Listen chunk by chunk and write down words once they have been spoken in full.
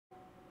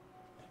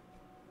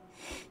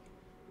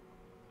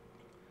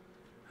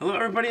Hello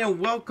everybody and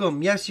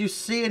welcome. Yes, you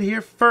see it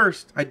here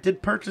first. I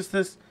did purchase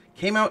this.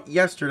 Came out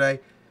yesterday.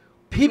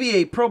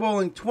 PBA Pro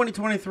Bowling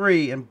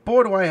 2023. And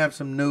boy do I have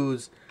some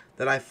news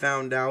that I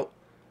found out.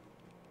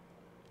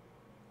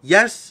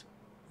 Yes,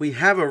 we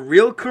have a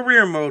real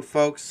career mode,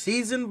 folks.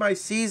 Season by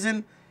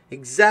season.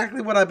 Exactly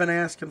what I've been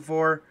asking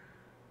for.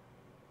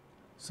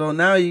 So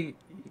now you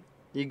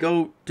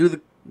go do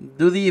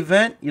the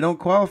event. You don't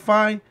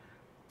qualify.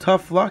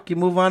 Tough luck. You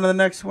move on to the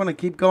next one and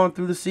keep going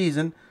through the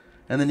season.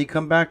 And then you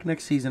come back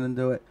next season and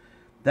do it.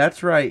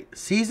 That's right.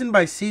 Season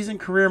by season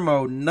career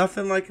mode.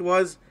 Nothing like it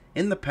was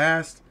in the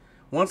past.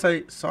 Once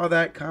I saw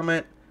that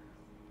comment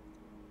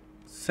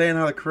saying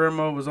how the career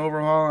mode was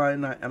overhauled,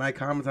 and I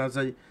commented, I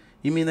said,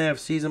 you mean they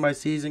have season by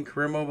season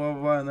career mode, blah,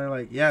 blah, blah? And they're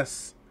like,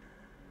 yes.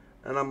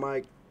 And I'm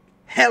like,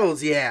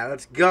 hells yeah,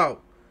 let's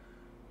go.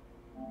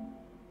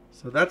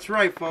 So that's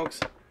right, folks.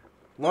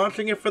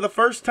 Launching it for the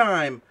first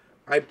time.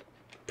 I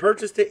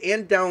purchased it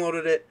and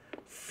downloaded it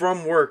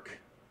from work.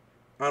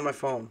 On my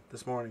phone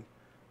this morning.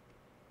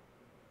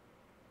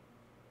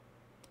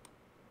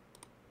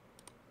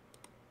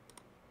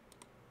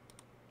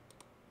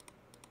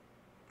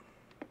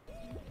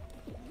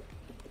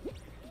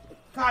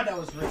 God, that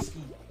was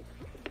risky.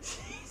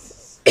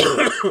 Jesus.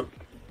 Can't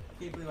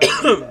believe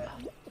I did that.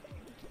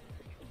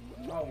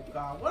 Oh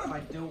God, what am I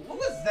doing? What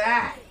was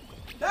that?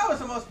 That was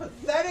the most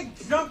pathetic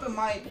jump in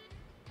my...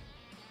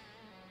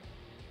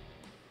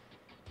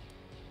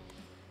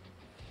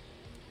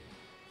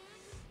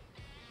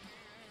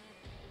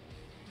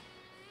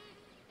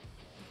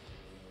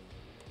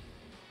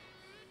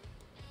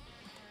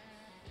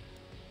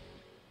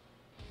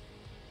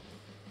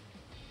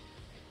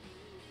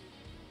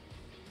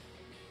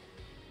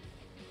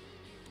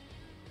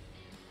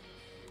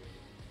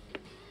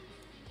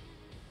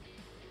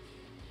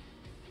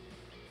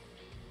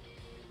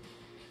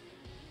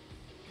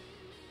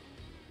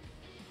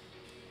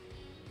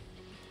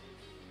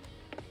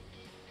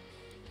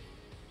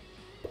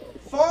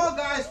 Fall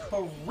Guys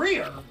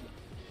career.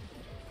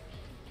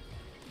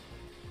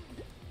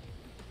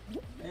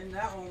 And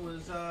that one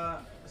was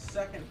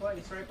second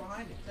place right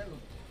behind it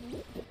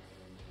too.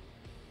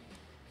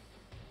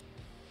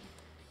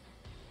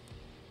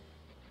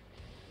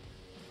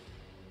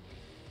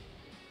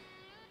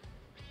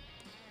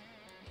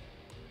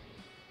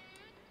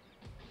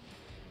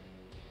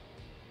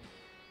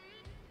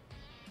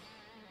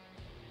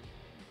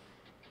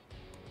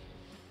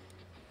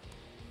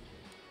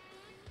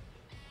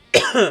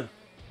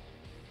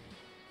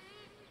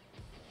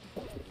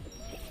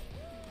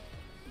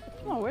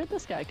 Oh, where'd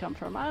this guy come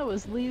from? I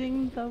was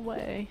leading the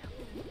way.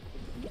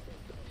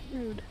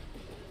 Rude.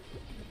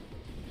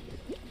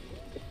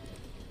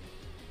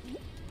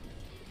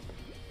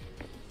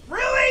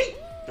 Really?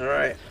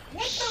 Alright.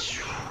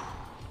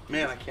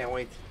 Man, I can't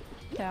wait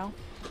to Cow.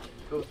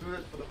 go through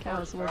this for the Cow is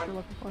first the word time. you're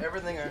looking for.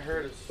 Everything I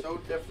heard is so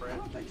I different.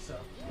 don't think so.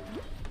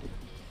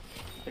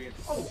 Like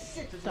it's, Oh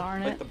shit! there's a-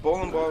 Darn like it. the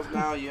bowling balls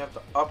now, you have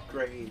to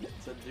upgrade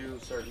to do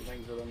certain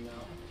things with them now.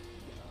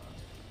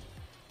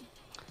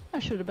 I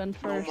should have been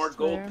first. more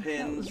gold there. That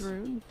pins. was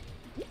rude.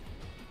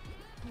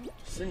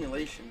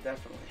 Simulation,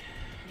 definitely.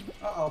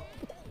 Uh-oh.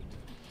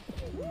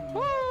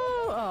 Whoa!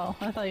 Oh,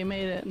 I thought you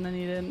made it and then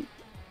you didn't.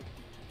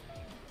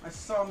 I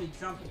saw me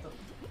jump at the...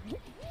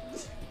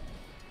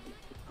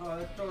 Oh,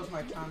 that throws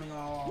my timing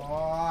all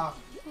off.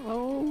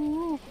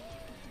 Oh.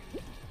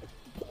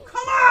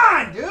 Come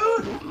on,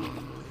 dude!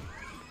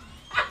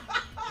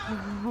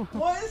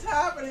 What is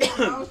happening?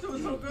 I was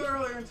doing so good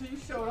earlier until you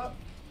showed up.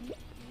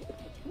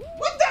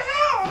 What the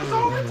hell? I was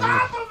over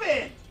top of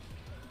it!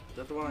 Is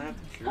that the one I have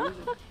to choose?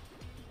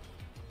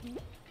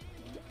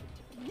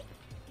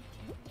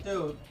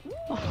 Dude.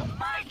 Oh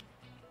my.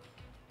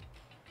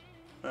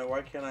 Alright,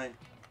 why can't I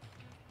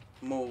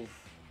move?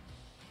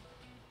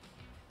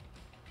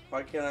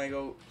 Why can't I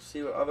go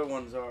see what other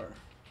ones are?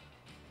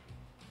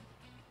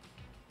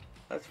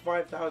 That's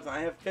 5,000. I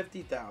have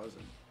 50,000.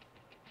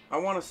 I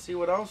want to see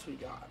what else we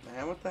got,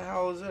 man. What the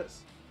hell is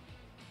this?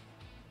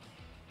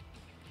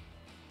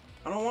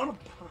 I don't want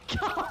to.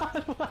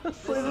 God, Wesley,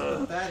 This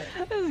is pathetic.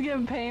 this is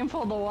getting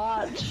painful to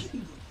watch.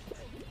 Dude,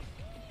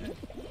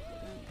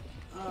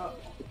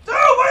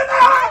 where the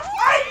hell?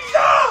 I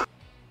jump!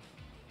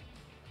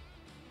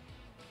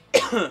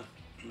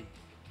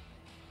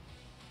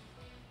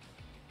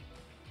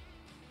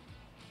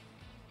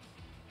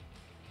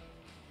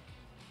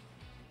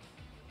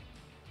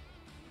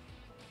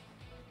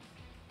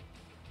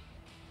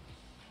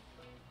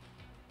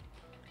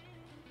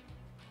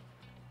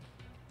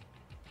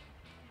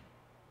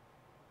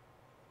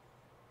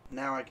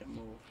 Now I can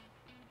move.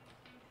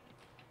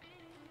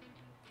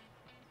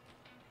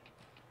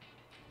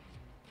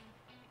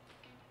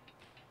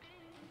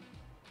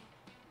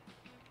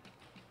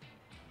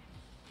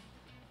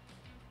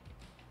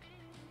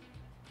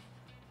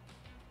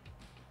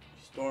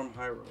 Storm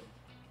High Road.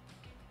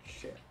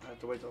 Shit, I have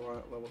to wait till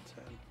level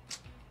 10.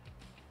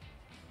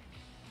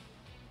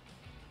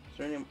 Is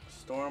there any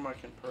storm I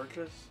can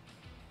purchase?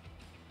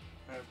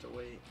 I have to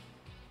wait.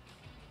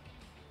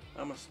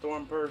 I'm a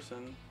storm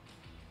person.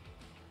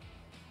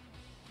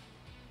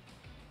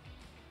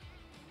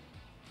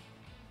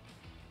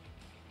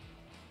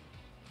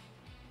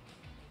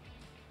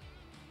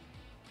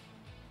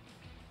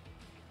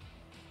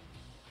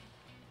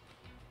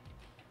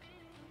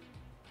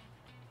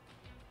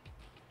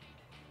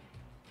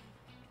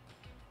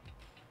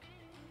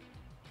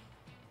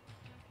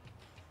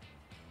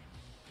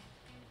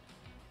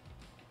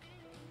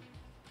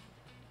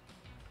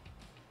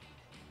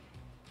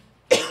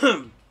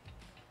 Oh,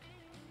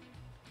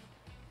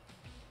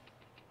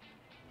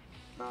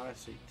 I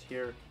see.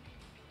 Tier.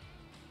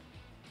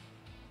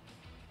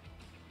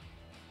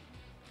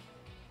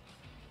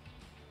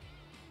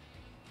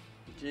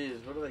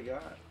 Jeez, what do they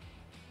got?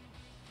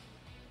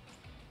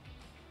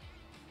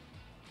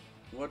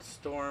 What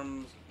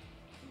storms?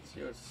 Let's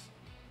see what's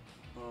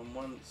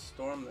one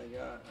storm they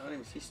got. I don't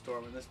even see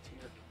storm in this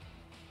tier.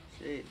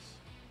 Jeez.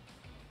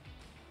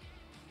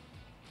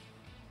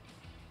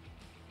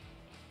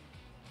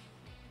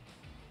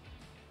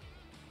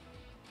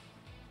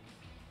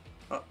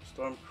 Oh,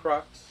 Storm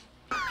Crux.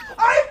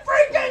 I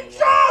freaking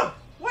jumped!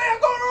 Wait,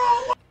 I'm going the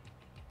wrong way!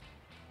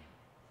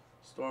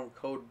 Storm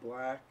Code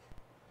Black.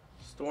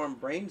 Storm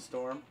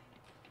Brainstorm.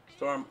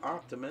 Storm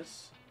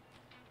Optimus.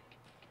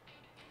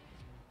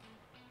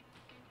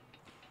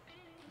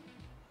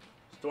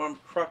 Storm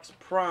Crux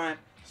Prime.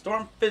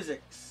 Storm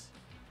Physics.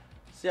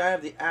 See, I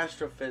have the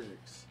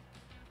Astrophysics.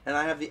 And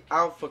I have the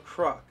Alpha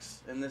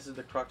Crux. And this is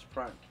the Crux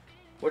Prime.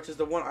 Which is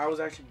the one I was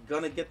actually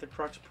going to get the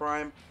Crux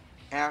Prime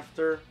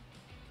after.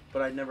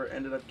 But I never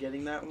ended up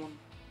getting that one.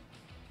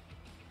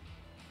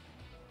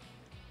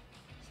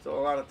 Still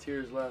a lot of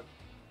tiers left.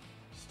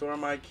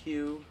 Storm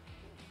IQ.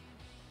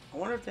 I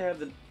wonder if they have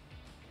the...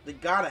 They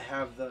gotta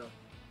have the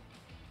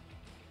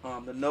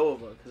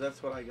Nova, because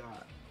that's what I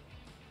got.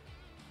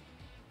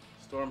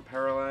 Storm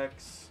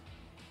Parallax.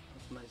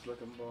 That's a nice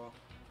looking ball.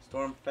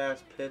 Storm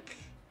Fast Pitch.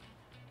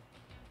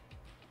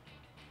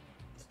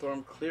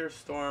 Storm Clear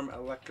Storm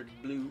Electric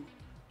Blue.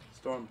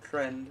 Storm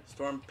Trend.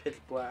 Storm Pitch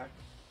Black.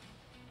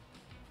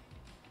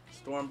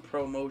 Storm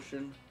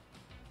Promotion.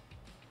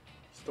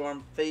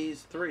 Storm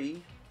Phase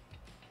 3.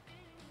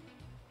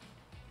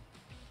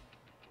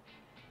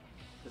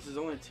 This is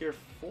only tier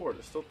 4.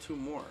 There's still 2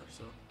 more.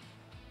 So,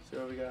 see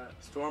what we got.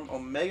 Storm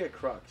Omega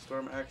Crux.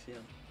 Storm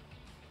Axiom.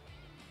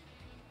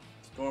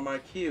 Storm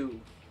IQ.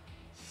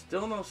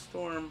 Still no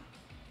Storm.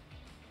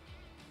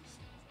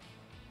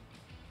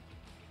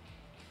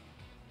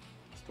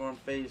 Storm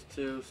Phase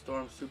 2.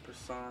 Storm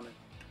Supersonic.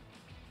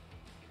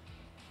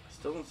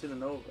 Still don't see the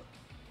Nova.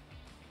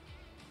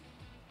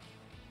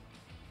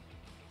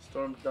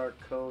 Storm Dark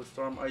Code.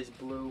 Storm Ice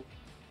Blue.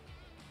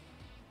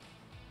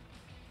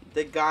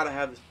 They gotta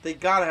have this. They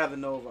gotta have the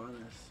Nova on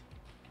this.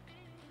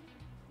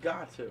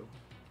 Got to.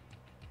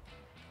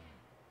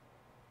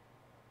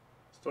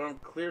 Storm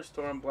Clear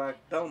Storm Black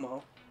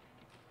Belmo.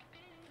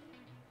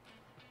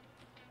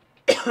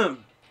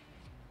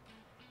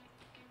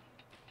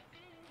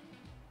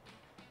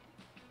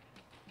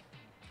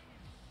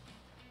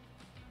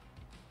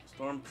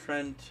 Storm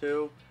Trend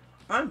 2.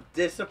 I'm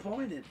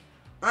disappointed.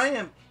 I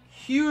am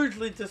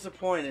hugely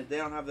disappointed they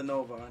don't have the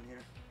Nova on here.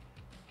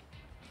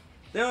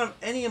 They don't have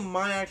any of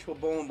my actual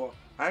bowling ball.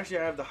 Actually,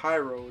 I have the High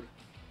Road.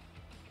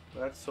 But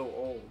that's so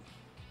old.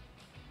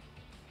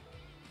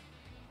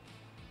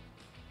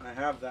 I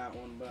have that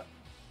one, but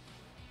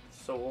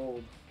it's so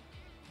old.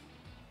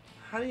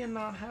 How do you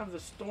not have the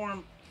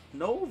Storm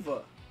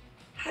Nova?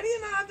 How do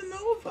you not have the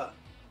Nova?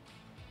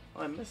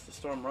 Oh, I missed the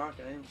Storm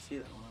Rocket. I didn't see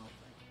that one, I don't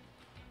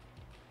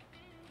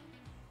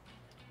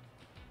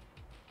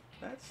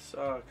think. That's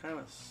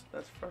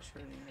that's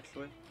frustrating,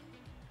 actually.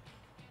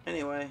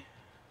 Anyway,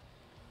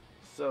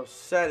 so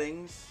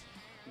settings,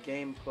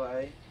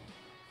 gameplay,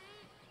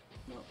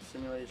 no,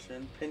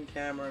 simulation, pin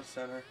camera,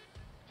 center.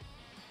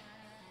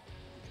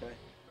 Okay,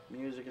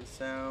 music and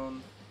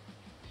sound,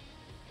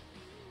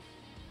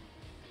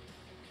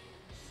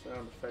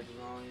 sound effects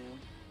volume.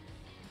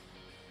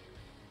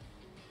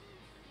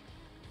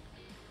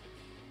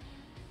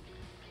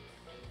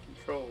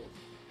 Controls.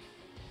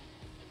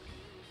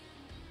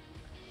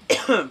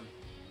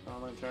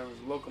 Online terms,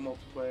 local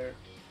multiplayer.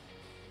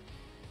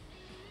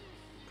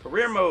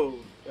 Career mode,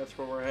 that's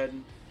where we're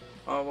heading.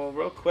 Oh, well,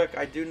 real quick,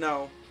 I do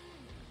know.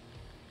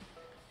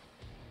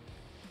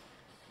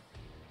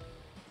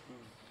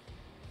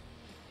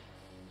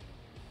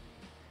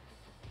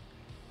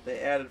 They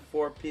added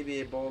 4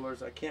 PBA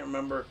bowlers. I can't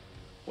remember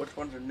which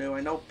ones are new.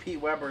 I know Pete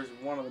Weber is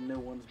one of the new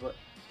ones, but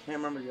can't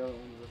remember the other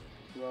ones.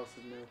 Who else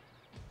is new?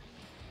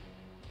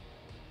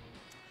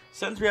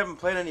 Since we haven't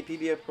played any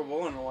PBA Pro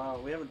Bowling in a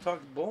while, we haven't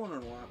talked bowling in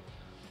a while.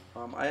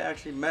 I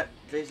actually met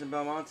Jason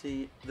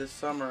Belmonte this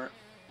summer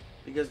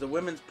because the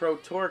Women's Pro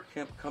Tour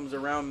camp comes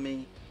around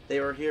me. They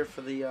were here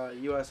for the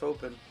U.S.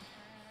 Open.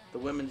 The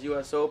Women's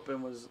U.S.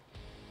 Open was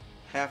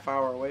half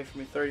hour away from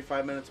me,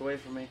 35 minutes away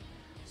from me.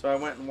 So I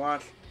went and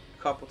watched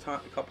a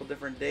couple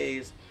different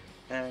days,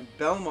 and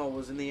Belmo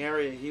was in the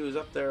area. He was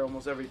up there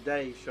almost every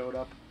day. He showed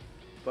up,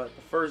 but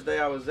the first day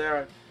I was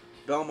there,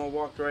 Belmo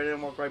walked right in,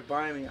 walked right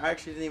by me. I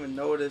actually didn't even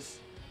notice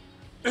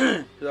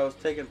because I was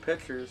taking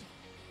pictures.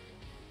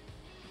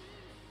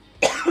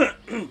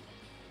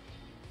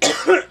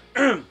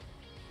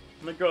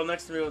 And the girl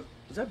next to me was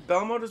that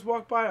Belmo just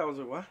walked by? I was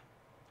like, what?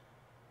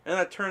 And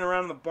I turned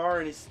around in the bar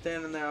and he's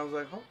standing there. I was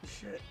like, holy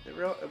shit, it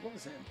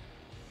was him.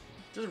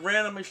 Just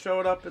randomly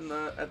showed up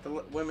at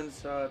the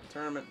women's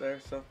tournament there,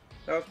 so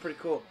that was pretty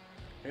cool.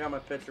 I got my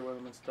picture with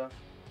him and stuff,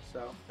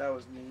 so that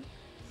was neat.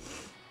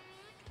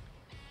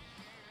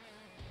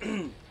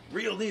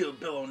 Real deal,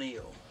 Bill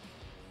O'Neill.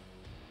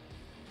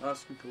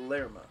 Oscar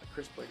Palermo,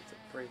 Chris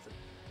Prather,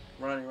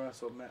 Ronnie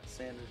Russell, Matt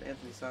Sanders,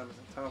 Anthony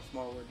Simonson, Tom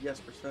Smallwood,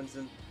 Jesper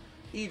Svensson,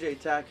 E.J.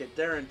 Tackett,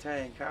 Darren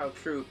Tang, Kyle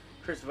Troup,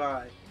 Chris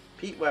Vi,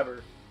 Pete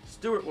Weber,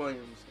 Stuart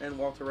Williams, and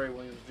Walter Ray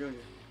Williams Jr.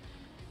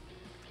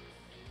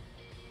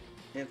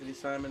 Anthony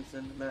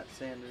Simonson, Matt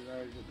Sanders, I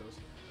already did those.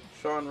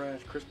 Sean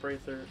Rash, Chris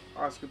Prather,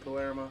 Oscar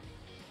Palermo,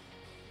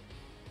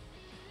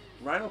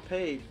 Rhino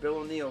Page, Bill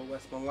O'Neill,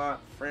 Wes Malott,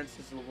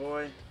 Francis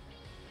Lavoie,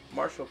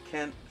 Marshall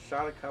Kent,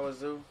 Shada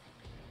Kawazu,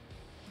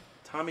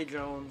 Tommy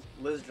Jones,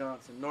 Liz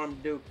Johnson, Norm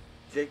Duke,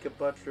 Jacob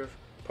Buttriff,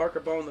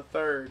 Parker Bone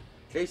III,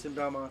 Jason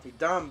Belmonte,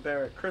 Dom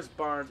Barrett, Chris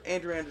Barnes,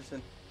 Andrew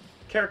Anderson,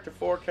 Character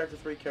 4, Character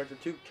 3, Character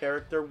 2,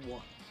 Character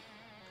 1.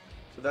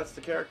 So that's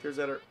the characters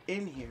that are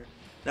in here.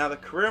 Now the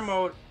career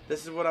mode,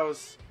 this is what I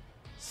was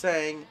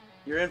saying.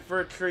 You're in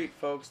for a treat,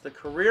 folks. The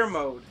career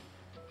mode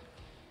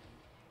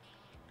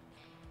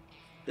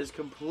is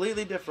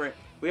completely different.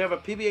 We have a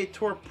PBA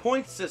Tour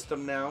point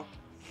system now.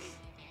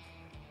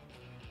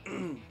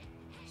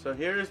 So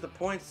here is the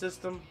point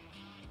system.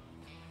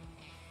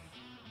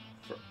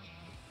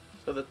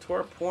 So the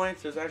Tour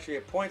points, there's actually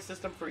a point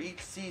system for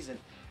each season.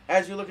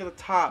 As you look at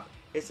the top,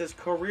 it says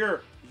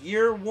Career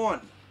Year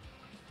 1.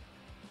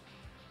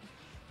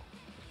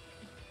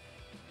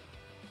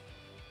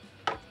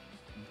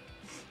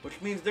 Which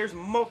means there's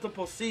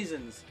multiple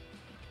seasons.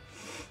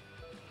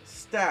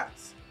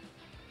 Stats.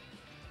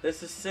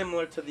 This is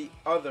similar to the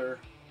other,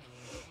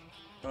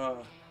 the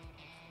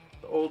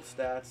old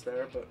stats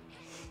there, but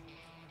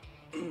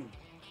the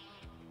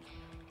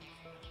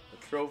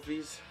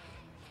trophies,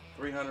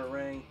 300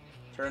 ring,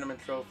 tournament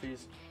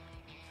trophies.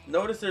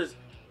 Notice there's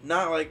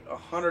not like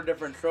 100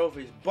 different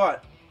trophies,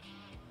 but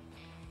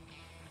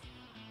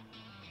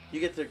you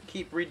get to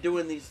keep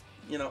redoing these,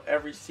 you know,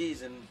 every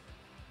season.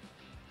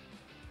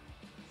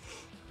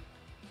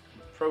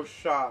 Pro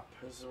shop,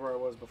 this is where I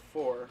was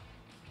before.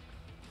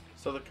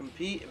 So the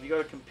compete, if you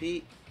go to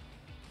compete,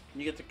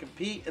 you get to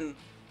compete and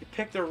you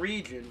pick the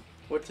region,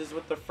 which is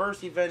what the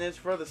first event is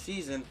for the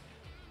season,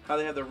 how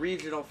they have the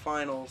regional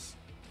finals.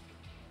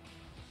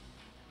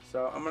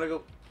 So I'm going to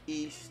go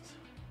east.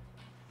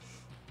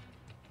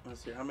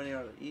 Let's see, how many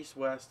are there? East,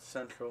 west,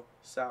 central,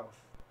 south,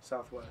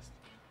 southwest.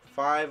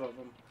 5 of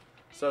them.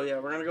 So yeah,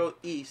 we're going to go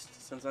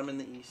east since I'm in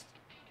the east.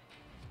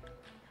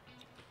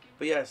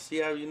 But yeah, see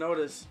how you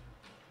notice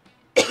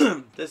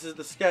this is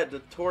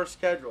the tour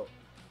schedule.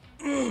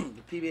 The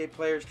PBA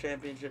Players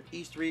Championship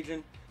East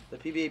Region, the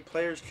PBA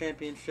Players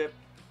Championship,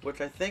 which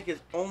I think is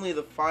only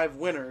the 5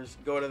 winners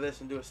go to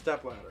this and do a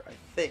step ladder, I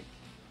think.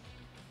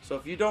 So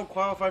if you don't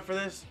qualify for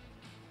this,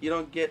 you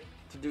don't get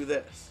to do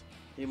this.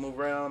 You move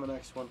right on to the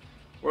next one.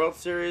 World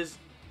Series,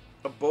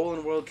 a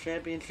Bowling World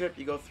Championship,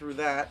 you go through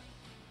that.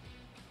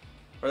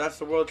 Or that's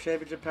the World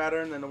Championship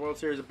pattern, and the World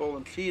Series of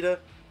Bowling Cheetah,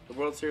 the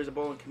World Series of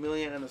Bowling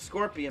Chameleon, and the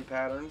Scorpion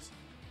patterns.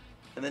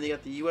 And then you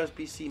got the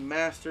USBC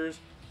Masters,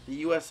 the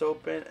US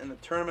Open, and the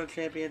Tournament of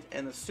Champions,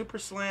 and the Super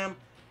Slam,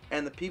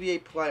 and the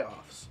PBA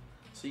Playoffs.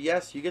 So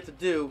yes, you get to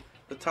do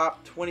the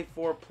top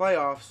 24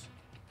 playoffs.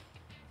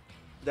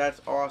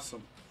 That's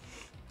awesome.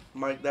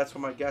 That's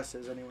what my guess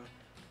is anyway.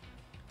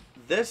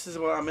 This is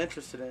what I'm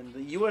interested in.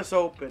 The US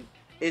Open.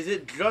 Is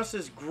it just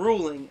as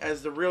grueling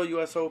as the real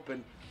US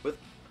Open with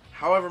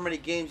however many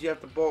games you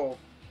have to bowl?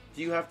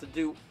 Do you have to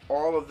do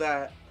all of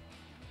that?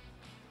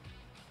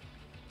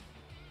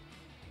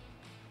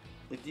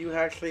 Do you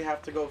actually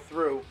have to go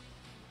through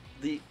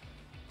the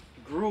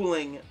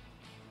grueling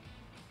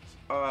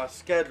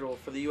schedule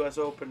for the US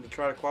Open to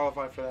try to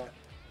qualify for that?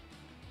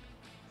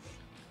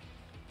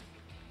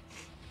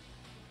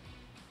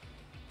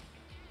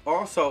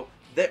 Also,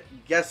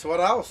 guess what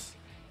else?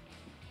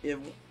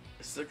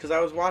 Because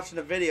I was watching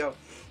a video,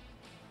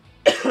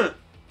 the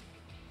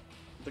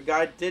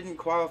guy didn't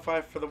qualify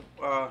for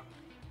the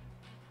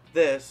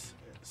this,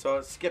 so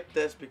I skipped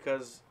this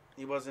because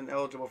he wasn't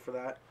eligible for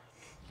that.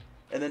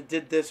 And then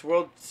did this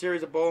World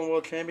Series of Bowling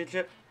World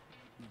Championship.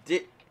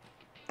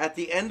 At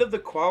the end of the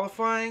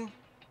qualifying,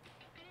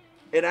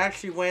 it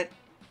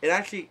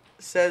actually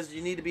says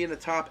you need to be in the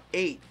top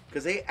 8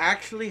 because they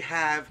actually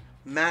have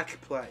match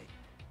play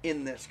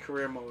in this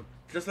career mode.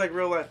 Just like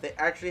real life, they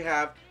actually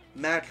have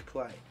match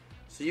play.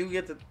 So you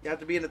have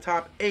to be in the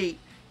top 8.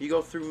 You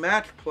go through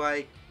match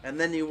play, and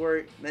then you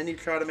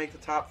try to make the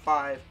top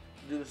 5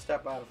 to do the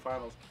step ladder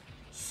finals.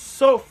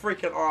 So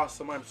freaking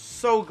awesome! I'm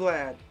so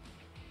glad.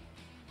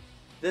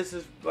 This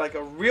is like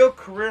a real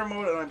career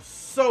mode, and I'm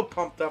so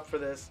pumped up for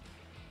this.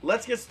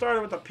 Let's get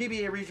started with the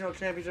PBA Regional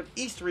Championship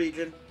East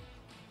Region.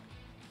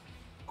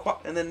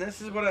 And then this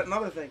is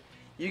another thing.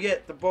 You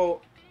get the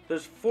bowl.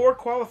 There's 4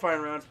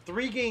 qualifying rounds,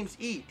 3 games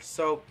each.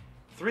 So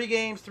 3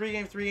 games, 3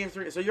 games, 3 games,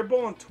 3. So you're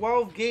bowling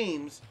 12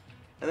 games,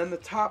 and then the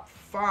top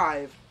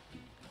 5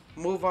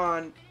 move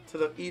on to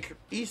the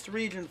East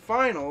Region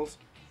Finals,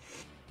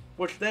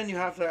 which then you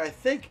have to, I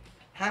think,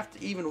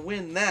 even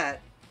win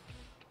that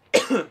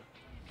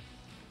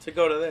to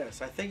go to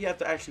this. I think you have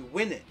to actually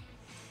win it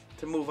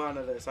to move on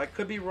to this. I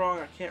could be wrong.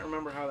 I can't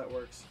remember how that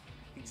works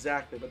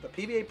exactly. But the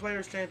PBA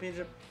Players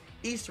Championship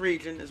East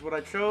region is what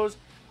I chose.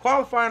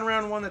 Qualifying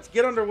round 1. Let's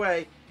get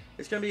underway.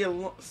 It's going to be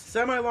a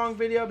semi-long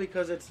video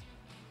because it's...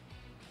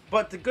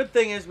 But the good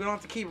thing is we don't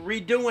have to keep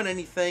redoing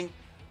anything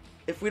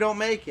if we don't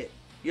make it.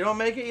 You don't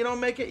make it, you don't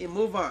make it, you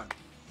move on.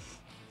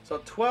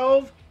 So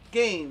 12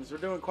 games. We're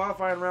doing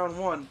qualifying round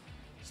 1.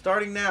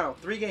 Starting now.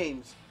 3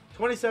 games.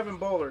 27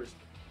 bowlers.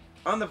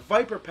 On the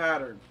Viper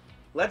pattern.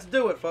 Let's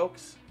do it,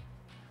 folks.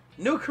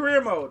 New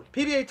career mode.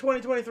 PBA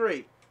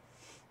 2023.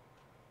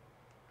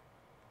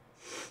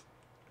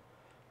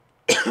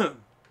 Hello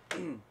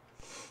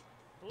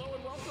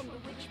and welcome to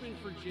Richmond,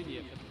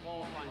 Virginia for the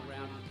qualifying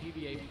round of the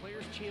PBA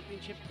Players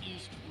Championship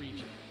East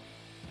region.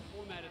 The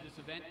format of this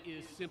event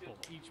is simple.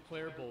 Each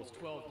player bowls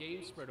 12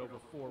 games spread over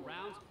 4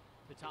 rounds.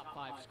 The top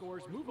 5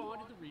 scores move on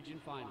to the region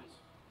finals.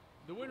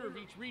 The winner of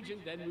each region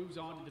then moves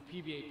on to the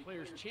PBA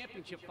Players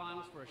Championship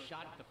Finals for a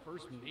shot at the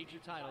first major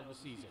title of the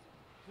season.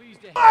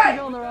 Pleased to have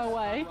You're going the wrong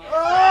way. The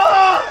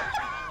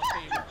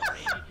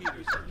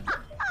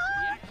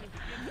action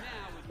begins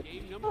now with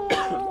game number 1.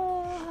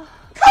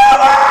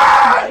 Come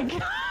on! Give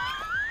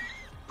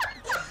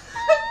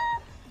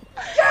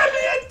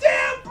me a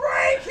damn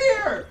break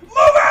here! Move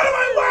out of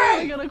my Are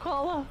way! you gonna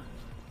call up?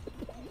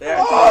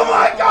 Oh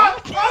my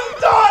god! I'm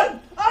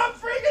done! I'm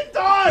freaking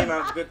done! Came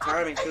out good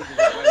timing too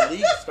because my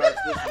league starts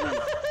this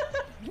week.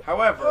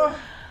 However,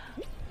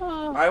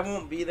 I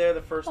won't be there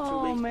the first 2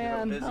 Oh weeks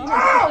because I'm man. busy. Oh,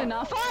 that's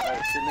enough.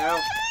 Alright, so now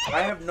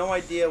I have no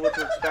idea what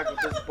to expect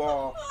with this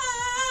ball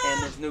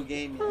and this new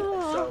game yet.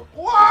 So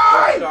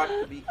Why? it's not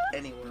to be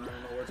anywhere. I don't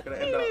know where it's gonna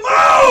end up.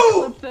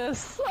 Flip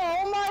this.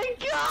 Oh my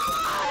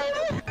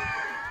god!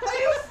 Are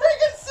you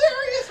freaking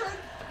serious?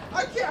 I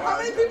can't. How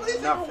many people do you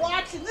think are Nothing.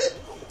 watching this?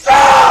 I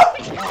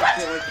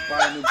can't wait to buy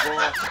a new ball.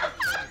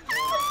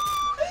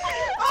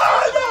 Oh,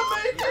 I'm not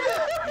making it.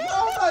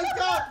 Oh my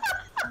god.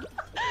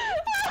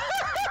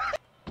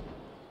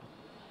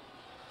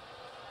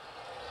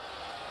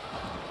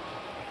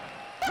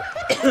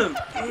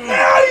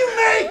 Now you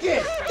make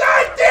it!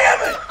 God damn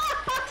it!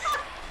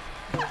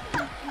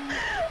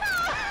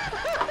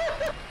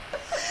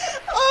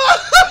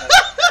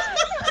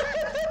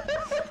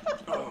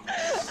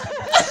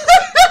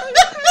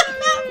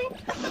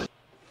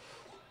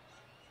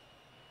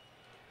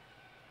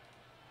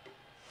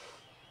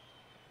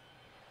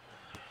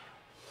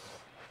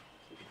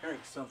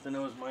 Hearing something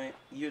that was my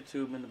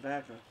YouTube in the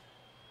background.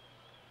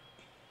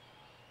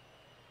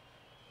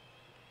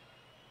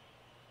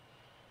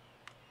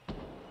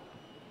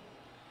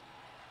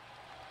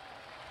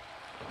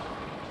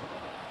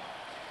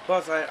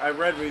 Plus, I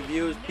read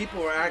reviews.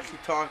 People were actually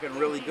talking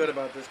really good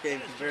about this game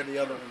compared to the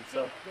other ones.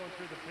 So,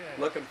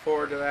 looking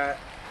forward to that.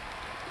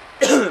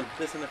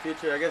 This in the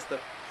future. I guess the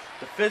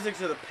physics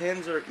of the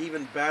pins are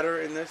even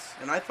better in this.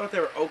 And I thought they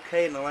were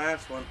okay in the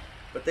last one.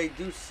 But they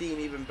do seem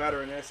even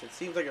better in this. It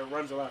seems like it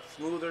runs a lot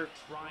smoother.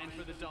 Trying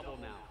for the double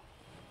now.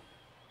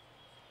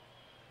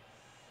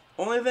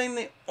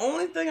 The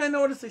only thing I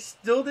noticed they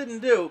still didn't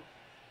do,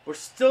 we're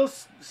still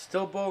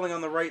bowling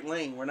on the right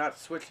lane. We're not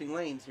switching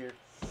lanes here.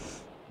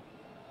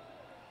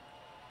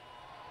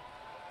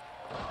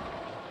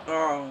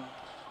 Oh.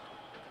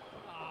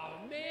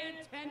 Oh man,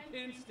 10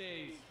 pin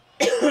stays.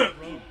 Road 10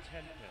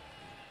 pin.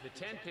 The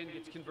 10 pin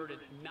gets converted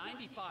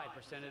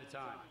 95% of the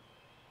time.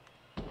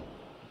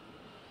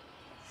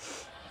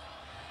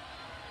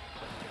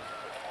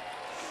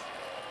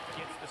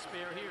 Gets the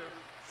spare here.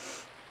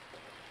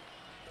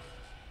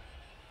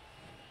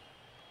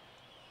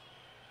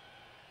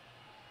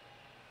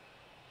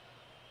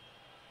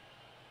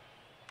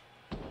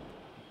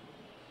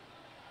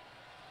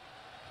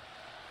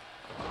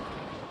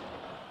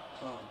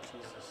 Oh,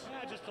 Jesus.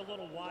 Yeah, just a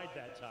little wide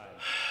that time.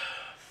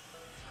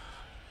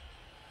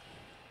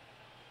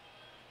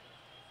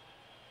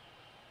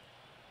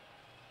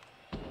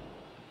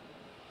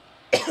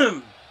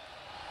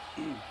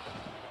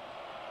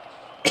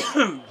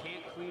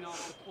 Can't clean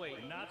off the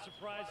plate. Not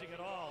surprising at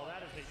all.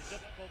 That is a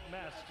difficult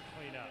mess to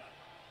clean up.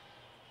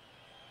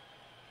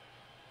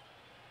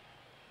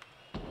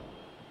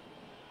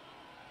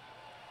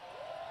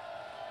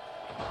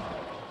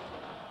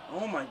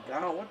 Oh my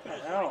God, what the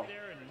Goes hell? right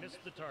there and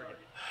missed the target.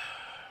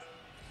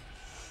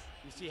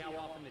 You see how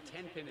often the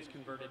 10 pin is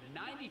converted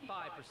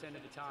 95%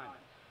 of the time.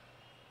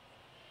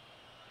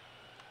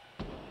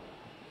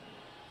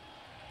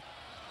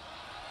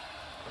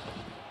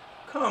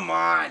 Come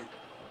on.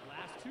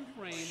 Last 2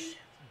 frames,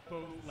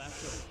 both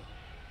left over.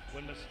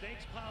 When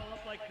mistakes pile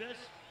up like this,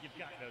 you've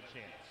got no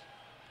chance.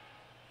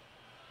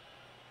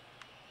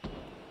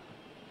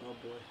 Oh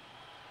boy.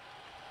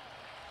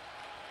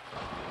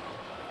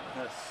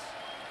 Yes.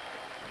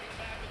 Came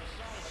back with a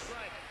solid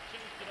strike,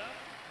 chased it up,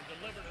 and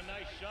delivered a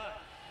nice shot.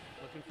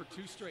 Looking for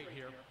 2 straight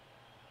here.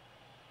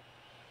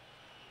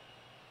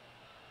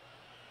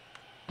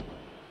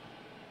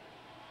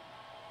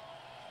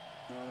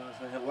 No, that's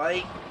gonna hit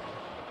light.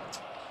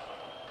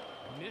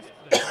 Missed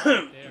the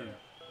target there.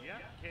 Yeah,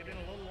 came in a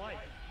little light.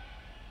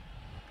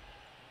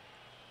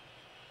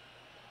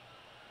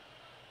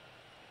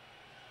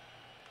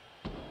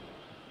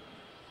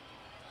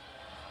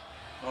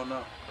 Oh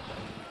no.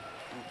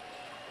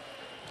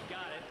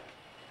 Got it.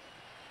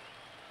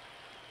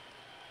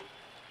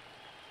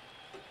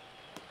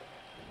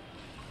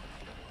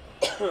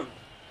 Oh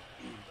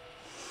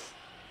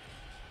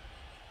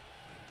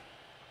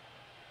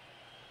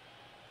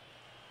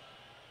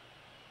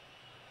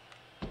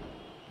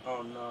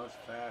no, it's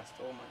fast.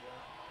 Oh my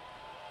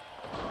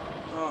god.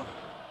 Oh.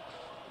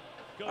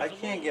 I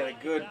can't get a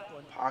good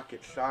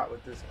pocket shot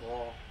with this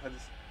ball. I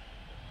just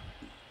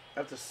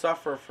have to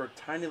suffer for a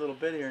tiny little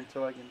bit here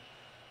until I can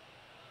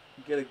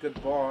get a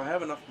good ball. I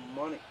have enough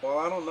money. Well,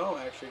 I don't know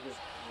actually, because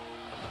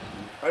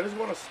I just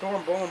want a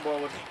storm bowling ball,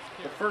 which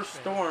the first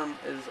storm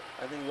is,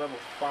 I think, level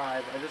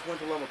 5. I just went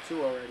to level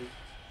 2 already.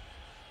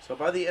 So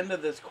by the end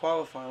of this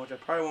qualifying, which I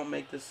probably won't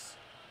make this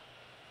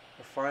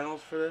the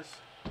finals for this,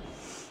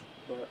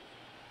 but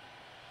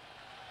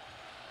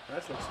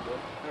that looks good.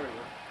 There we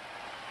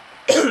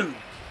go.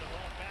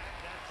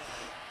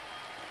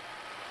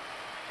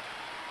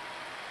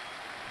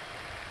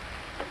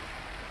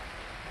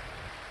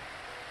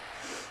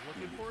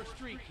 Looking for a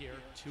streak here,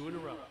 2 in a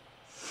row.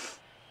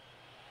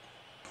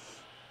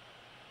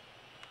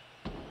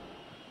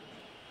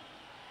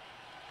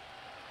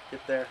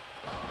 Get there.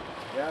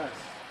 Yes.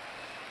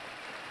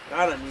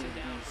 Gotta need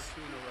Down these. for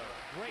 2 in a row.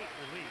 Great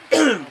release.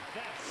 Now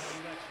that's how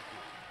you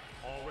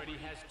execute. Already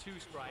has 2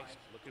 strikes,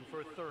 looking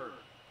for a third.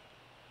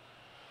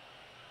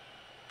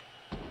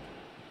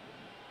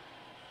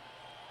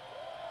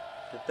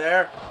 Get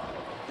there.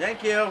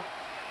 Thank you.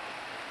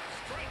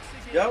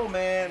 Let's go,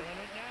 man.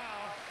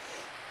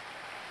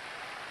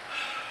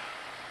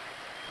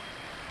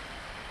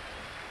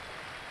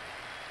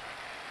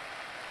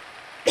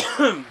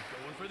 Going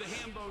for the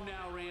ham bone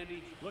now,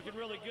 Randy. Looking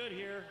really good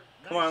here.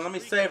 Come on, let me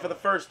say it for the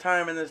first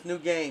time in this new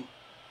game.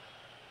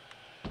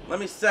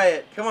 Let me say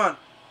it. Come on.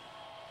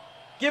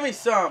 Give me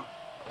some.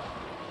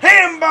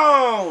 Ham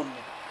bone! Got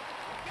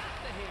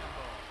the ham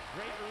bone.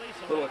 Great release.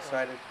 A little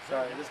excited.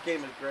 Sorry, this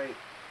game is great.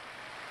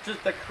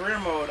 Just the career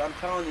mode, I'm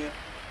telling you.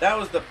 That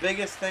was the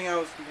biggest thing I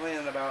was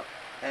complaining about.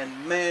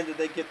 And man, did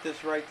they get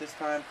this right this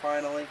time,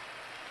 finally.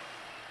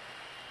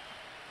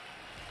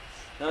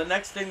 Now, the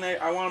next thing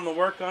I want them to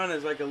work on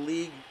is like a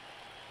league,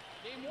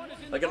 Game 1 is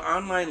in like the an books.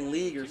 online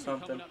league or Two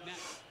something. coming up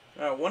next.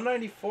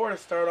 194 to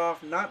start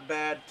off, not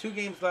bad. 2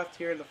 games left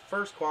here in the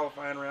first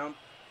qualifying round.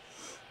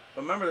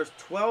 But remember, there's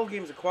 12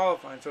 games of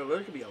qualifying, so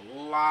there could be a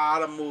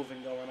lot of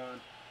moving going on.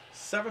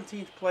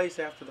 17th place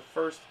after the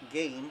first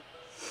game.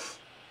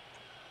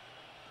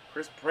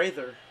 Kris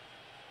Prather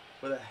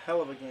with a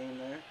hell of a game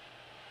there.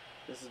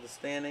 This is the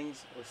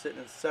standings. We're sitting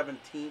in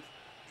 17th,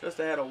 just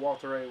ahead of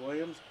Walter A.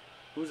 Williams.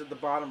 Who's at the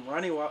bottom?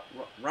 Ronnie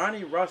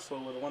Russell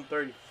with a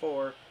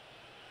 134.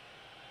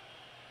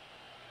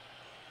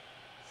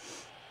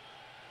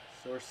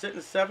 So we're sitting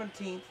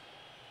 17th.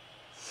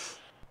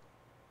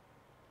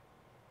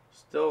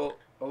 Still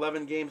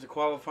 11 games of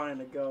qualifying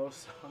to go,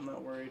 so I'm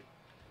not worried.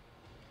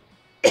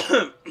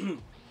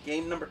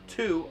 Game number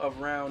 2 of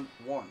round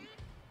 1.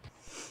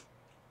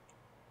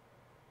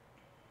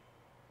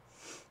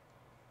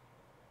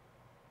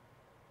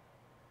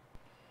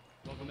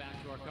 Welcome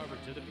back to our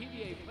coverage of the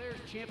PBA Players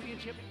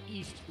Championship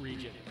East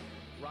region.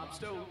 Rob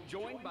Stone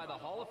joined by the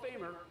Hall of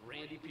Famer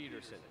Randy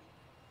Peterson.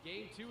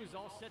 Game 2 is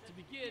all set to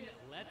begin.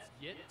 Let's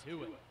get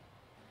to it.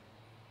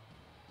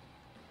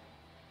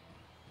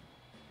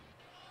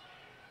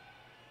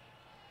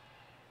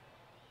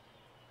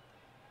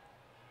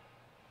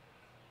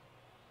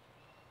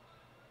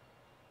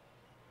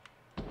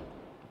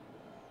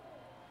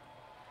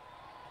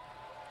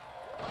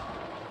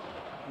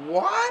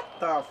 What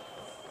the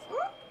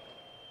fuck?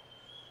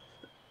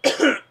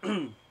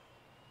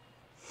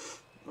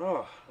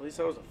 Oh, at least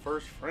that was the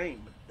first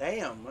frame. But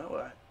damn,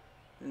 I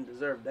didn't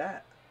deserve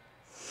that.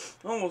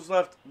 Almost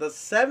left the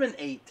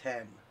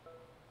 7-8-10.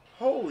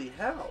 Holy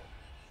hell.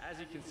 As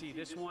you can see,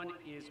 this one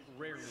is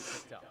rarely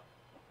picked up.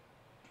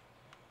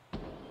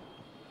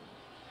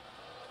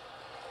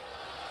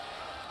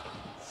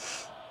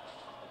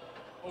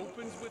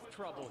 Opens with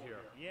trouble here.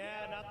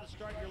 Yeah, not the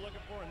start you're looking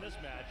for in this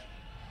match.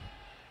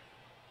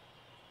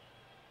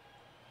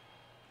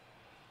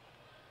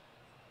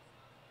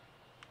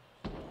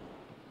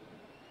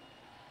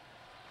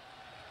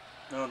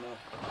 Oh no.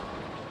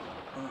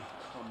 Oh,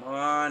 come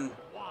on.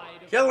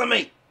 Wide. Killing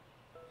me.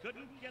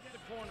 Couldn't get the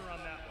corner on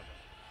that one.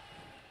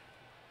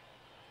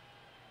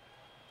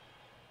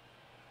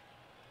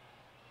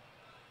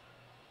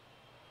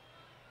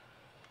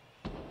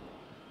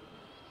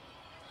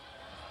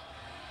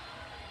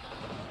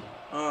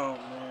 Oh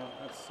man,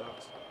 that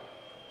sucks.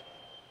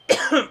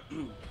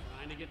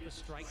 Trying to get the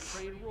strike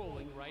train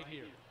rolling right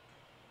here.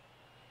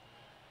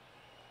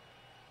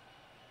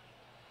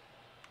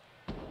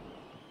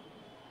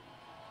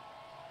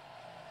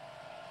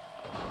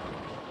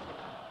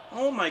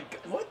 Oh my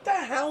god, what the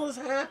hell is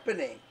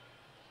happening?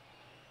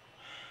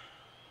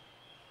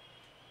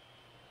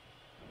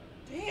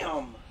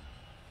 Damn.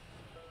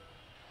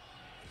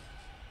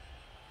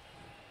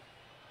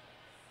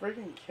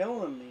 Freaking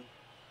killing me.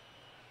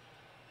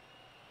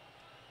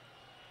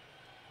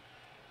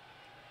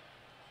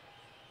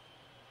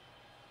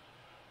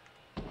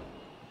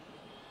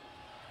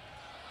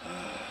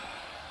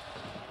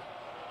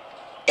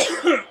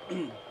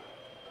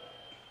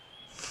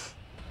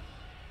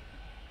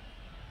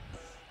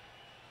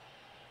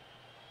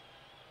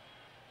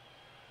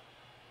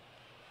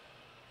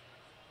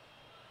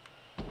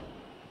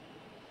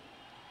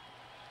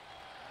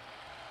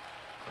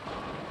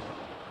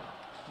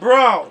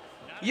 Bro,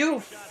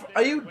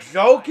 are you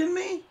joking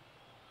me?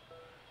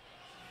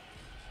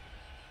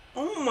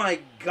 Oh my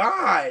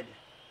God.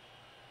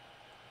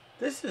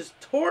 This is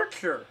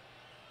torture.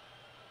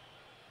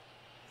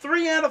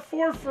 3 out of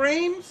 4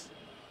 frames?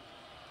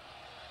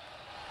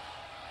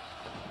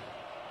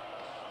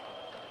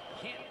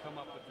 Can't come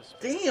up with the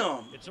space.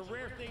 Damn. It's a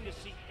rare thing to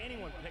see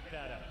anyone pick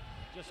that up.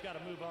 Just got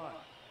to move on.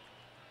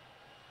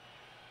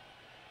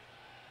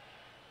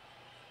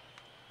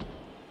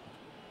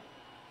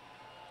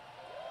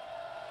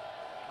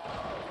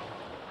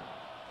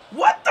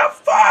 What the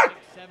fuck?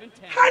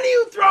 7-10. How do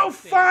you throw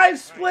 5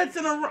 splits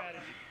in a row?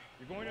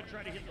 You're going to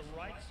try to hit the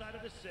right side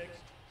of the 6,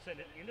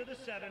 send it into the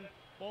 7,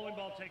 bowling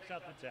ball takes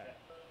out the 10.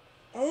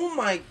 Oh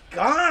my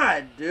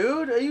God,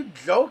 dude. Are you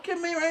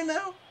joking me right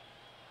now?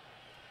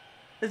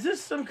 Is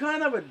this some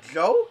kind of a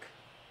joke?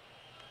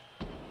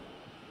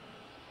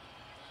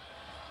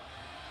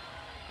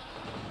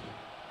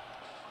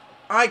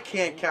 I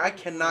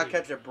cannot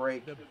catch a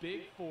break. The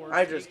Big Four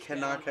I just takes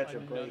cannot down catch a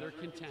break. another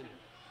contender.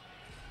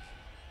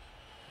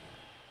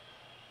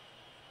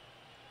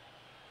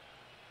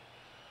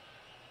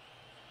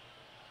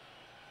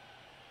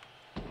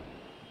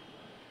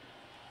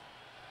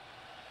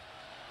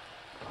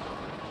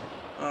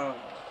 Oh,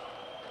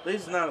 at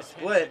least it's not a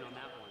split. On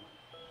that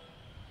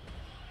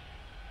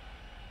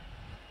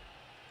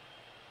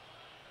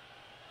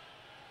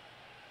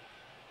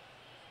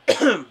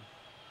one.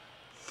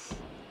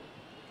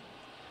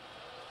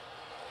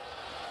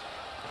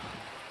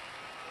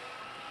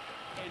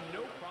 And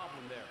no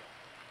problem there.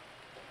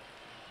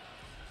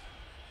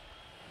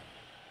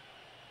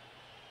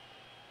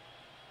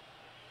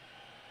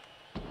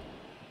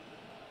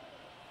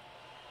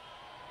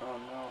 Oh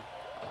no.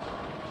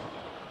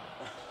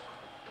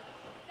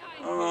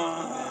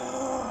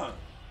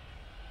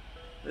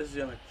 This is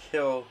gonna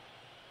kill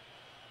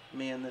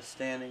me in the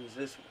standings.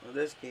 This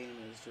game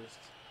is just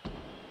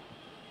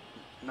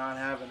not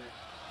having it.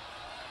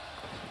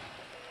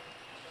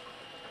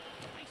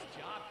 Nice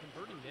job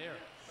converting there.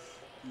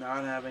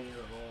 Not having it at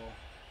all.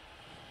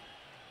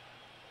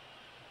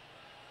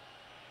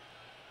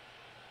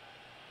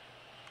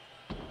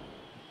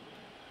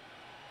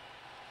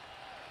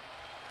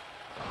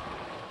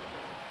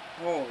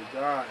 Holy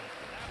God. That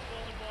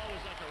bowling ball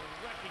was like a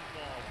wrecking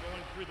ball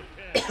going through the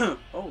pin.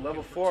 Oh,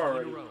 level 4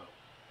 already.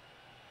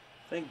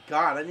 Thank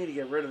God. I need to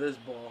get rid of this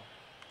ball.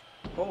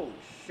 Holy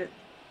shit.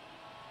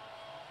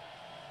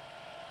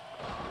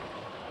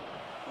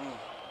 Oh.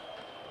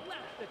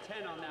 Left the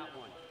 10 on that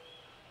one.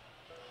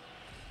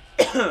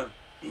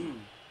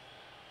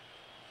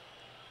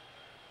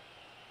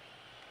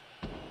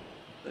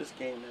 This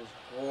game is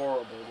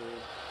horrible,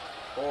 dude.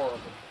 Horrible.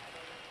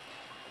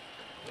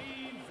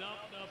 Cleans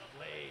up the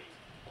plate.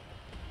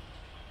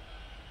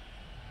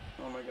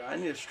 Oh my God. I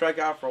need to strike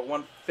out for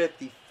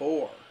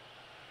 154.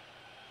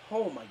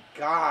 Oh my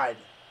God.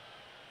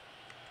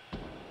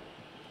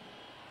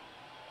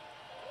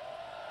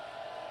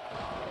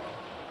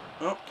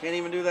 Oh, can't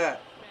even do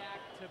that.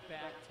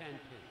 Back-to-back 10 pins.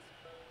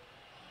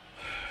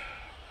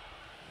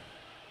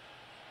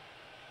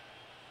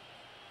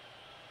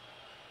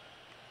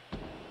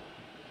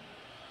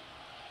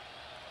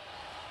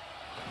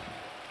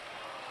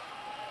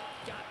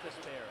 Got the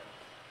spare.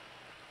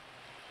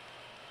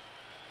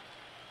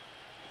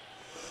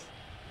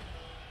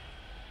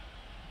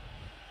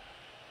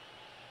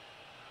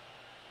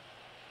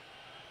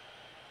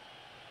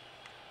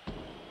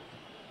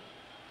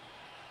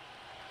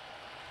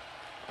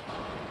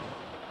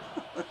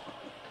 Yeah,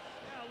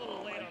 a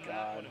little late on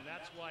that one, and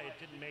that's why it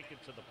didn't make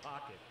it to the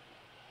pocket.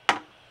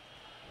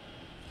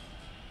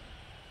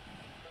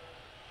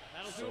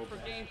 That'll do it for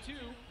game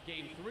 2.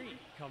 Game 3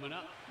 coming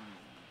up.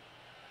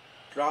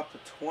 Drop the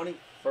 21st,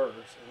 I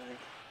think.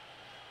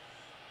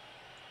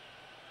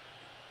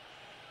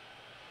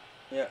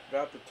 Yeah,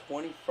 drop the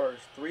 21st.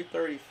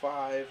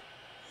 335.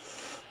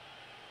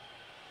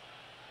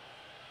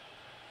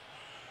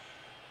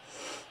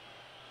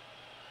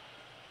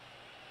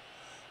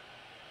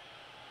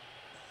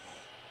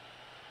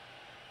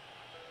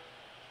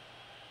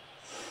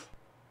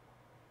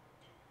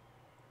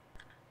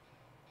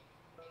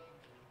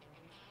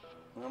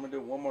 I'm gonna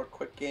do one more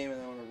quick game and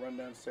then I'm gonna run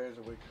downstairs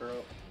and wake her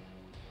up.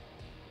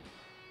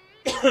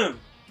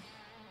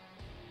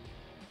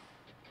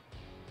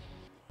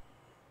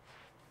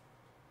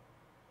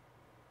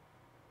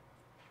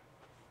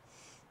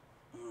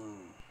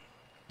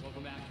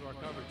 Welcome back to our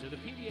coverage of the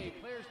PBA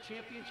Players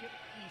Championship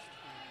East.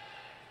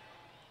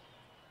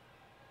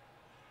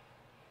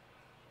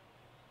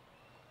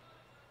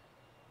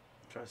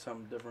 Try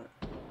something different.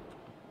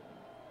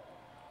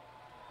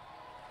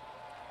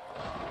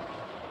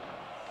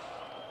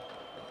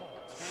 Oh,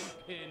 10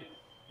 pin.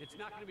 It's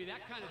not going to be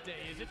that kind of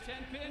day, is it,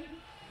 10 pin?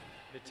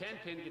 The 10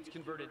 pin gets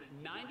converted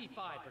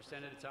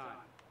 95% of the time.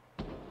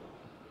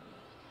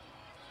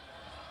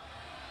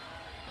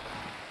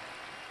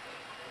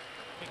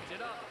 Picked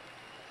it up.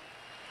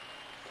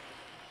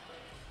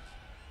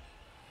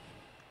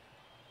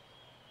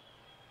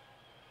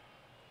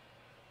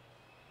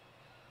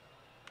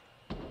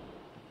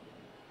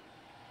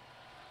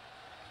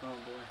 Oh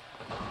boy.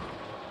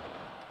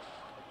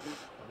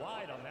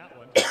 Wide on that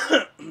one. Put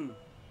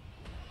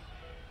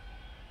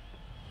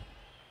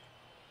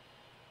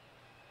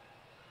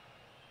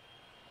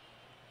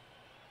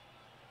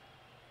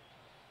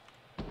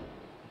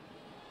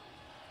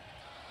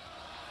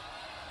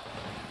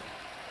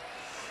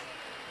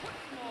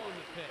them all in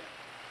the pit.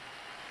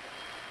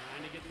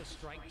 Trying to get the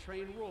strike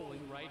train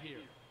rolling right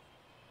here.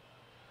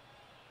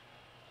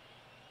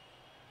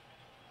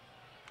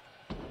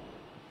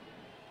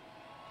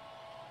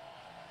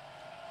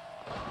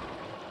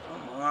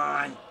 Come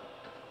on.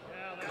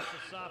 Yeah, that's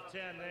a soft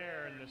 10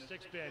 there, and the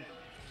 6-pin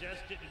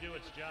just didn't do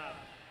its job.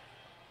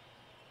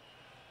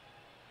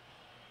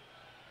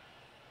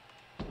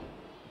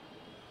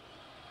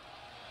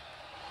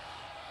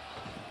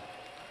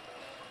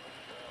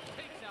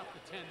 Takes out the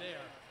 10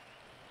 there.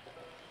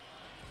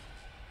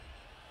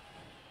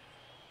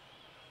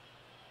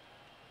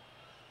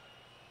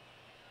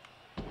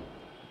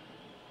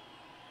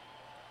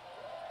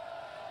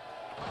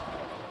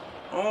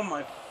 Oh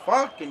my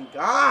fucking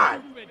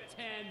god. 2 and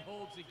 10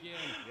 holds again.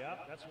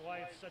 Yep, that's why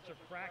it's such a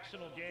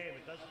fractional game.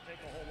 It doesn't take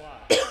a whole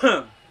lot.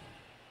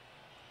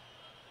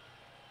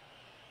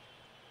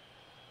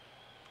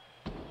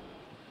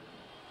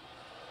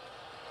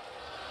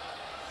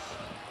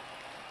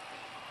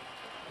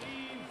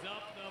 Cleans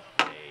up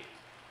the plate.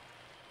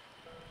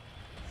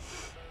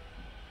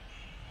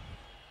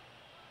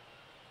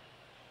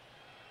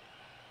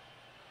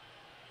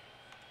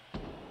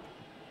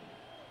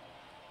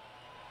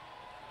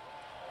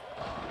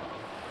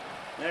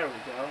 There we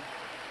go.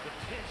 The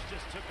pitch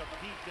just took a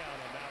beat down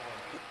on that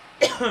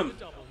one. The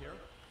double here.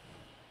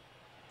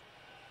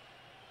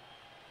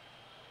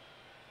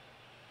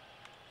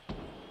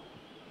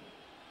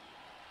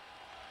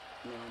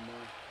 No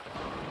more.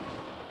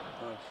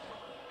 Oh.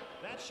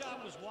 That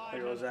shot was wide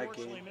There and goes that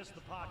unfortunately game. missed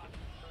the pocket.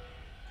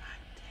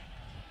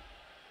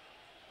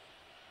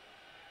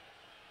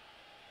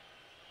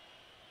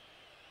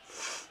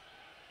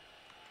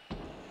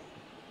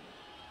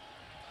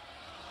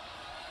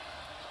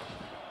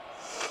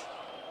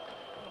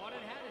 Thought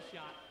it had a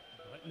shot,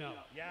 but no.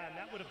 Yeah, and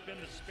that would have been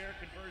the spare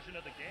conversion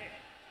of the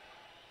game.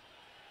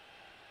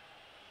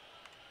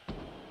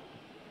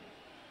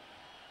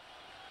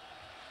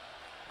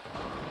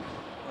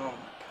 Oh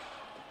my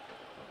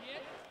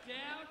Get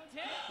down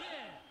 10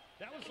 pin.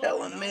 That was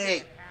Killing like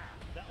me.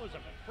 That was a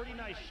pretty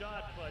nice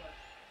shot, but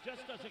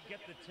just doesn't get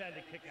the 10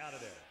 to kick out of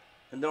there.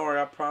 And don't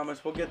worry, I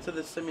promise we'll get to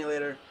the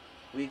simulator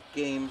week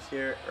games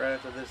here right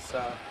after this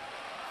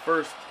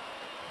first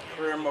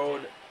career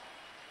mode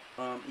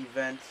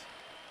event.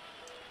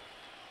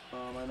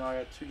 I know I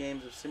got 2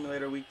 games of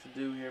simulator week to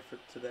do here for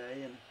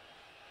today, and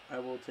I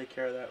will take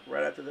care of that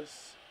right after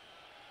this.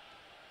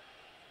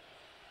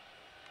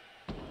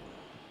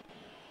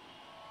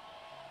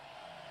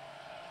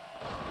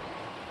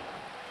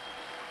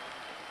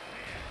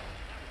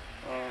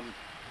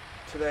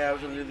 Today I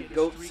was going to do the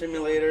GOAT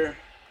simulator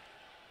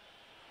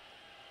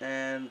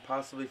and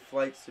possibly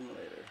flight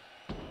simulator.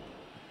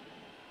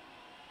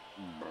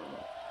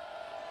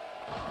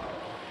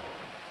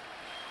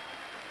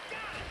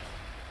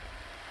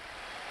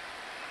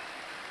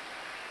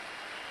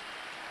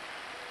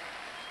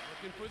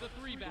 Looking for the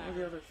 3-back. What are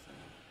the other things?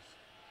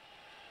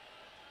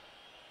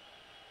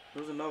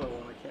 There was another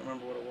one. I can't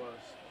remember what it was.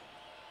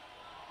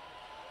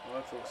 Oh,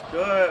 that looks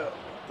good.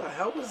 What the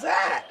hell was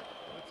that?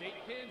 Puts 8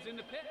 pins in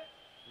the pit,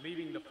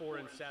 leaving the 4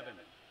 and 7.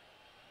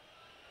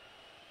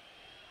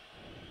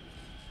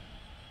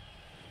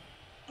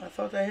 I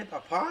thought that hit the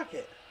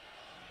pocket.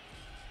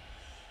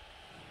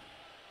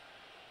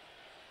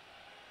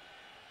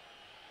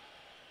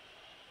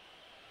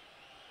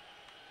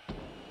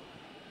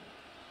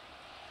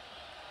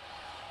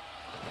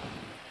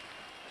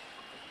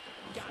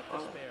 Got the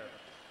spare.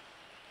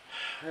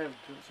 I have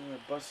GOAT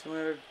simulator, bus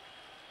simulator,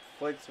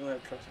 flight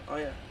simulator, truck simulator. Oh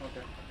yeah,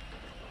 okay.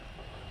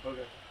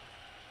 Okay.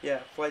 Yeah,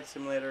 flight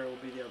simulator will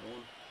be the other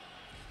one.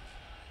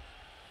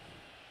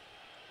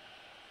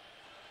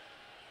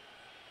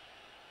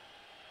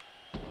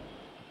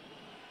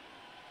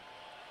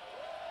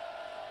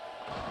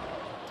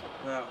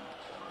 No.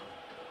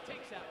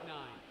 Takes out 9.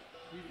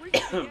 We've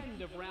reached the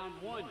end of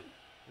round 1.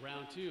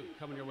 Round 2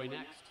 coming your way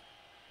next.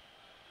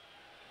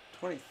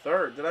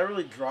 23rd. Did I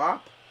really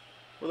drop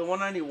with a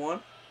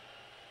 191?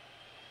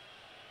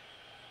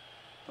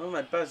 That was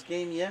my best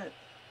game yet.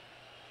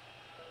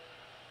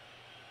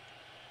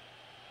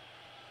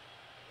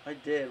 I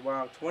did.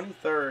 Wow.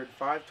 23rd.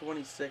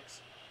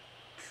 526.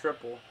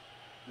 Triple.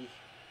 Yeesh.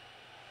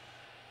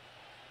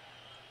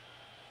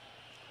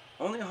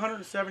 Only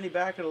 170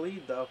 back of the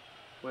lead, though,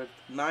 with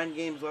 9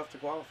 games left to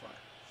qualify.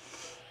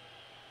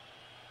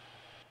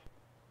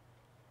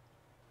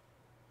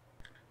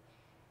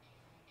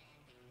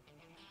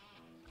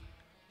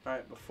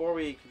 Alright, before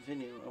we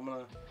continue, I'm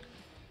going to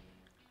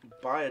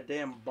buy a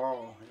damn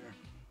ball here.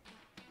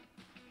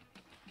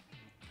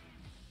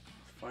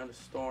 Find a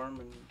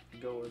storm and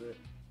go with it.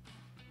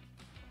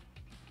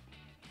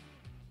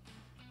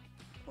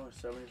 Only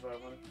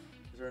 7,500.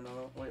 Is there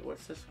another one? Wait,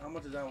 what's this? How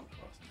much does that one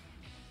cost?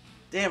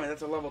 Damn it,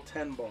 that's a level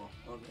 10 ball.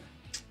 Okay.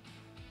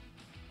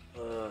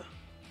 So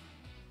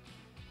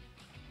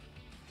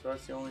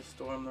that's the only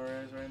storm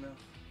there is right now.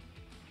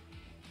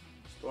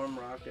 Storm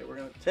rocket. We're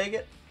gonna take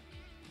it.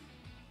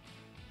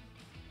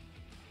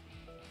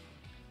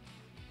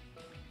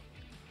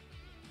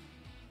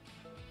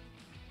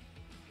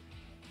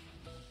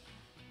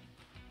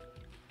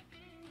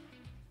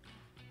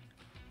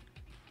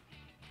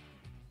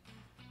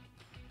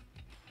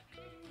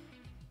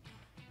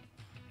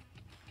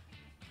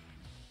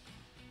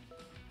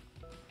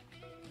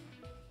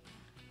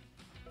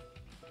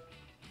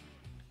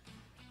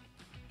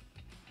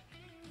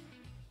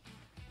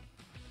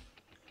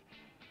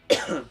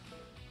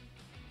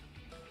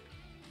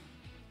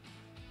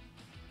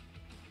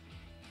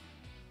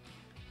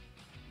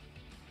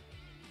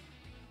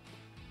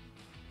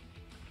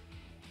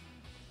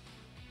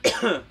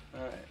 Alright.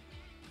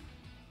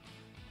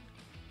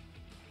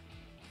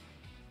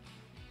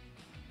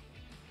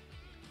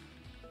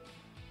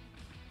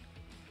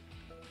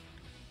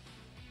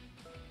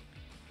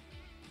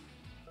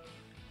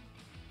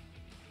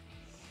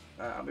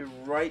 I'll be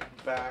right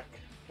back.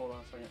 Hold on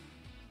a second.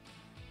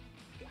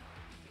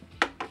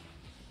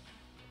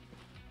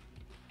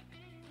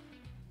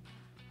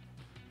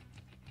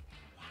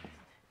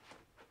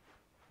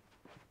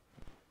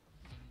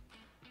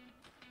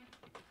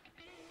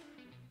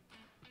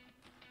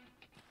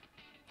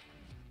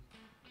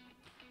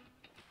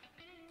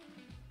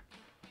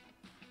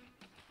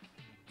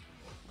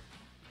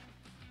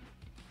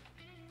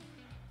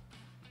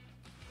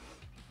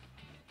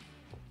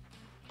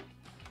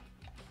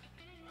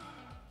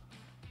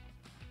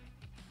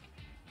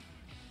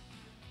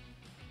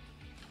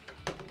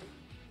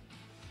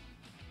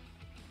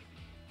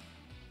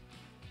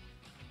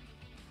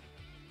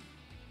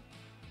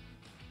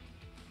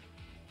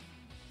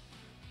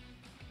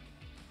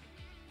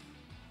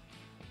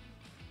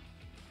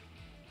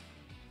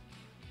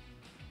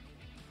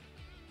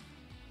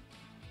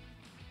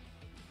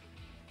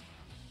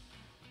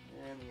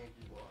 And the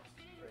Yankees lost.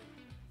 Great.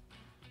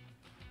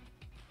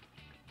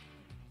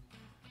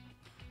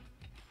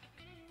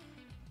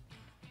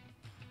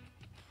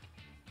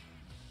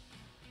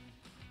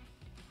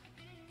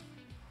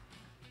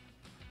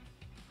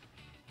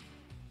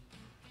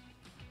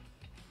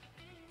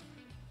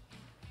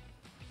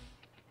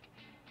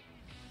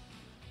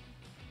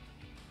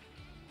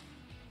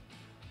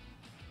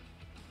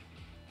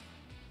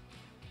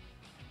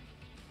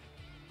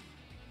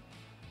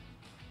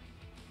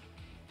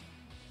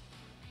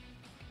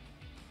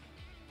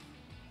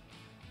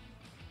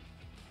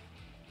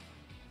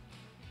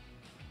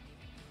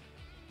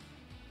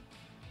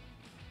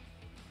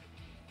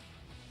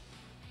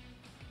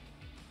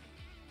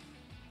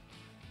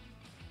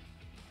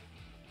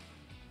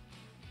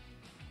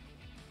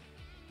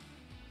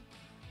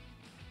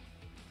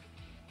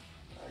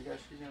 I guess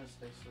she's gonna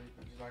stay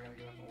sleeping. She's not gonna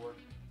get up and work.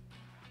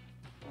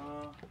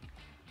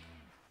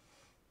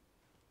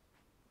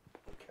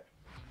 Okay.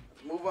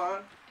 Let's move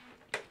on.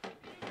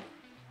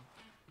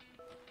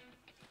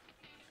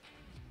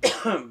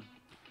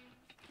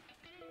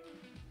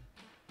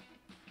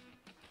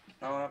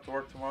 I don't have to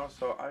work tomorrow,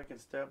 so I can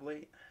stay up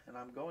late, and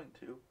I'm going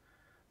to.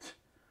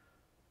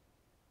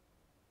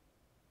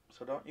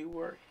 So don't you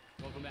worry.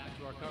 Welcome back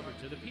to our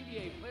coverage of the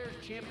PBA Players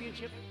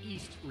Championship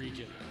East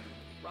region.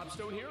 Rob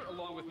Stone here,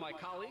 along with my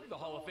colleague, the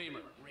Hall of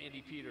Famer,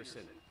 Randy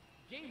Peterson.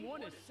 Game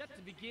 1 is set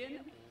to begin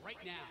right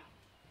now.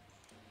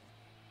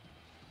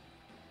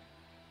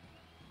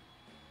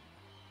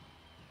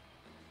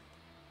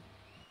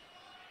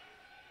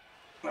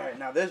 Alright,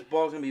 now this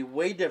ball's going to be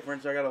way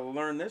different, so I got to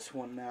learn this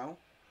one now.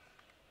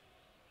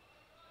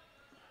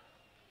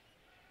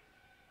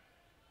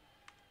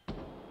 That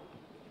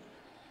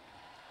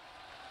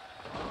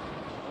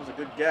was a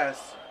good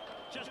guess.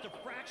 Just a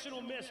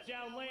fractional miss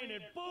down lane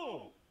and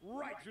boom,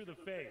 right through the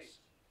face.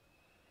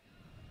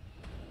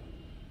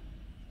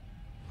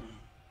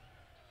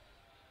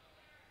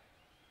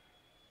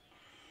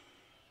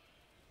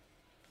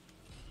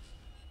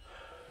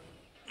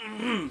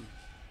 That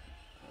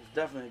was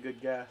definitely a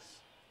good guess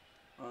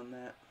on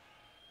that.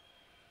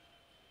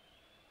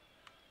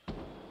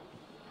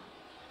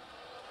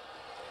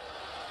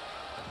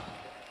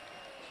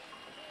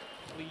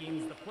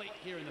 Cleans the plate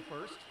here in the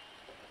first.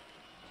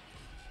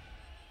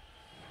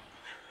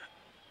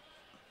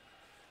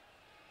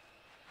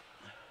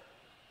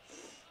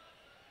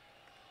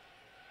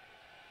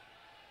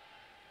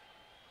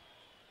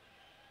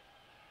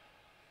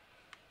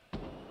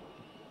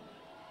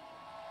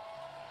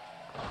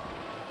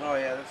 Oh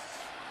yeah,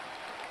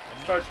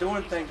 let's start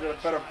doing things with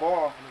a better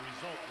ball. And the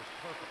result was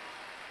perfect.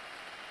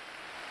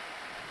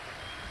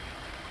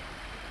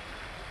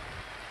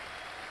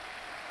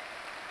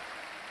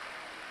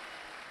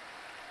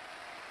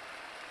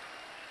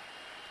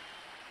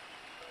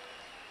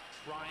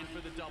 Trying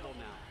for the double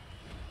now.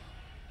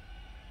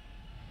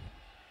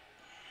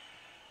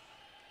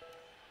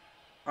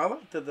 I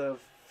like that the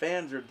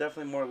fans are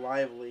definitely more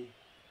lively.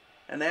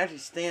 And they actually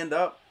stand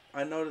up.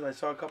 I noticed I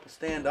saw a couple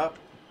stand up.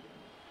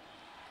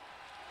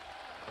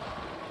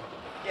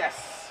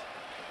 Yes!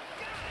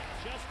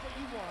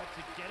 want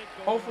to get it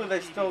going. Hopefully they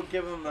on TV. still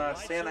give them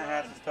Lights Santa are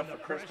hats on, and stuff the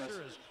for Christmas.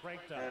 pressure is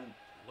cranked up. And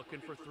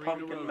Looking for 3 in a row.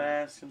 pumpkin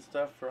masks and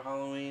stuff for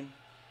Halloween.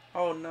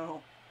 Oh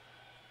no.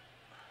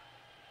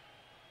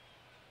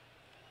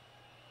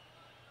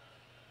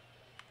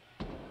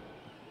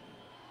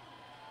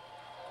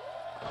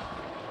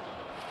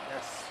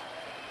 Yes.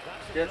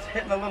 Yeah, it's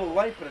hitting a little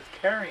light, but it's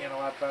carrying a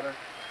lot better.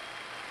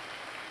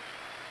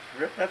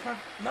 Rip, that's not...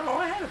 No,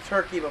 I had a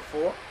turkey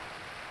before.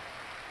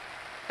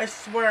 I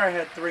swear I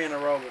had 3 in a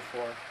row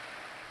before.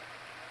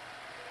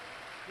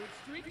 Good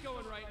streak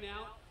going right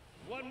now.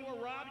 One more,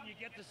 Rob, and you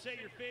get to say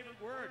your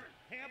favorite word,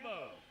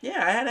 hambo.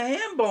 Yeah, I had a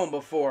ham bone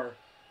before.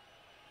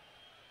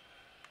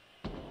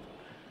 That's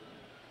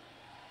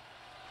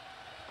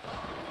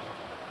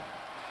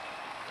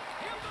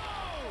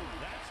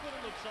what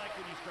it looks like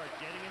when you start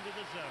getting into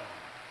the zone.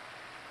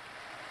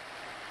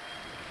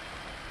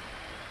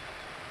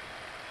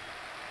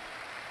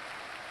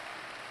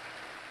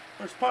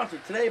 We're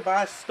sponsored today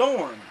by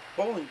Storm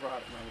Bowling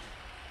Product.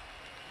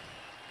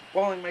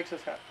 Bowling makes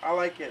us happy. I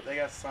like it. They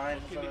got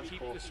signs and Looking stuff. to That's keep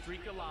cool. the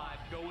streak alive,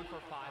 going for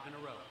 5 in a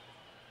row.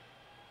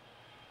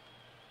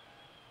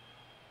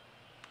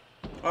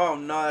 Oh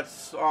no,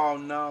 that's... Oh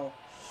no.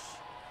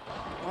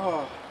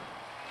 Oh.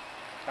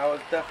 That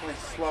was definitely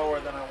slower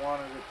than I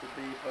wanted it to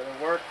be, but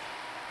it worked.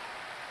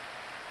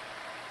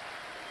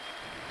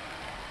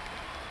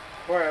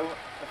 Boy, I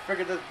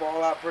figured this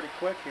ball out pretty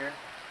quick here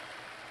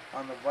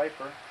on the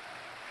Viper.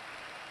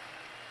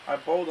 I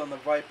bowled on the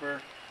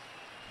Viper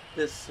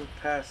this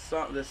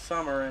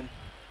summer, and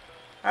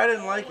I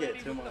didn't like it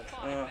too much.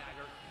 And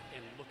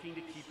looking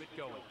to keep it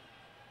going.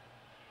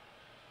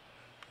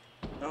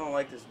 I don't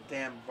like this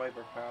damn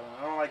Viper pattern.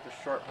 I don't like the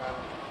short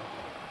pattern.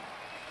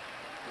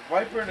 The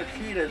Viper and the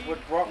Cheetah is what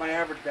brought my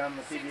average down in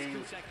the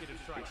PBA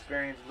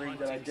Experience League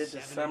that I did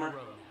this summer.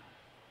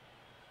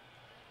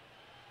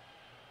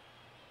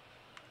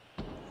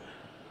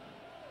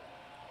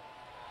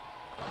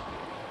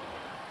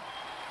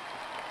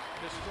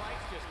 The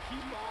strikes just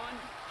keep on,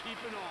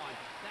 keeping on.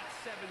 That's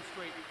 7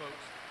 straight,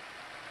 folks.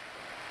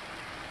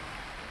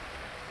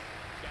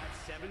 Got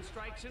 7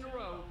 strikes in a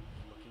row,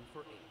 looking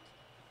for 8.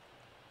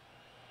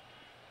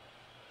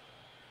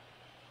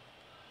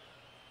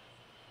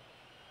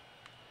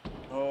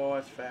 Oh,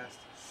 that's fast.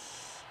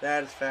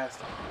 That is fast.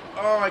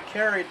 Oh, I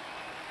carried.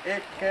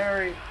 It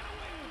carried.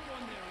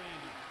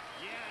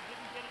 Yeah,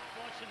 didn't get it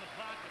flush in the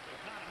pocket, but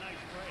caught a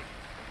nice break.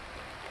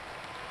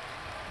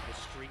 The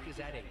streak is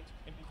at 8.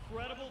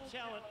 Incredible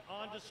talent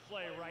on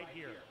display right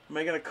here.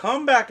 Making a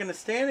comeback in the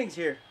standings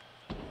here.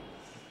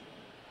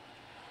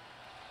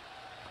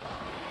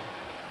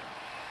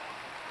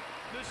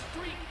 The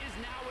streak is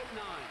now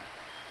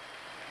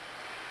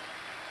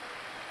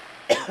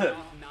at 9.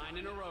 9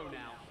 in a row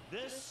now.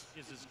 This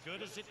is as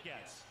good as it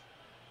gets.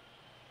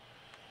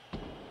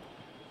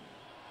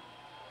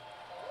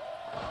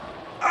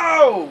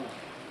 Oh!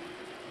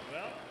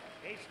 Well,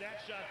 ace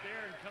that shot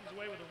there and comes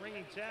away with a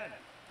ringing 10.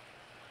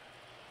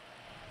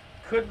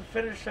 Couldn't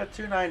finish that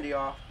 290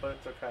 off, but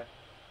it's okay.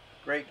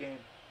 Great game.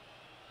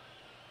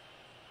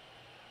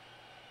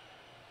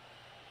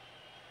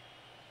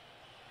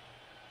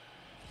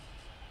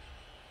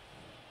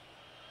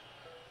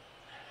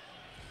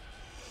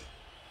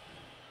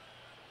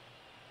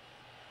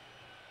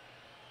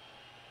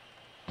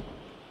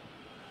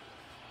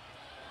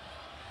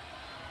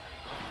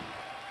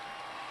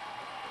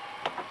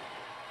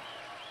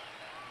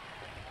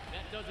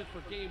 That does it for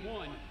game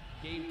 1.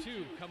 Game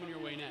 2 coming your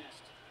way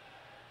next.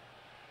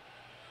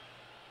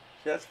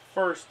 See, that's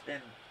first in...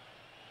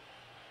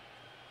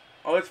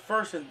 Oh, it's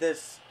first in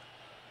this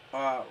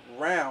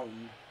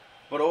round.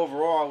 But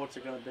overall, what's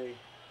it going to be?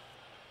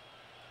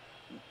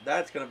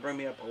 That's going to bring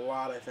me up a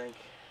lot, I think.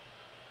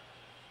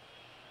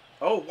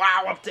 Oh,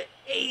 wow, up to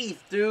 8th,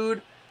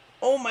 dude.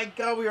 Oh, my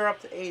God, we are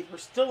up to 8th. We're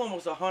still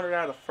almost 100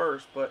 out of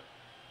first, but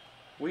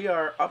we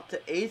are up to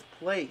 8th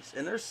place.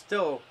 And there's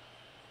still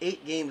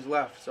 8 games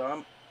left, so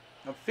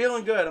I'm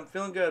feeling good. I'm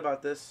feeling good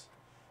about this.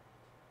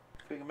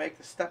 If we can make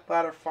the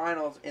STEPLADDER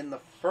finals in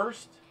the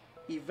first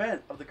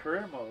event of the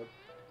career mode,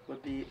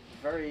 would be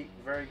very,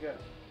 very good.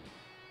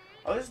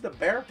 Oh, this is the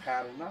bear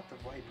pattern, not the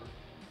Viper.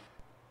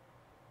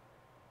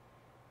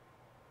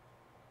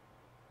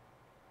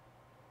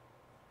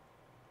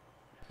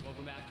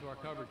 Welcome back to our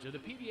coverage of the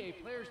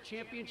PBA Players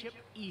Championship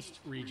East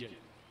region.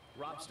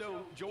 Rob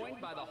Stone joined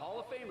by the Hall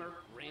of Famer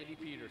Randy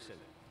Peterson.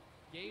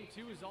 Game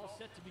 2 is all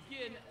set to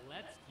begin.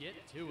 Let's get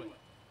to it.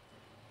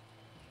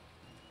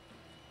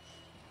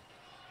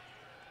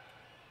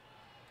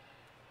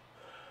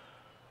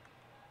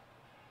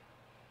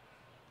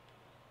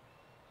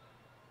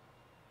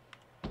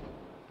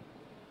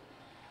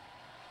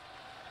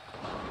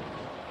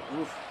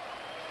 Oof.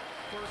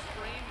 First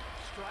frame,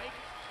 strike,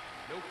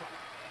 no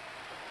problem.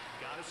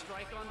 Got a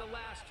strike on the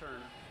last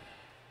turn.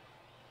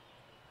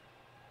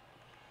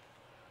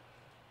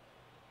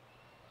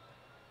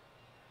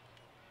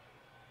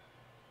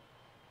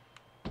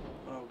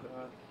 Oh,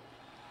 God.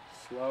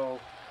 Slow.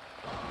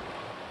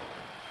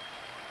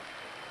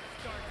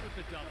 Starts with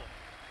the double.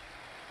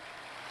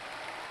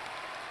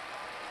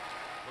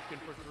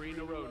 Looking for 3 in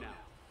a row now.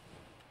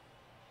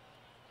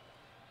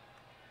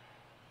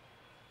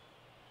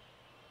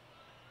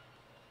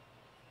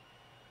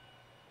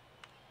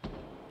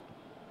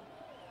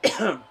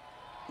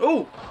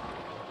 Oh!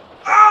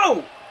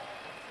 Oh!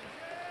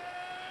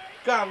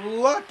 Got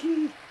lucky.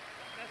 Messenger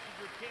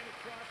came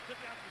across, took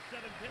out the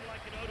 7-pin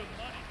like it owed him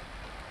money.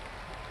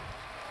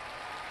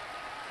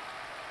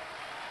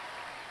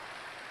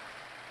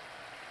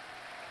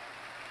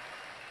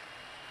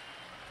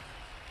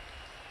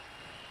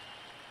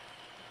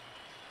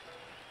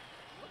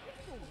 Looking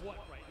for what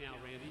right now,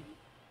 Randy?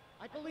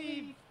 I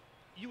believe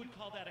you would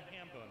call that a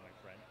ham bone, my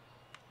friend.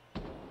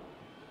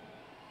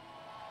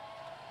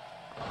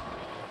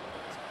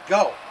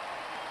 Go.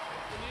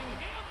 Opening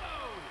ham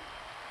bone.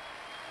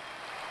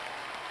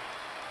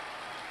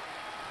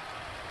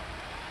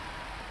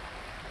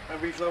 I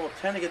reach level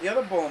 10 to get the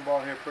other bowling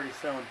ball here pretty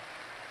soon.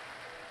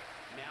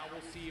 Now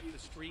we'll see if the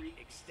streak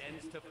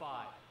extends to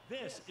 5.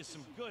 This is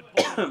some good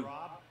bowling,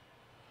 Rob.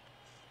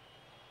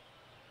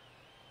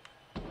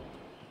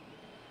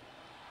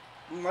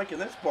 I'm liking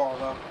this ball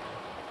though. Oh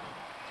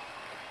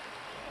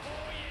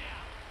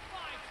yeah,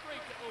 5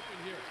 straight to open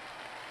here.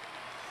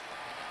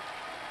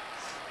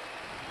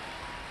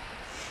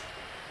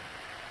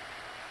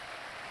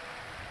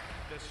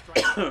 The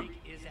strike streak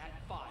is at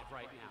 5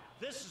 right now.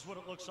 This is what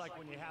it looks like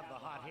when you have the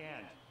hot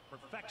hand.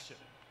 Perfection.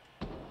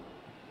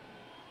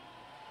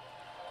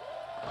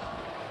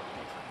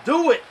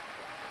 Do it.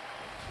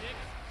 6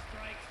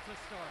 strikes to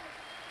start.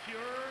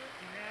 Pure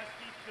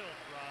nasty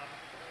filth, Rob.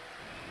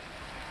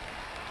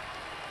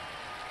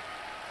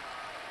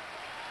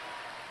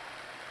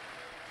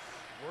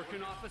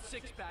 Working off a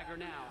 6-bagger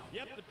now.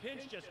 Yep, the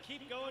pins just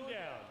keep going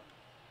down.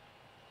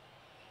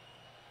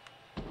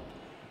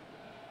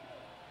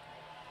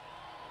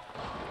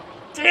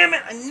 Damn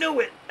it! I knew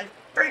it. I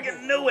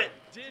freaking knew it.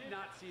 Did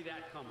not see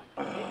that coming.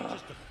 Maybe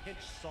just a pinch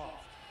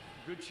soft.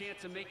 Good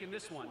chance of making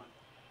this one.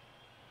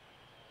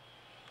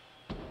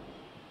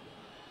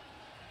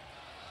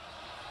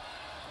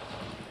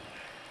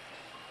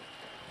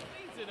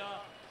 Cleans it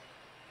up.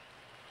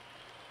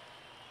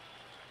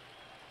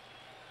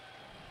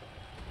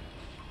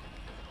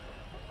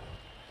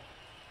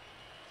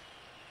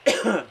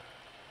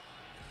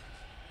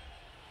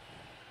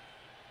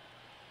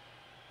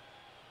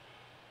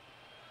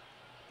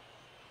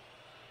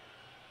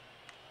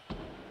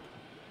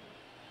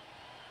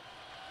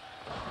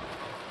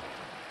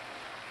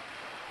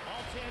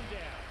 All 10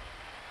 down.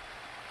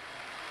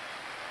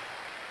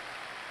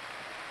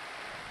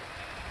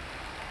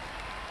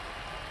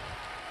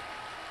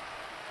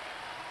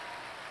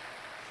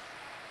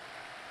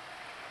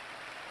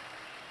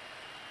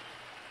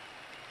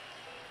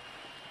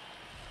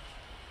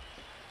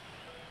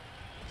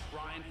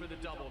 Trying for the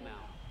double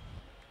now.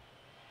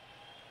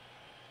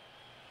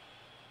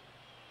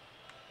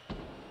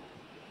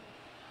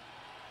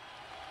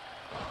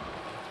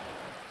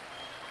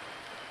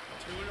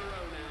 Two in a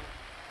row now.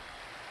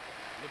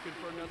 Looking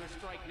for another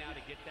strike now to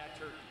get that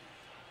turkey.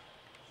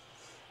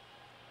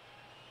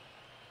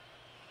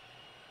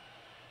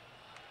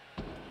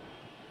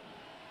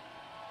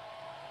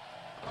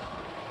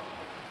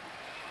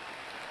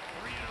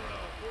 Three in a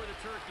row for the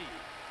turkey.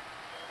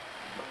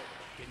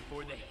 Looking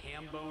for the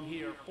ham bone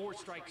here. 4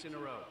 strikes in a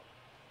row.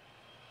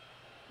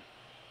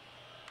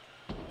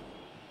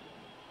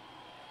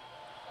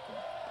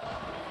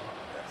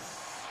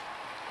 Yes.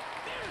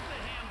 There's the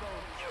ham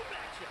bone. You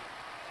betcha.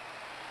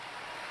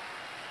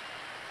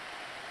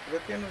 Is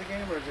that the end of the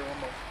game or is there one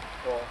more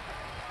ball?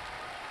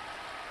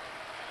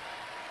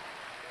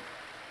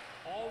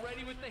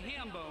 Already with the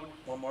ham bone.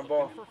 One more Looking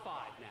ball. for 5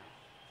 now.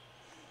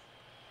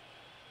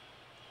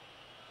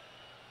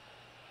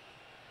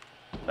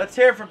 Let's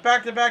hear it for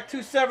back-to-back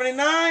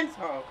 279s.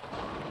 Oh,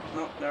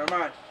 no, never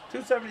mind.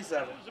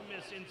 277. That was a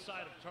miss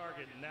inside of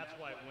target, and that's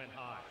why it went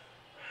high.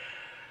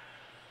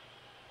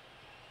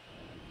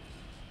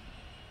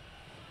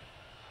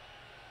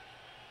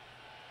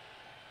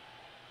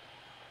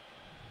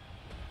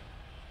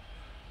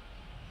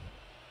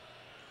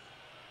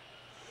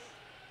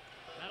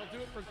 That'll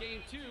do it for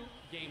game 2.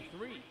 Game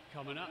 3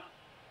 coming up.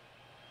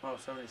 Oh,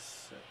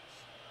 76.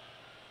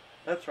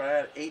 That's right. I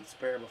had 8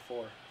 spare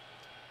before.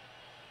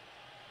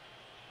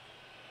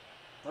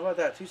 How about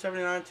that?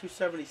 279,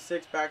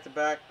 276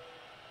 back-to-back.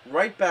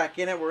 Right back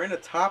in it. We're in the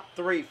top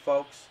 3,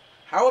 folks.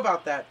 How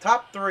about that?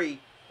 Top 3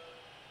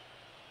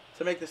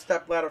 to make the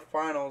step ladder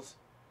finals.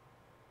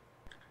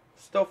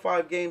 Still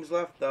 5 games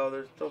left, though.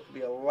 There's still could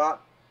be a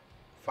lot.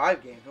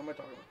 5 games. What am I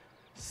talking about?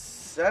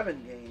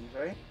 7 games,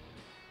 right?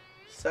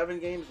 7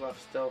 games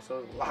left still,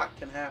 so a lot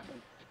can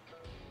happen.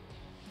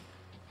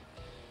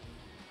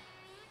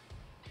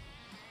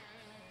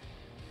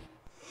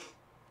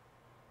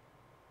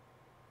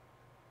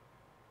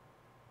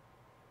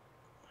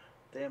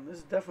 Damn, this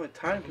is definitely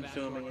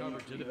time-consuming in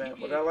each event,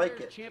 but I like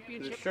it.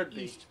 'Cause it should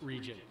be. East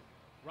region.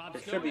 Rob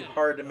It should be Stone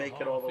hard to in make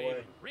it Hall all the of way.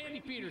 Fame. Randy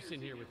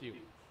Peterson here with you.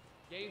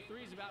 Game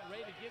 3 is about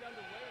ready to get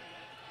underway.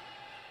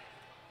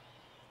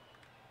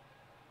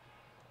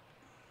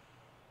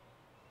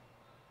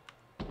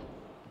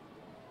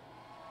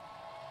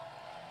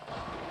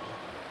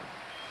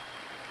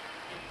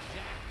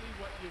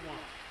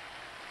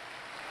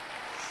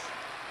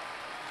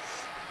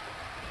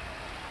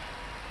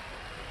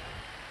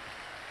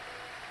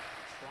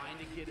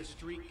 get a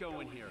streak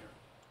going here.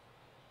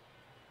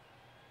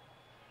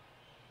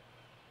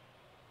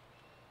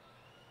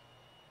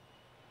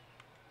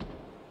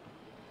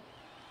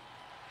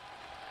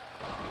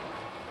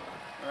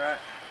 All right.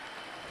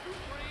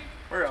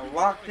 We're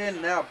locked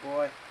in now,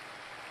 boy.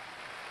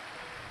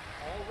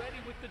 Already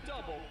with the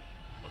double,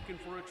 looking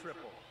for a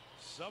triple.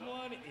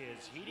 Someone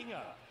is heating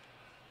up.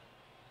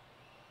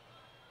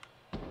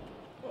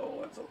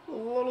 Oh, it's a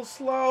little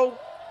slow.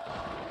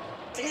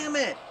 Damn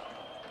it.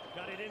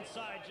 Got it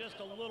inside just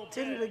a little bit.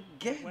 Did it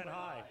again. Went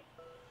high.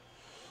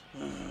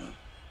 You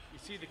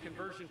see the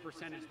conversion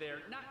percentage there,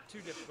 not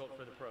too difficult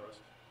for the pros.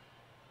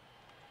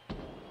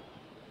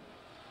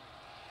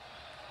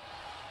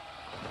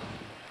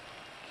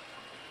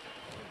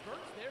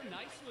 Converts there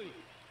nicely.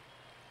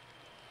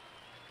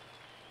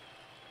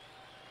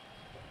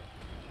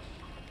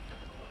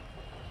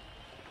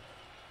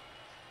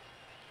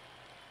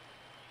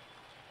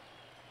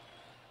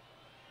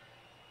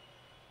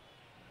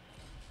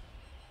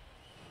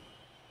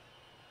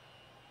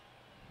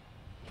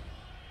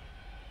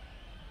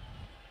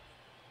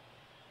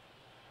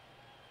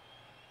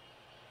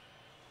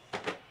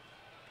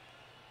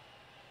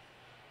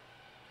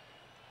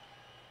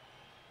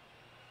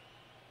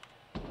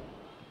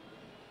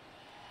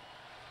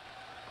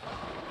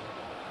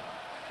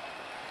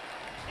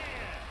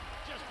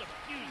 Just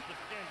abused the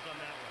pins on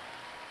that one.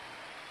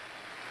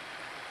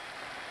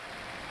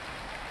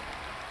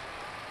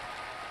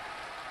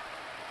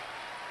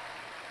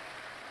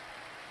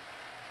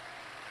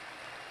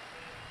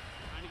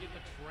 Trying to get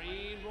the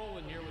train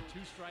rolling here with 2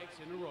 strikes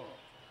in a row.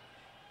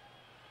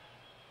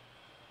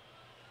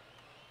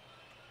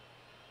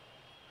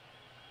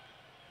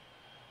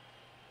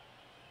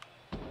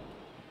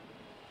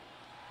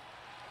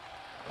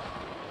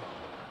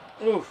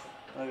 Oof.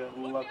 I got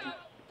lucky.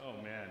 Oh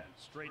man,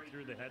 straight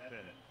through the head pin.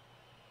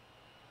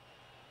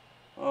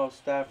 Oh,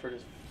 Stafford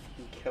is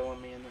fucking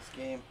killing me in this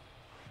game.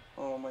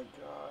 Oh my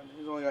god.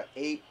 He's only got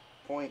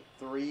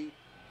 8.3.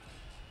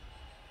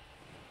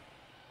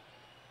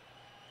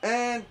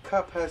 And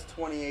Cup has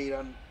 28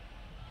 on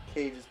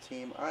Cage's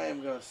team. I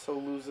am going to so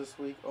lose this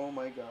week. Oh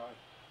my god.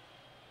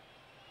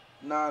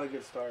 Not a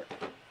good start.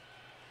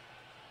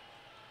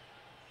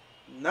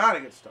 Not a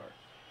good start.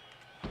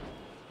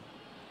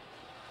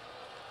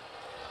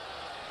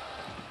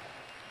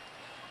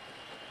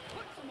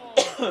 Puts them all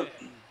in the pit.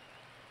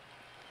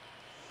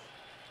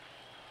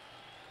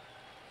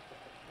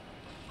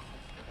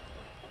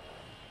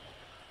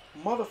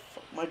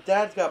 Motherfucker. My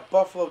dad's got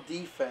Buffalo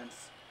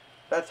defense.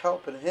 That's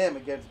helping him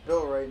against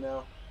Bill right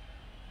now.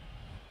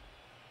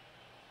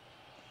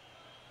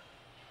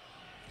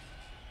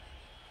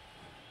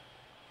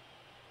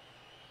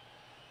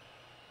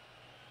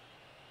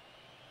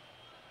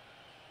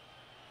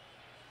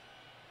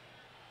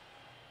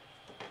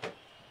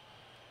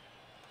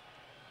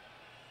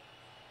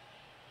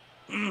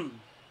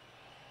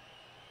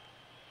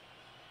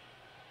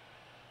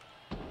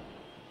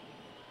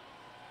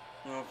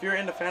 If you're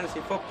into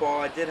fantasy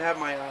football, I did have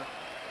my, I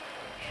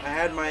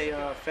had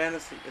my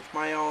fantasy, it's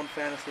my own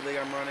fantasy league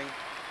I'm running.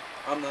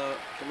 I'm the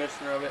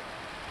commissioner of it.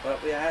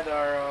 But we had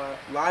our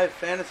live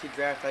fantasy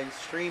draft. I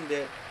streamed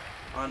it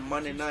on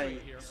Monday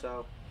night.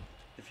 So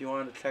if you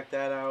wanted to check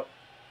that out,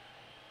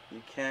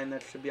 you can.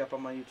 That should be up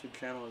on my YouTube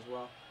channel as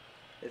well,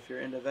 if you're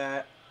into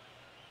that.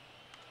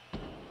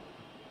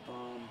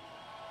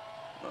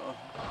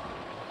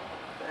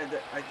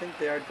 I think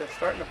they're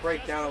starting to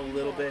break down a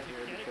little bit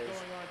here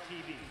because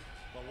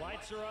the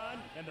lights are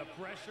on and the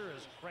pressure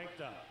is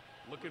cranked up.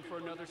 Looking for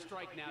another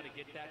strike now to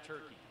get that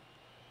turkey.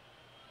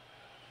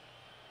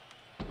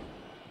 3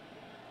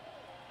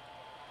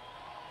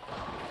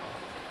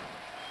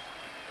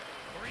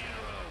 in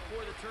a row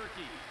for the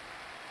turkey.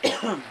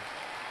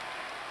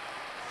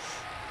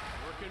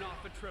 Working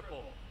off a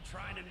triple,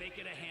 trying to make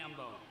it a ham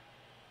bone.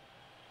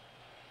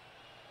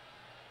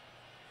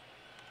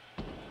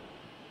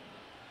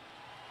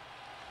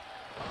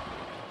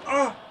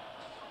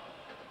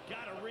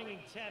 Got a ringing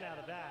 10 out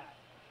of that.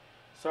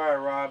 Sorry,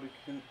 Rob.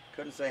 You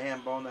couldn't say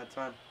ham bone that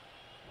time.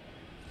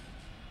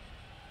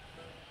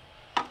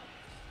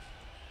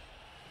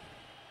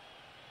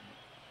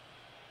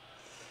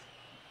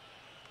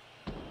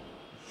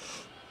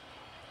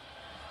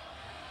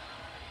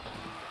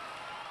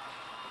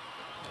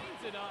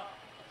 Cleans it up.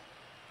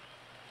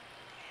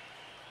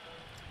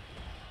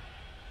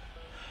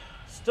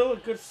 Still a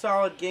good,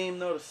 solid game,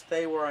 though, to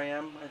stay where I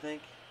am, I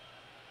think.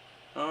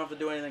 I don't have to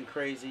do anything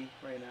crazy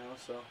right now,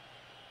 so.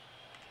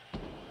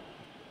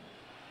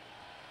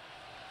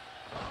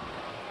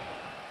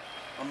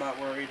 I'm not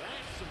worried.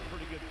 That's some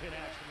pretty good pin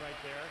action right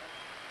there.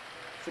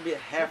 Should be a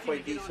halfway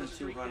decent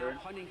 200.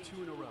 Hunting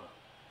 2 in a row.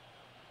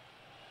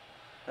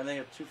 I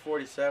think a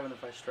 247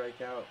 if I strike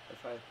out,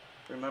 if I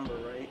remember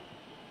right.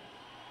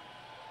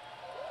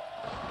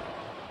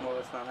 Well,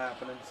 that's not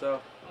happening, so.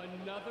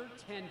 Another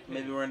 10 pin.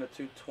 Maybe we're in the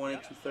 220,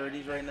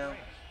 230s right now.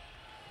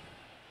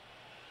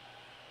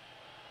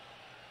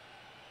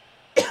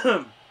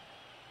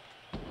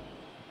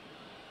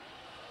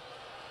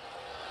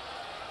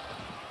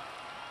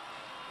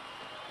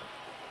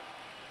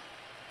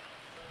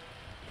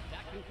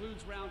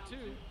 concludes round 2.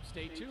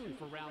 Stay tuned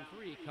for round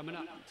 3 coming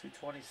up.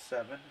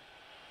 227.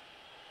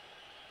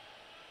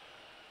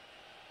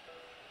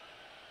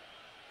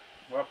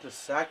 We're up to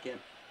second.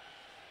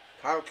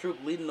 Troup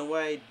leading the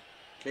way.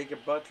 Jacob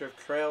Butcher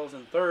trails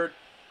in third.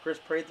 Kris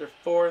Prather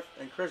fourth.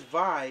 And Chris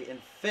Vi in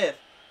fifth.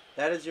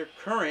 That is your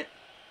current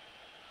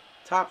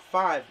top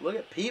 5. Look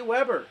at Pete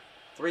Weber.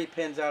 3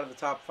 pins out of the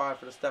top 5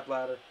 for the step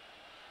ladder.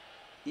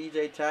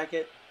 EJ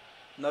Tackett,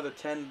 another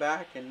 10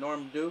 back. And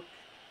Norm Duke,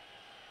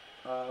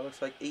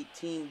 looks like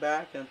 18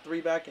 back. And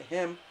 3 back of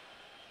him.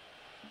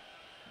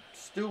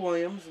 Stu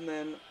Williams. And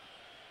then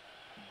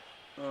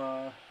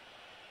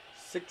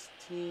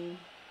 16,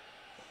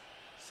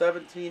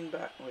 17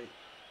 back. Wait.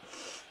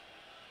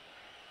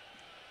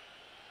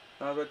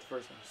 I was right the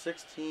first time.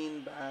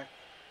 16 back.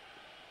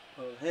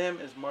 Well, him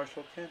is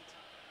Marshall Kent.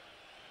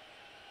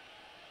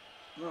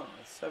 No,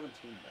 it's 17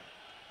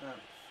 back.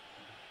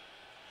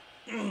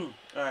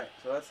 Alright,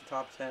 so that's the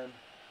top 10.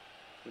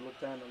 If we look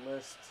down the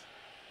list,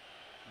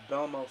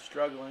 Belmo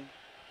struggling.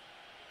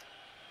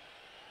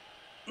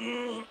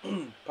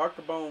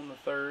 Parker Bone the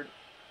third,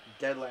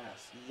 dead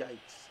last.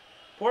 Yikes.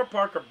 Poor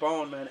Parker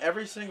Bone, man.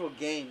 Every single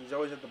game, he's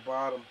always at the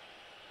bottom.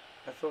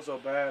 I feel so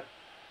bad.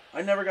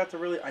 I never got to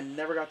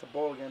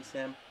bowl against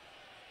him.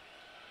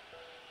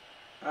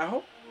 I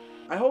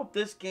hope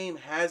this game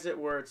has it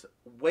where it's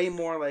way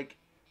more like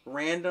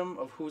random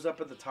of who's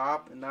up at the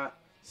top and not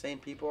same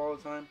people all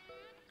the time.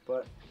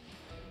 But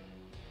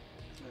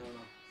I don't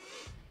know.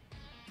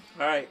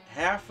 Alright,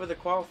 half of the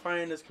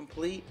qualifying is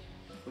complete.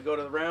 We go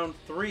to round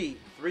 3.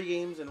 3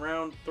 games in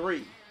round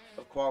 3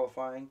 of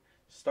qualifying.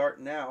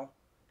 Start now.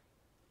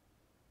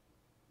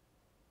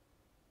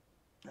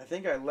 I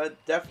think I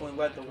definitely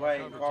led the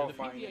way in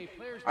qualifying.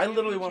 I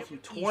literally went from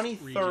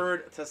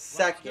 23rd to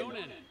 2nd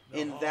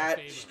in that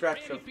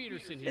stretch of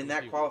in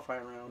that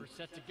qualifying round.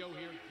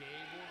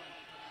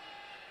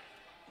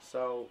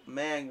 So,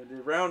 man,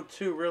 did round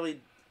 2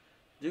 really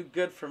do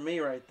good for me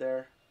right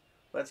there.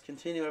 Let's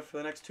continue it for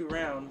the next 2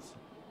 rounds.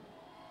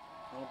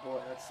 Oh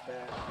boy, that's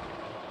bad.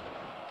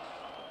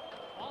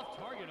 Off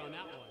target on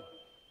that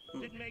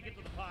one. Didn't make it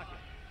to the pocket.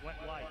 Went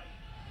light.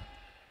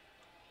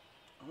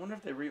 I wonder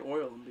if they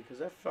re-oiled them, because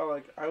that felt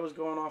like I was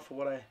going off of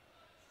what I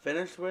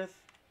finished with,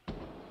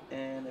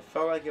 and it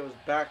felt like it was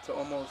back to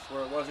almost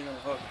where it wasn't going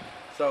to hook.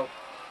 So,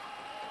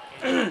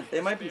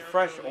 they might be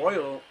fresh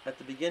oil at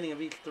the beginning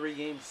of each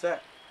 3-game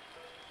set.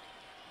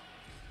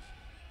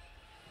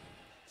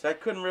 So I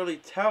couldn't really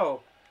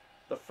tell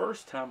the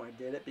first time I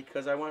did it,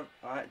 because I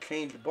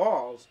changed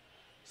balls,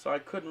 so I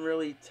couldn't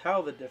really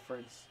tell the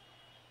difference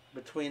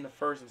between the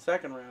first and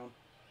second round.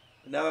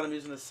 But now that I'm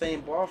using the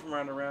same ball from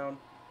round to round,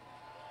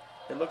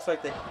 it looks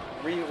like they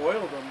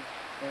re-oiled them,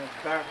 and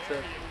it's back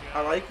to.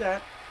 I like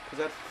that,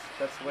 because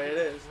that's the way it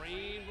is.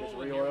 It's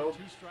re-oiled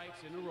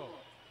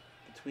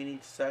between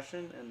each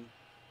session, and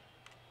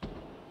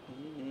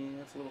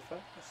that's a little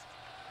fast.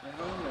 I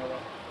don't know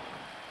that.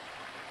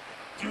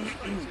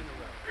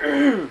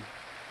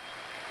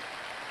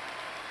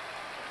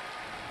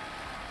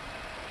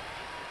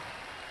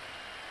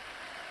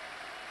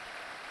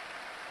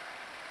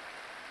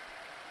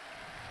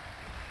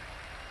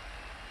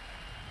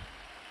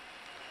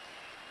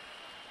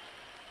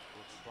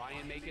 Try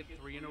and make it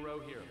 3 in a row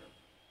here.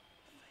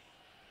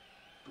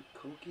 The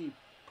Koki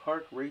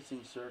Park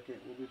Racing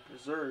Circuit will be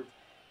preserved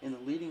in the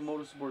leading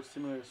motorsport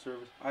simulator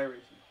service,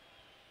 iRacing.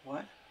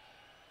 What?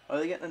 Are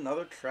they getting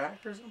another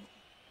track or something?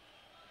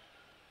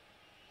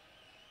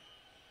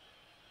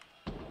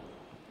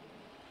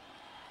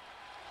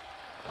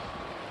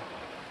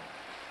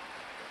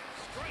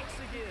 Strikes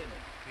again.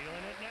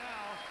 Feeling it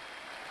now.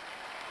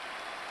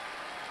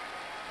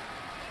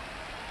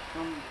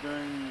 Come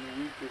during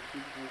the week of the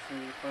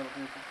final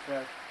finish of the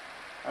track.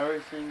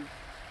 iRacing,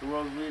 the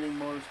world's leading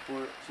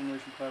motorsport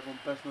simulation platform,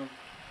 best known.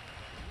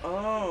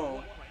 Oh.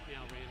 Right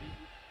now, Randy.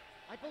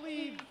 I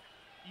believe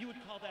you would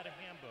call that a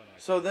ham bone.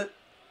 So that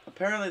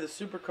apparently the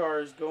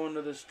supercars go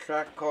into this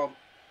track called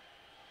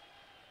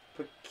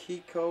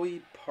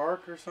Pakikoi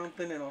Park or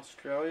something in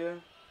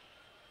Australia.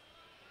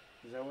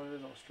 Is that what it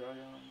is?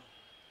 Australia? I don't know.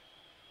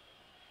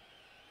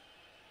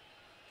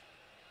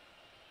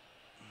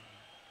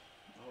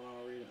 Hold on,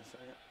 I'll read it in a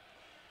second.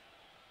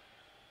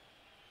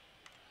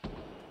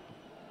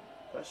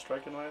 Did I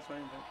strike in the last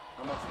one?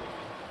 I'm not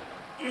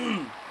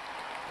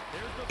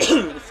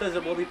sure. It says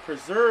it will be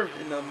preserved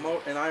in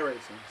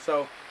iRacing.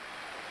 So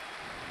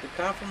the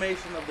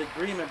confirmation of the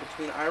agreement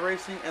between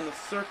iRacing and the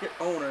circuit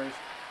owners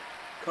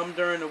come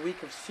during the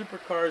week of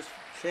Supercars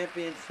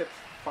Championship's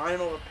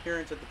final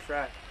appearance at the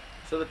track.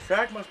 So the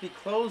track must be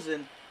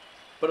closing,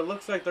 but it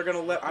looks like they're going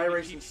to let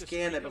iRacing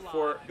scan it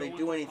before they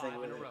do anything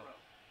with it.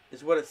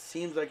 Is what it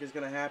seems like is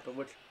going to happen,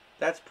 which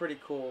that's pretty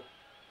cool.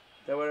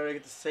 That way they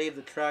get to save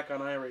the track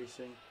on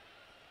iRacing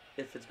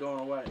if it's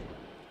going away.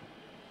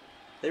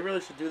 They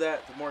really should do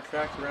that to more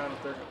tracks around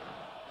if they're.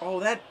 Oh,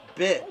 that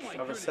bitch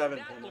of a 7-pin.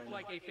 That looked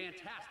like a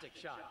fantastic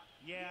shot.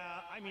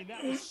 Yeah, I mean,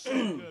 that was so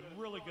good,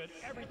 really good.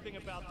 Everything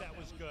about that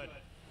was good,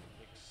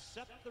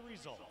 except the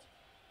result.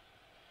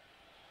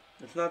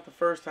 It's not the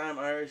first time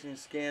iRacing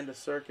scanned a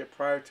circuit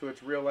prior to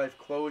its real-life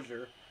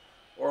closure.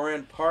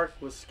 Oran Park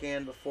was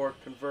scanned before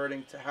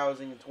converting to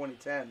housing in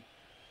 2010,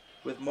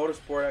 with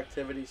motorsport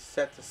activities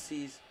set to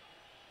cease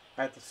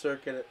at the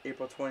circuit at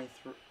April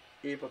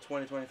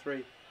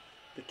 2023.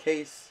 The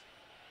case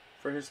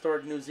for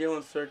historic New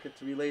Zealand circuit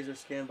to be laser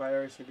scanned by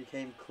iRacing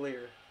became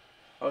clear.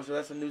 Oh, so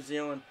that's a New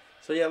Zealand.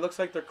 So yeah, it looks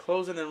like they're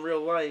closing in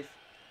real life,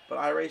 but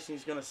iRacing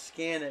is going to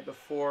scan it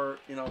before,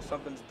 you know,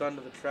 something's done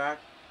to the track.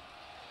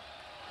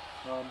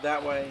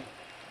 That way,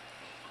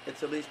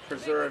 it's at least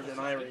preserved in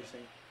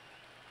iRacing.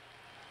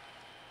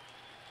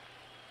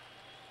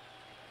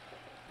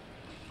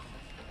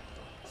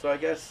 So I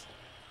guess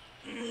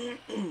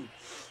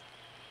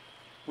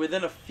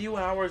within a few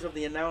hours of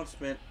the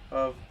announcement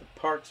of the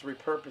park's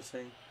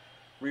repurposing,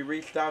 we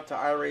reached out to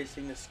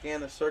iRacing to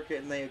scan the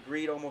circuit, and they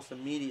agreed almost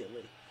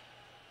immediately.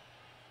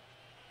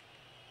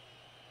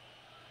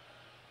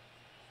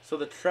 So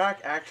the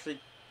track actually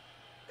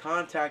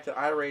contacted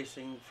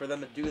iRacing for them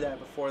to do that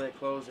before they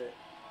close it.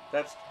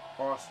 That's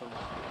awesome.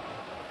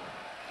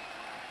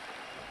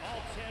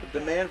 The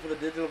demand for the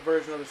digital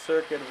version of the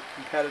circuit of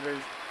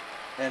competitors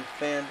and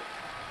fans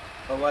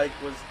alike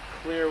was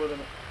clear, with an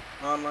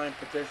online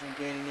petition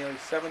gaining nearly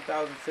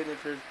 7,000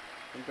 signatures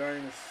and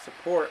garnering the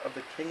support of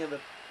the king of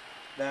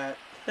that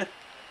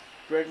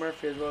Greg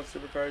Murphy, as well as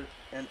Supercars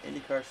and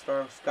IndyCar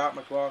star Scott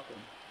McLaughlin.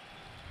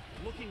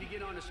 Looking to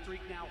get on a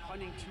streak now,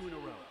 hunting 2 in a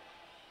row.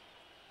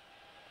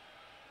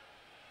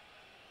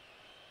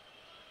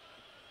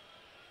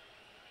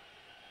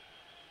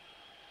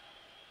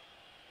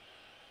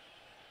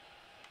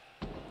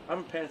 I've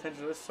been paying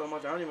attention to this so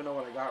much, I don't even know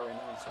what I got right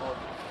now in score.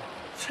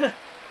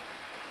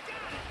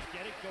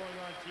 Get it going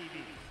on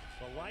TV.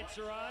 The lights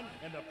are on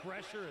and the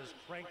pressure is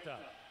cranked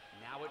up.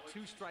 Now at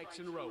 2 strikes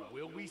in a row.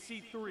 Will we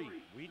see 3?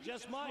 We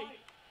just might.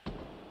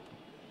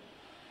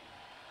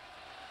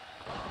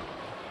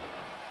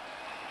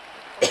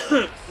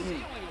 Sailing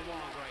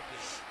along right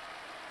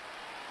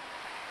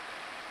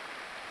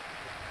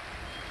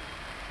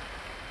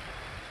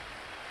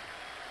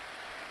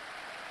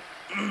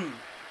now.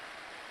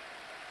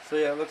 So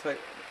yeah, it looks like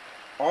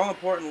all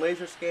important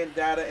laser scan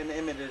data and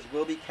images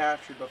will be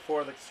captured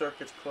before the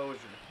circuit's closure.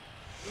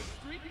 Good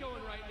streak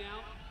going right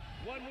now.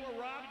 One more,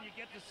 Rob, and you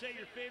get to say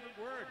your favorite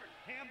word,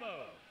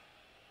 Hambo.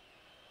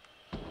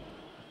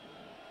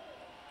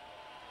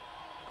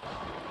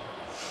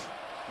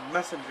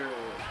 Messenger,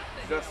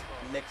 just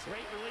Nixon.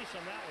 Great release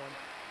on that one.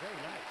 Very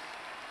nice.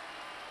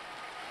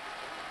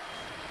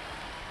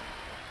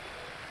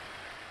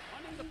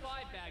 Hunting the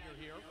 5-bagger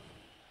here.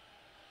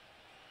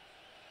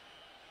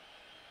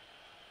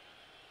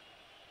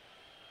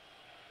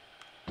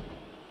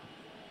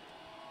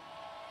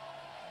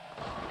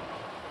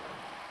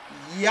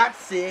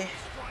 Yahtzee.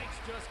 Strikes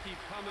just keep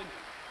coming.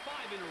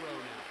 5 in a row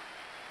now.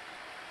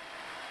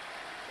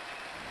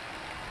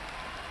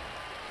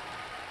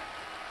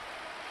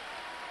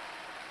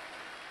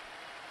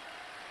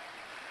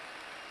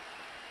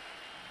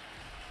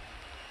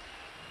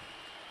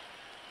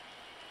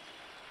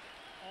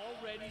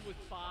 Already with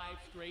 5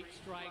 straight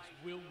strikes,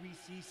 will we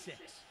see 6?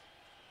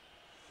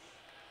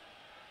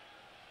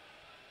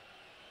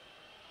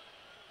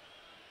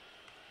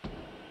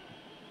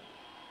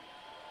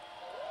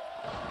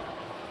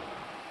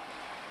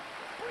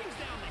 Brings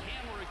down the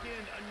hammer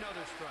again,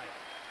 another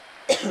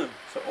strike.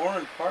 So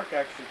Oran Park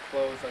actually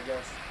closed, I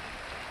guess,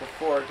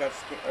 before it got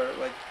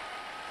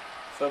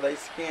so they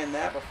scanned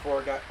that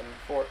before it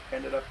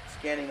ended up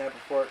scanning that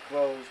before it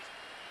closed.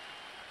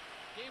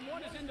 Game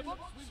 1 is in the books.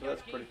 So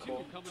that's pretty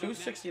cool.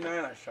 269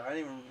 I shot. I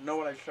didn't even know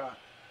what I shot.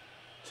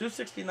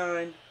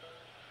 269.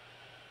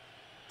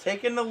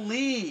 Taking the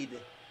lead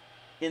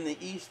in the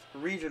East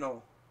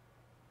Regional.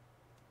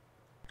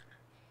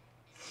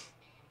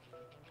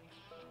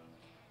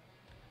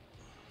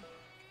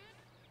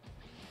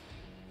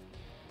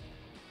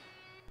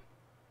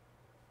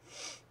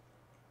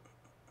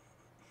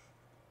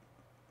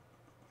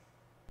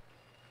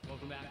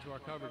 Welcome back to our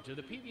coverage of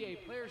the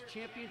PBA Players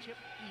Championship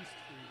East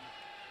Region.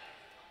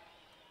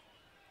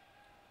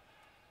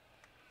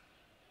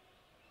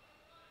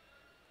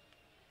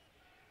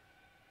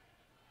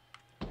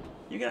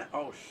 You can,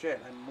 oh shit,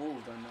 I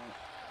moved on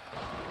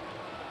that.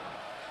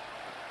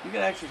 You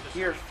can actually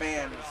hear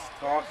fans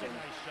talking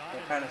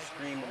and kind of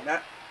screaming.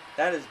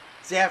 That is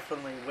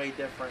definitely way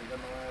different than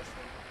the last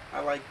one.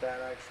 I like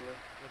that actually.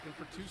 Looking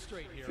for 2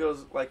 straight here.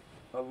 Feels like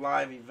a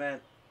live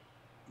event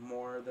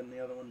more than the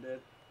other one did.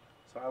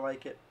 So I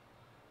like it.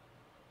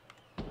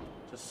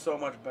 Just so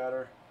much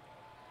better.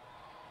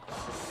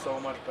 Just so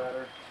much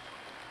better.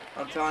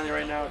 I'm telling you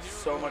right now, it's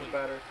so much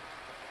better.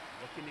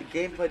 The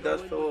gameplay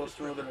does feel a little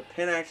smoother. The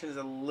pin action is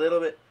a little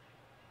bit,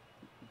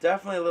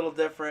 definitely a little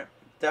different,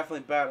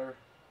 definitely better.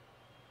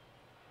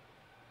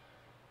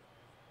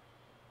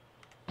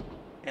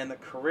 And the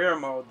career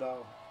mode,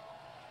 though,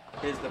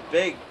 is the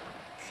big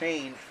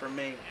change for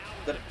me.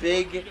 The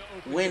big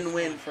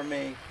win-win for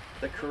me,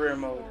 the career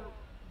mode.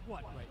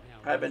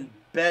 I've been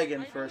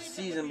begging for a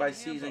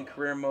season-by-season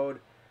career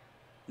mode.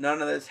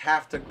 None of this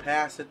have to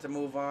pass it to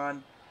move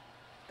on.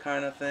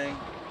 kind of thing.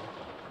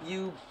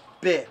 You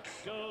bitch.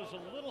 Goes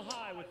a little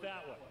high with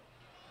that one.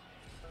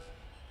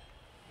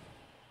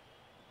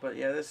 But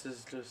yeah, this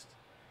is just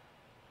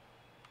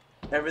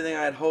everything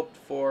I had hoped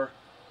for.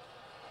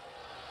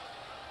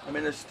 I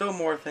mean, there's still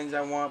more things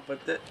I want, but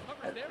the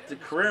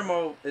career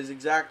mode is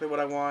exactly what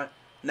I want.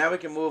 Now we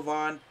can move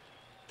on,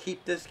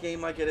 keep this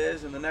game like it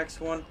is, and the next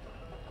one,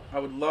 I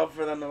would love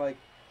for them to like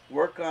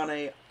work on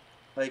a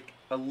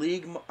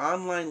league,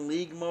 online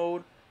league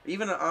mode,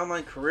 even an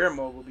online career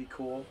mode would be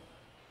cool.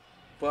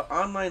 But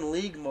online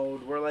league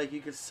mode, where like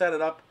you could set it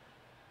up,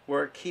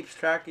 where it keeps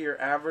track of your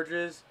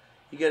averages.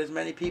 You get as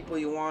many people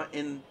you want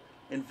in,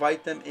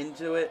 invite them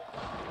into it,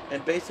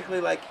 and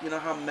basically like you know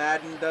how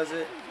Madden does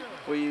it,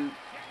 where you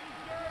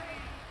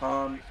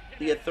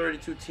get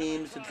 32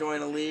 teams to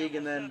join a league,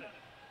 and then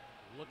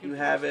you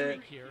have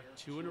it.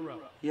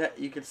 Yeah,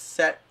 you could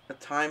set a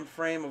time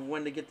frame of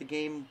when to get the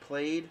game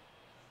played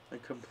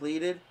and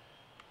completed.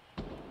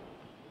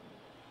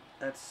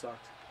 That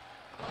sucked.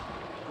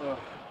 Ugh,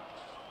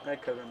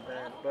 that could have been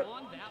bad, but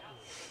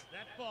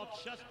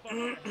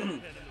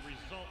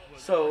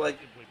so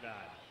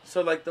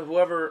like the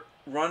whoever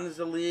runs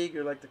the league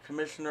or like the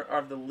commissioner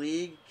of the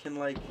league can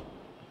like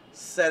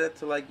set it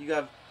to like you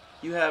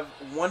have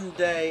 1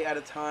 day at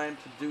a time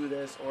to do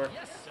this,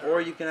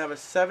 or you can have a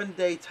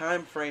 7-day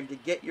time frame to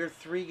get your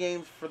 3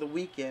 games for the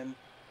weekend,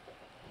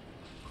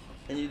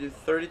 and you do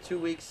 32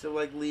 weeks of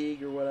like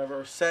league or whatever,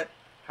 or set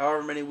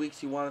however many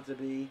weeks you want it to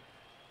be.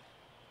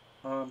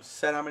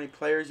 Set how many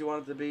players you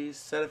want it to be.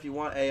 Set if you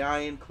want AI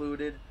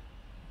included.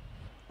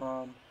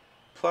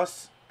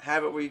 Plus,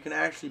 have it where you can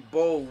actually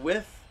bowl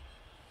with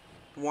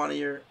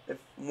if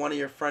one of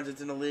your friends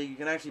is in the league. You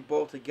can actually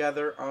bowl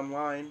together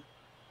online,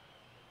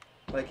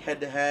 like head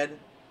to head,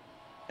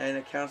 and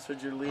it counts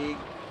towards your league.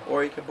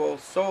 Or you can bowl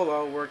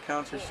solo, where it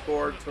counts your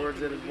score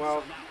towards it as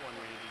well.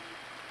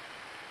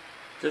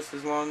 Just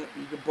as long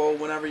you can bowl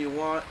whenever you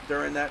want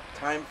during that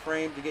time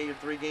frame to get your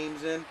 3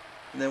 games in,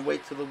 and then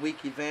wait till the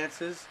week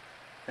advances,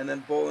 and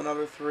then bowl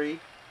another 3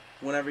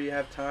 whenever you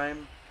have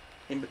time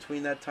in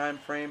between that time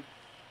frame.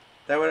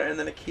 That would, and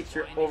then it keeps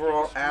your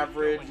overall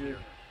average,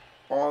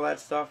 all that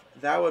stuff.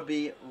 That would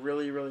be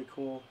really, really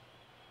cool.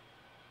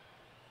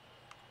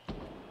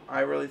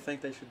 I really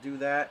think they should do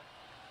that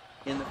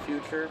in the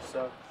future.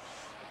 So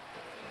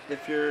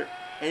if you're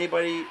any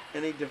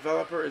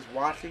developer is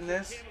watching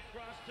this,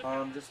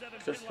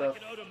 just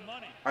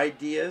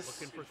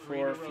ideas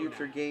for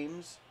future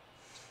games,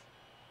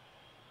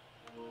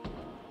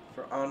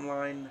 for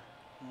online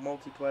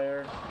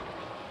multiplayer,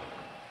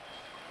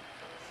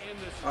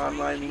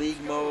 online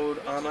league mode,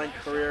 online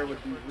career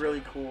would be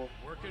really cool,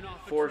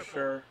 for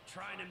sure.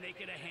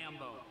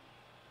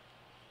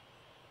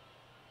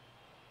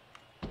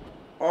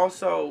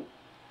 Also,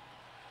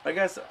 I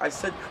guess I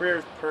said career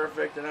is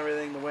perfect and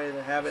everything the way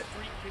they have it.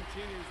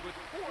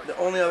 The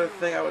only other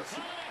thing I would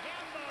see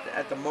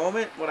at the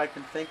moment, what I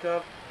can think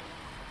of,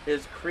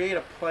 is create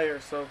a player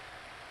so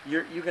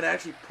you can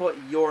actually put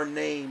your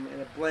name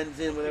and it blends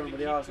in with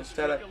everybody else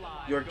instead of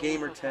your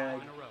gamer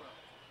tag.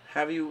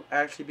 Have you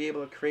actually be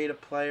able to create a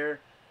player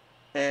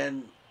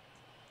and,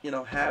 you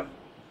know, have,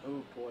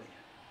 oh boy.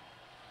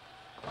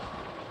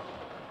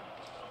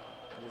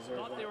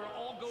 Thought they were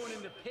all going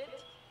in the pit,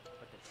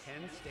 but the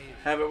 10 stays.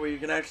 Have it where you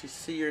can actually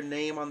see your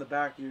name on the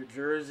back of your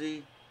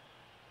jersey.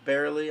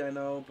 Barely, I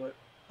know, but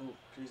oh,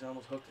 geez, I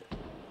almost hooked it.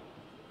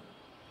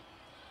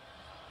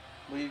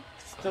 Well, you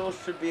still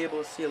should be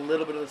able to see a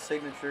little bit of the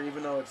signature,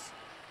 even though it's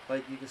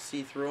like you can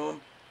see through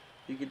them.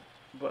 You could,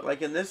 but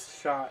like in this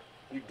shot,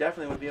 you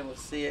definitely would be able to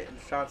see it in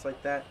shots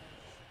like that.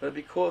 But it'd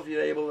be cool if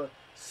you're able to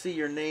see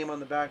your name on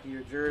the back of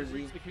your jersey.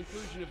 Reach the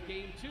conclusion of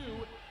Game 2.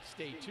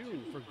 Stay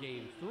tuned for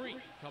Game 3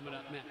 coming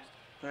up next.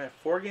 All right,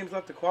 4 games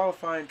left to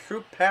qualify, and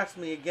Troup passed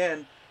me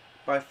again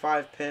by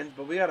 5 pins,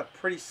 but we got a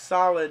pretty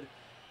solid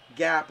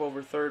gap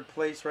over 3rd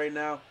place right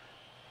now.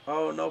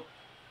 Oh no!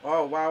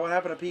 Oh wow! What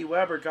happened to Pete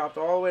Weber? Dropped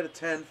all the way to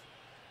 10th,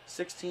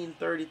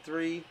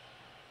 1633.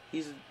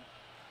 He's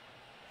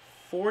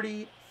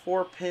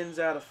 44 pins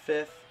out of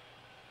 5th.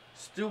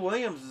 Stu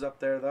Williams is up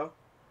there though.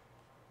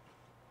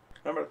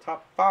 Remember, the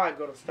top 5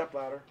 go to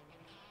STEPLADDER,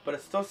 but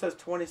it still says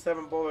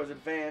 27 bowlers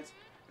advanced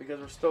because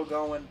we're still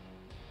going.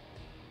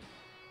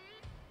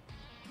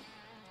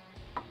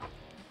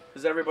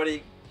 Because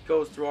everybody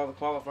goes through all the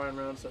qualifying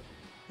rounds. So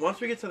once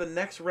we get to the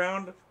next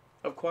round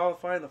of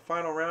qualifying, the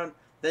final round,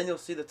 then you'll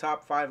see the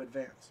top 5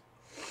 advance.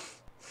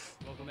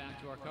 Welcome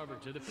back to our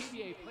coverage of the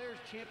PBA Players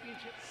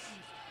Championship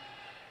East.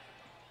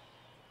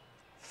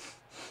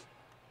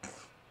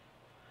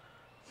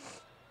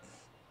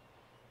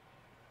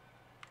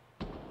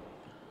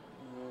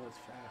 Oh, that's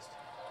fast.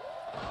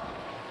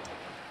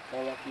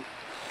 All lucky.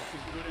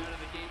 Looking good out of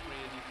the gate,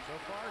 Randy. So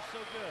far, so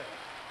good.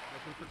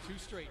 Looking for 2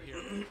 straight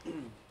here.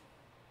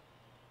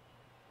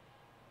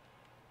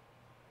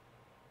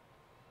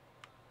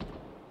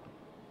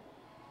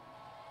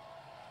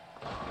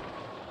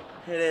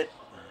 Hit it.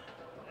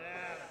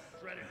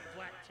 Yeah, dreaded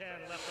flat 10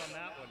 left on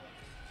that one.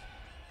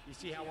 You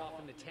see how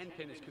often the 10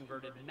 pin is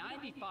converted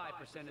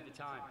 95% of the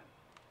time.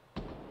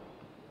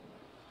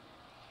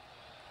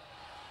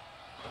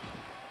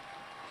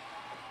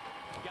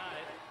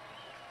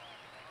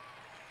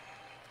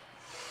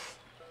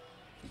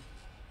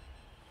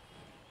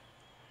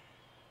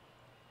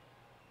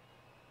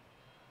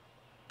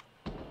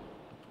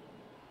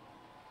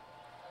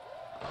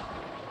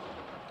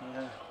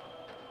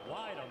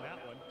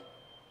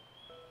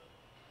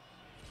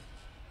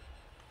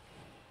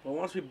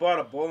 once we bought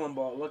a bowling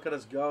ball, look at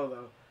us go,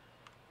 though.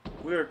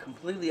 We were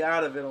completely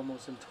out of it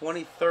almost in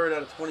 23rd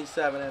out of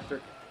 27 after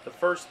the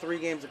first 3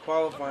 games of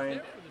qualifying.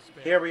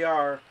 Here we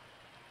are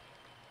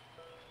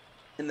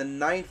in the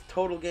 9th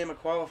total game of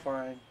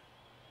qualifying.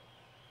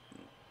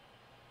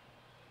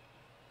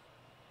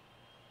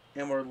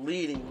 And we're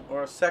leading,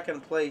 or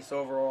 2nd place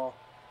overall.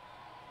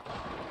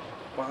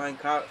 Behind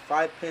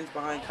 5 pins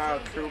behind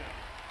Troup.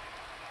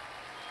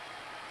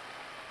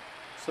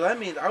 So that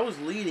means I was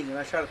leading and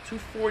I shot a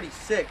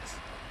 246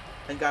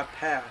 and got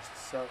passed.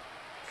 So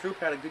Troup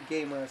had a good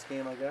game last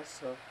game, I guess.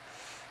 So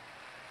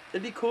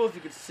it'd be cool if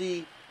you could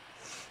see.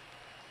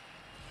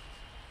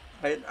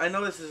 I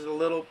know this is a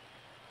little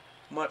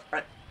much.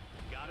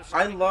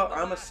 I'm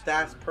a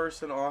stats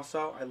person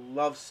also. I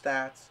love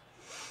stats.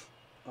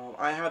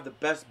 I have the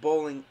best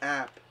bowling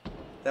app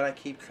that I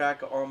keep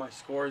track of all my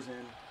scores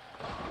in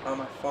on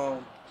my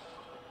phone.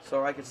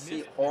 So I can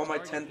see all my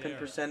 10-pin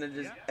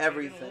percentages,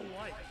 everything.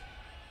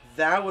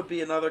 That would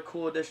be another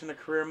cool addition to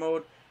career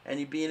mode, and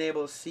you being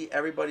able to see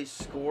everybody's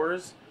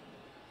scores.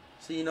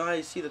 So you know how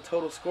you see the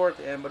total score at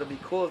the end, but it'd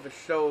be cool if it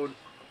showed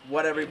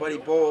what everybody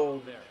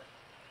bowled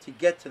to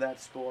get to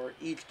that score.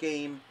 Each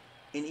game,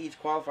 in each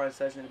qualifying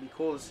session, it'd be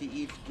cool to see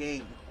each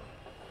game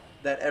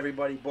that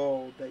everybody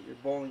bowled that you're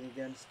bowling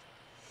against.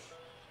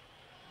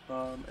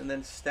 And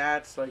then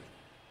stats, like,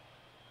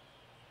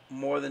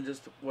 more than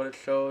just what it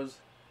shows.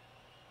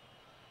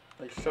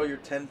 Like, show your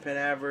 10-pin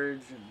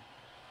average and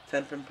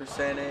 10-pin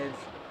percentage,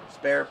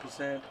 spare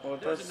percent. Well,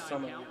 it does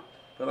some of it.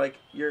 But, like,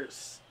 your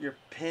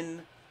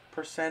pin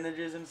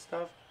percentages and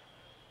stuff.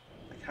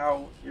 Like,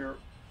 how your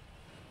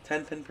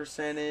 10-pin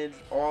percentage,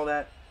 all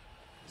that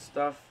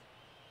stuff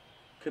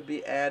could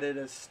be added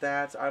as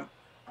stats.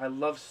 I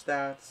love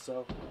stats,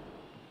 so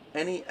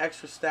any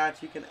extra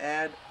stats you can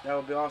add, that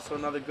would be also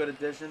another good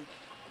addition.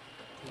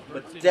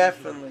 But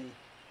definitely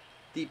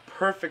the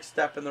perfect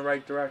step in the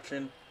right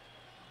direction,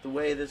 the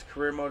way this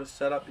career mode is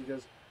set up,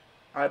 because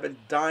I've been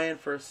dying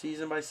for a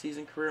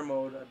season-by-season career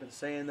mode. I've been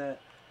saying that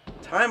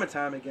time and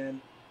time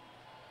again.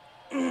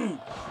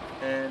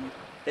 And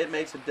it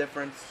makes a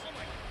difference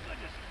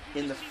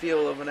in the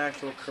feel of an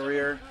actual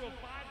career.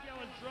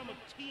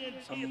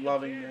 I'm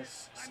loving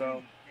this.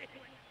 So,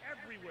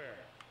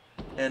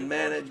 and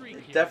man, it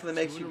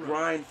definitely makes you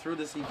grind through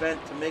this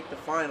event to make the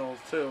finals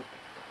too.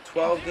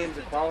 12 games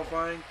of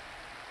qualifying,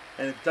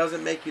 and it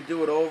doesn't make you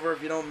do it over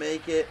if you don't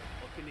make it.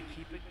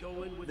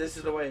 This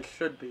is the way it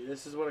should be.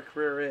 This is what a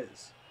career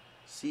is.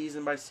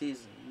 Season by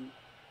season. You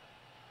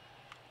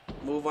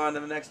move on to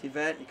the next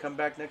event, you come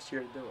back next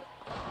year to do it.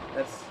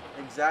 That's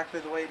exactly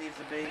the way it needs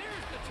to be. And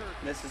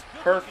this is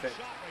perfect.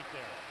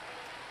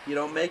 You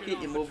don't make it,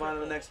 you move on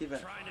to the next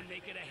event.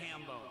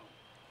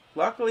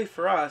 Luckily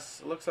for us,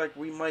 it looks like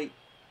we might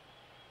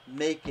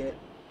make it.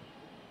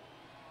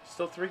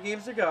 Still 3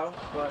 games to go,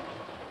 but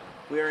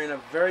we are in a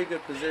very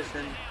good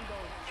position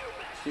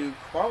to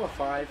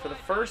qualify for the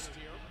first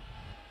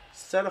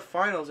set of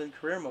finals in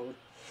career mode,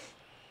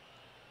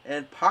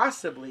 and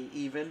possibly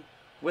even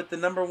with the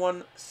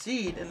 #1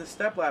 seed in the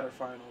STEPLADDER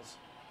finals.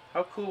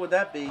 How cool would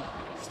that be?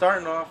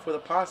 Starting off with a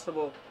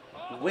possible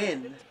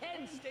win.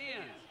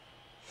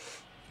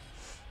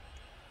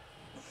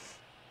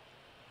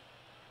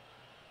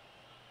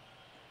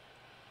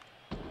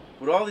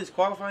 With all these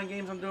qualifying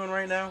games I'm doing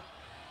right now,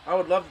 I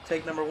would love to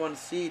take #1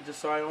 seed just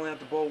so I only have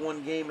to bowl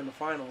 1 game in the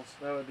finals.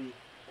 That would be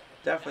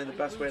definitely the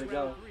best way to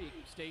go.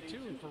 Stay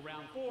tuned for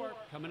round 4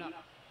 coming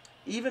up.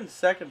 Even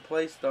 2nd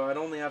place, though, I'd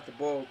only have to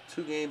bowl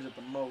 2 games at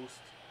the most.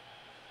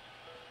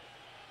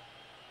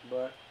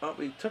 But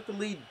we took the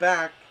lead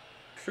back.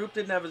 Troup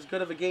didn't have as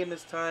good of a game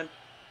this time.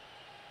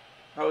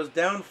 I was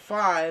down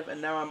 5,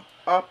 and now I'm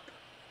up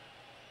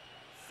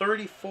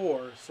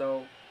 34.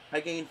 So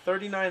I gained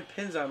 39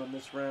 pins on him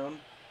this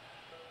round.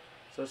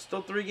 So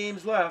still 3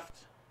 games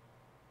left.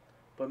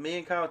 But me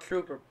and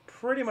Troup are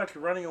pretty much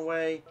running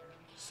away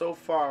so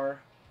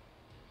far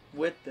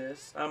with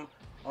this. I'm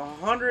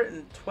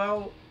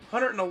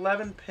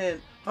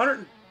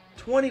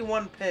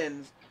 121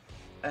 pins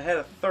ahead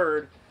of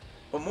 3rd.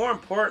 But more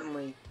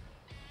importantly,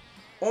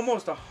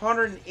 almost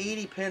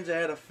 180 pins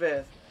ahead of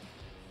 5th.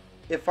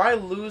 If I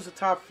lose the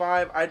top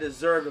 5, I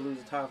deserve to lose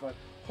the top 5.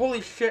 Holy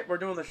shit, we're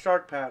doing the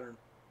shark pattern.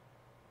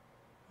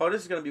 Oh,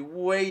 this is going to be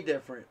way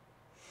different.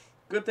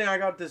 Good thing I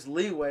got this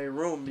leeway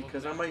room,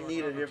 because I might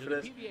need it here for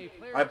this.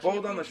 I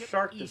bowled on the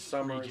shark this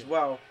summer as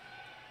well.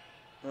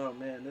 Oh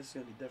man, this is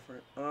going to be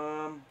different.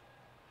 Oh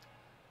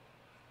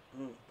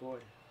boy.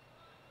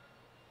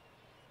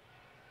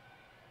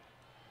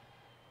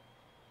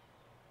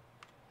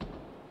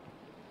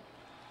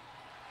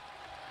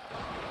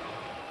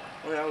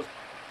 Oh, that was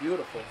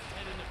beautiful.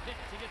 And in the pit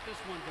to get this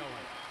one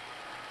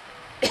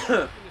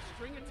going.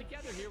 String it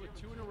together here with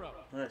 2 in a row.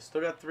 All right,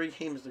 still got 3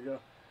 games to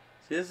go.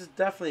 See, this is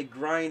definitely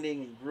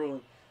grinding and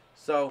grueling.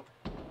 So,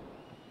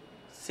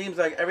 seems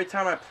like every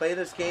time I play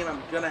this game,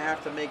 I'm going to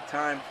have to make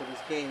time for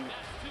this game.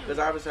 Because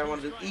obviously I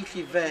want to do each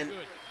event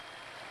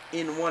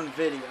in one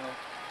video.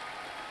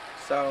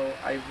 So,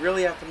 I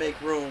really have to make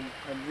room.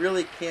 I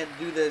really can't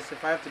do this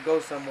if I have to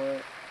go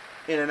somewhere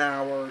in an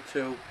hour or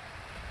two.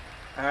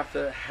 I have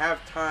to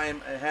have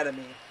time ahead of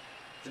me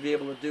to be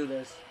able to do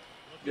this,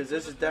 because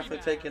this is definitely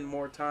taking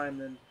more time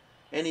than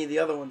any of the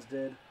other ones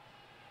did.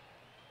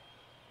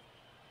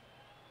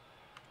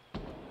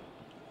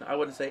 I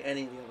wouldn't say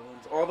any of the other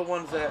ones. All the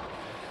ones that,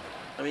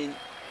 I mean,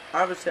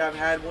 obviously I've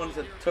had ones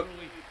that took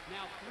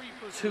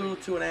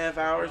 2.5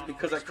 hours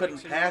because I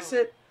couldn't pass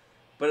it.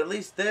 But at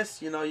least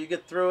this, you know, you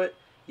get through it.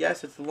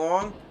 Yes, it's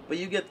long, but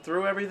you get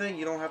through everything.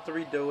 You don't have to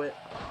redo it.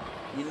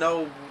 You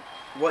know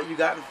what you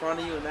got in front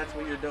of you, and that's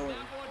what you're doing.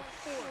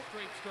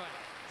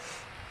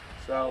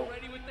 So.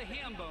 Already with the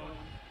ham bone,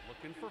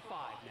 looking for 5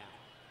 now.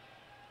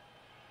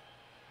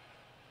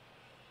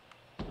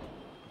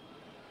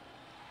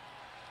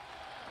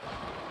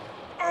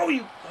 Oh,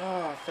 you.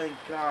 Oh, thank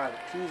God.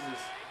 Jesus.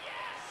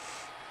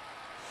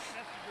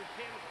 Messenger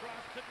came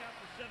across, took out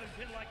the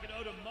 7-pin like it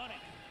owed him money.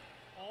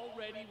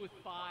 Already with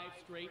 5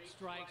 straight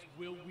strikes,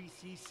 will we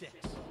see 6?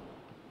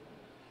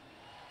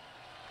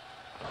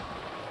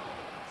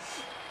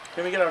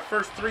 Can we get our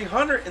first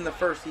 300 in the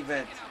first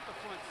event?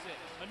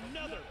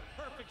 Another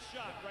perfect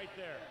shot right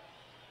there.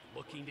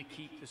 Looking to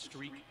keep the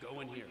streak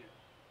going here.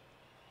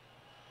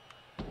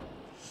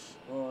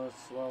 Oh,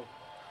 that's slow.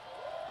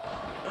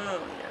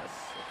 Oh, yes.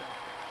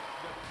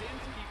 The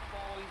pins keep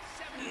falling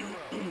 7 in a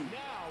row.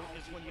 Now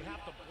is when you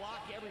have to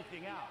block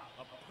everything out.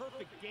 A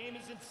perfect game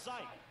is in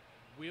sight.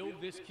 Will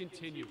this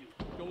continue?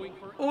 Going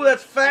for Oh,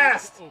 that's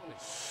fast. open.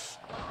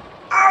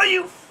 Oh,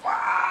 you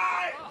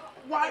fight!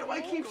 Why do I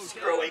keep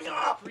screwing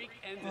up? Streak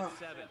ends at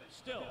 7.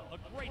 Still, a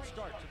great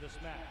start to this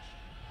match.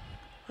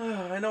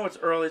 I know it's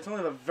early. It's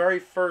only the very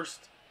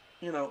first,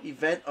 you know,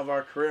 event of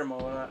our career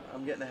mode.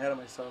 I'm getting ahead of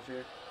myself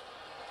here.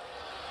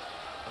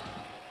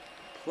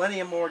 Plenty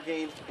of more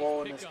games to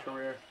bowl in this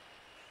career.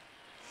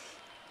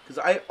 Because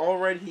I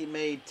already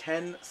made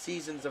 10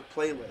 seasons of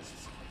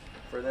playlists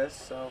for this,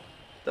 so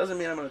doesn't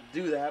mean I'm going to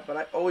do that, but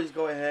I always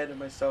go ahead of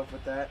myself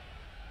with that.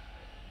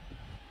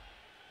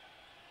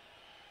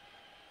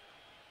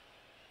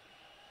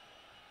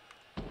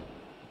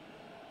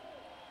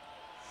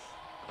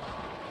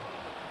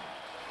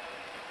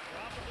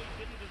 Probably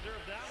didn't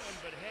deserve that one,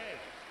 but hey,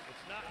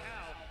 it's not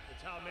how,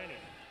 it's how many.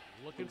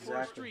 Looking for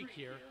a streak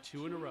here,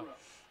 2 in a row.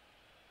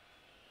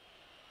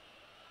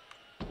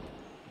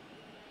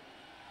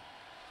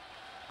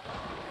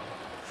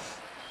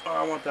 Oh,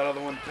 I want that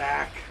other one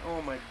back.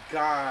 Oh my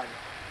God.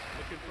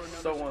 Looking for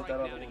another So want that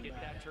strike other now one to get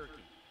back. that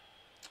turkey.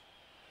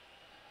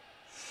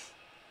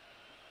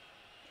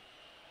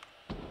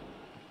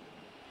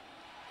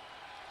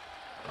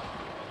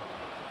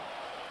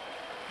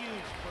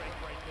 Huge break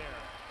right there.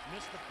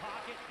 Missed the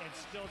pocket and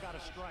still got a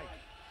strike.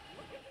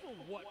 Looking for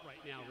what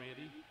right now,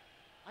 Randy?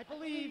 I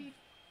believe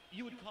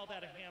you would call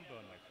that a ham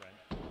bone, my friend.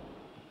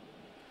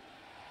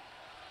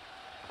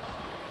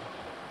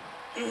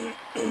 The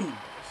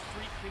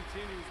streak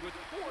continues with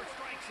 4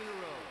 strikes in a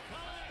row.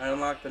 I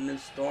unlocked the new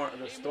storm.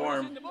 The Game storm.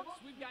 orders in the books.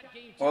 We've got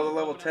game 2 All the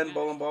level coming up 10 next.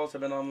 bowling balls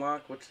have been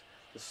unlocked, which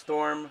the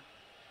storm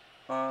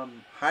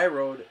high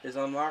road is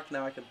unlocked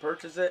now. I can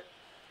purchase it.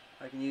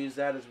 I can use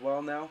that as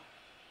well now.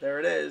 There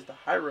it is, the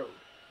high road.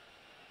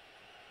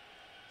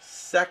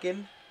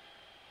 Second.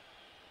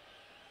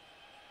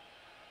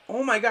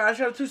 Oh my God, I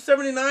shot a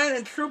 279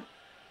 and Troup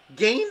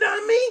gained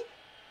on me?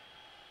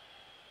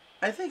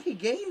 I think he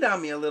gained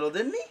on me a little,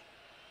 didn't he?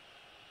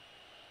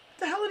 What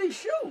the hell did he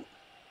shoot?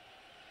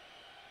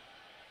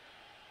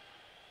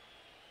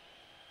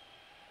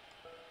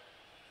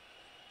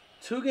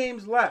 Two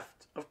games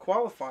left of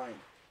qualifying.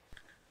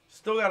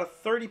 Still got a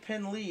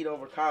 30-pin lead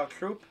over Kyle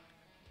Troup.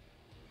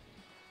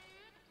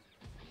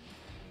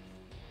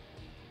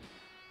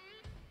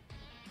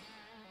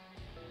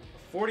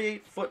 A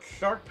 48-foot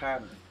shark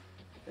pattern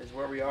is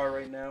where we are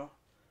right now.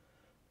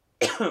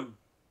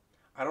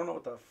 I don't know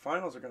what the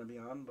finals are going to be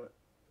on, but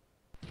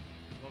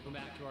Welcome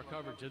back to our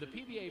coverage of the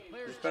PBA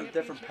Players there's been a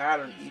different Championship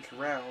pattern East. each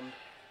round.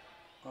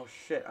 Oh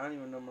shit, I don't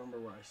even remember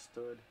where I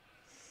stood.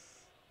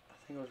 I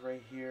think it was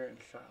right here and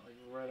shot like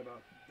right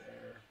about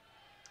there.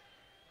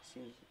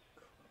 Seems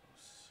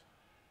close.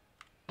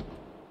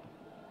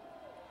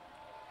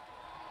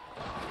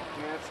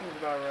 Yeah, that seems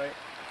about right.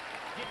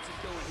 Gets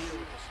it going here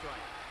with the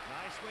strike.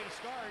 Nice way to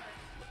start.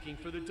 Looking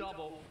for the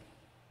double.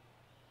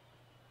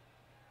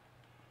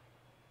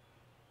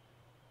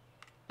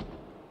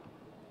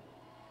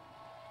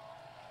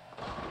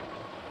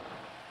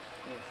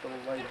 It's a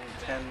little light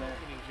on 10 there.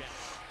 Opening jack.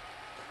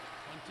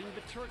 Hunting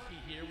the turkey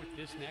here with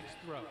this next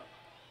throw.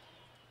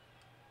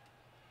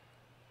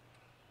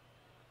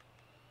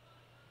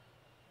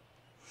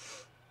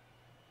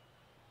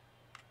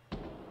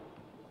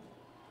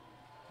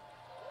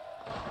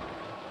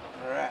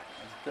 Alright,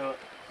 let's do it.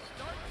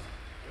 Starts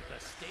with a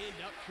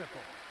stand-up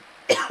triple.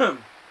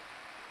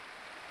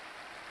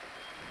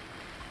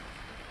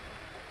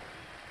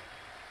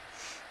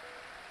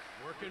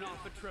 Working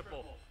off a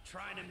triple,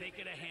 trying to make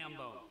it a ham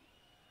bone.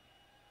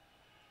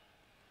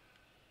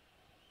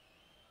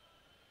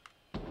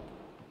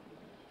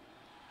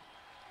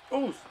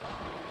 Oh,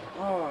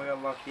 I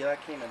got lucky.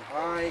 That came in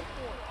high.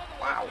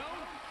 Wow.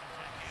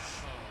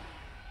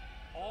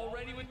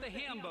 Already with the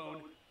ham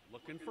bone,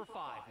 looking for 5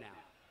 now.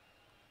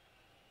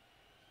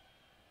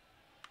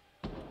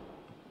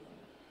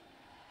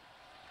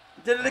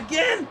 Did it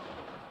again!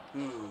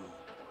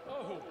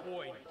 Oh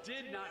boy,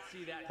 did not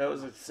see that. That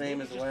was the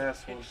same as the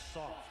last one.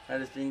 I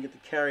just didn't get the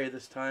carry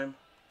this time.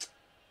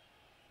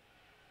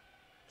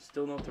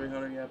 Still no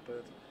 300 yet,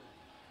 but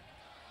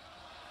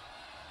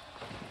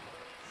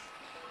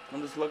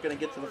I'm just looking to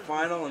get to the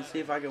final and see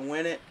if I can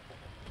win it.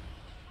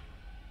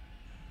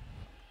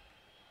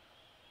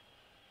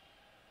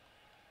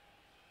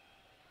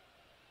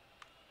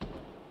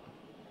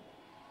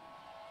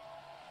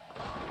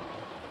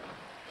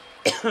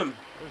 There's no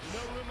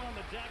room on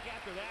the deck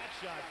after that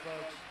shot,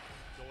 folks.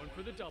 Going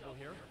for the double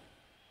here.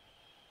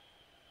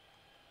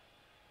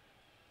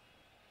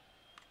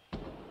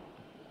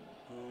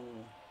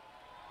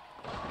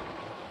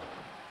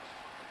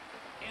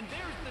 And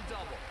there's the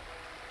double.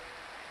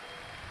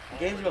 The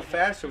games go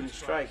faster when you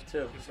strike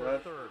too, so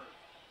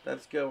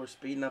that's good. We're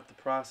speeding up the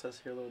process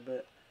here a little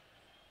bit.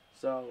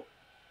 So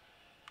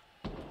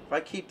if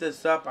I keep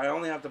this up, I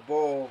only have to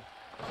bowl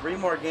 3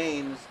 more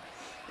games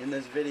in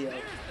this video.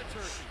 There's the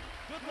turkey.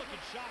 Good looking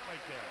shot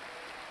right there.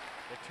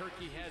 The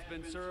turkey has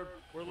been served.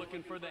 We're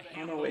looking for the Oh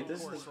ham no, bone wait, this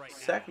is course the right now.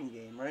 second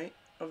game, right,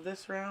 of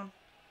this round?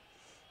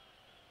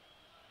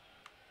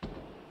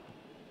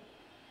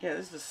 Yeah,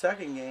 this is the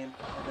second game,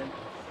 I think.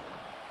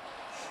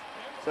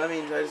 So that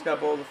means I just got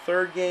to bowl the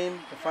 3rd game,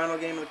 the final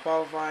game of the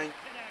qualifying,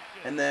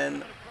 and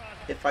then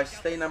if I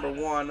stay number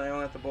 1, I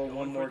only have to bowl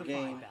 1 more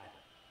game.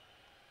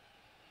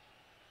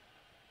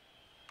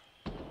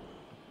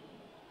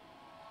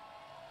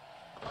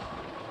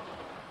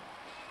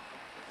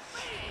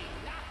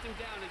 Knocked him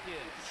down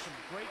again. Some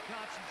great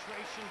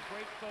concentration,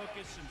 great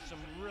focus, and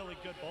some really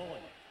good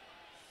bowling.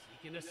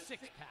 Seeking a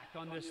 6-pack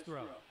on this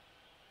throw.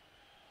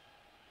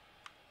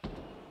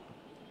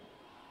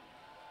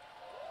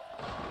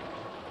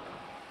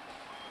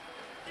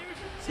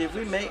 See,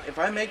 if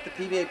I make the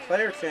PBA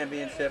Player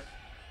Championship,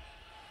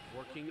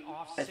 Working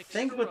off I 6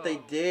 think in a what they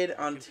row. did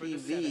on Looking for the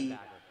TV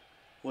 7-bagger.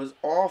 was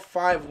all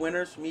 5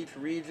 winners from each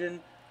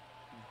region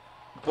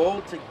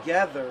bowled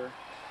together,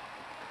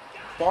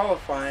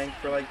 qualifying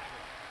for like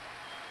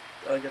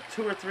a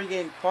 2 or 3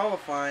 game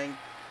qualifying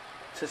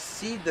to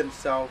seed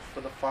themselves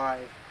for the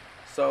 5.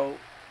 So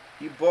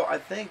you bowl.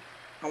 I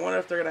wonder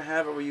if they're gonna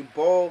have it where you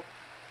bowl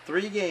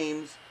 3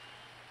 games.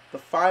 The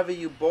 5 of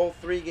you bowl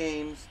 3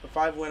 games. The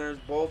 5 winners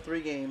bowl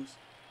 3 games,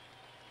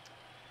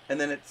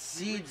 and then it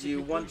seeds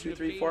you 1, 2,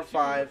 3, 4,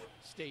 5,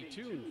 Stay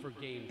tuned for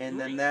game and 3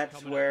 then that's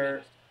coming up where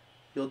next.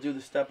 you'll do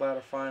the step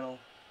ladder final.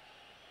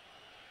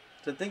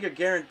 So I think you're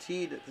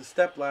guaranteed the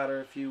step ladder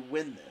if you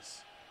win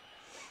this,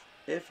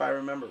 if I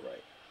remember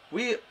right.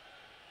 We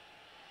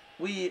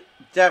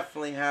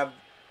definitely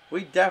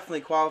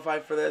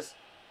qualified for this.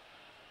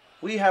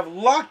 We have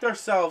locked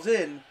ourselves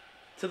in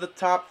to the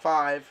top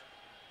 5.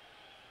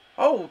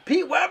 Oh,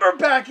 Pete Weber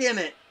back in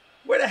it.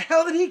 Where the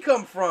hell did he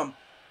come from?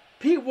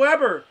 Pete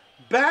Weber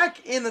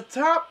back in the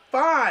top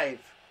 5.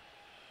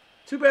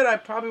 Too bad I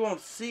probably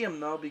won't see him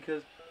though,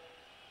 because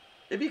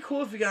it'd be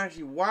cool if you can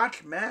actually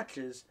watch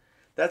matches.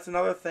 That's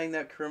another thing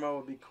that career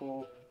mode would be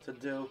cool to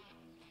do.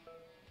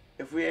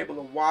 If we're able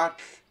to watch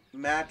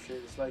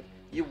matches, like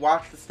you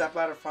watch the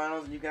stepladder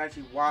finals and you can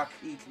actually watch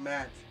each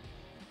match,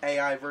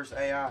 AI versus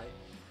AI.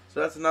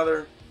 So that's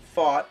another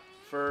thought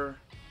for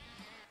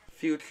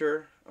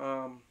future.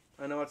 I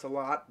know it's a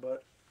lot,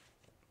 but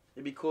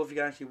it'd be cool if you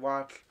can actually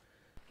watch.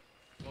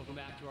 Welcome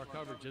back to our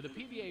coverage of the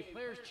PBA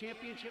Players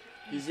Championship.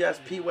 Because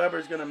yes, Pete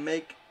Weber's gonna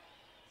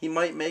he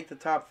might make the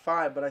top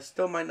 5, but I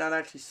still might not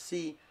actually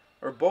see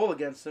or bowl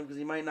against him because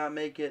he might not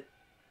make it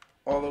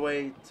all the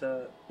way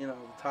to, the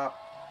top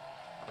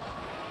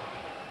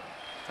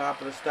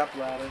of the step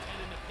ladder. And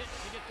in the pit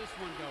to get this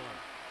one going.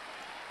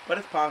 But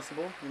it's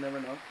possible. You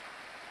never know.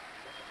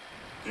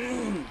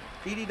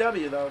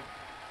 PDW though,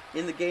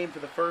 in the game for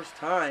the first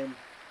time.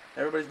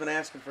 Everybody's been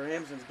asking for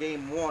him since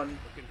game 1.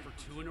 Looking for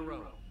 2 in a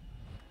row.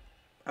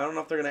 I don't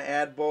know if they're going to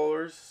add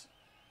bowlers.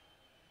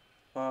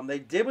 They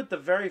did with the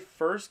very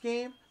first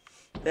game.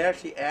 They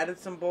actually added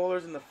some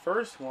bowlers in the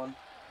first one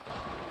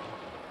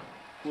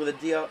with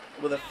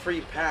a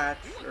free patch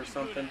or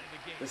something.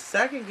 The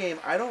second game,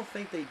 I don't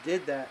think they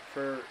did that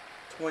for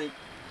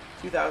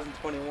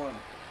 2021.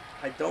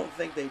 I don't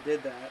think they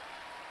did that.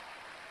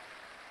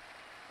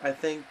 I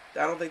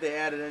don't think they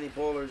added any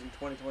bowlers in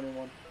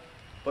 2021.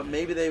 But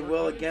maybe they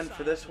will again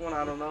for this one.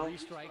 I don't know. 3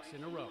 strikes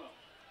in a row.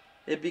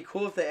 It'd be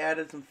cool if they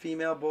added some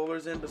female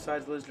bowlers in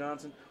besides Liz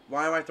Johnson.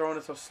 Why am I throwing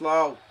it so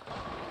slow?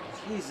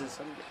 Jesus.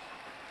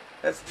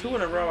 That's 2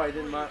 in a row I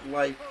did not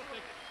like.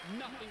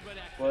 Nothing but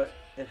excellent. But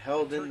it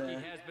held in Turkey there.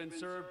 has been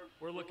served.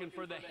 We're looking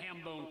for the ham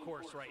bone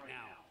course right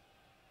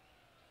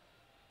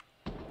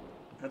now.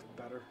 That's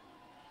better.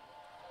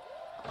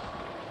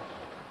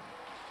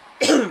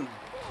 Otherwise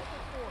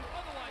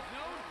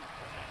known as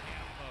a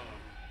ham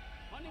bone.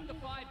 Hunting the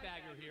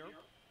 5-bagger here.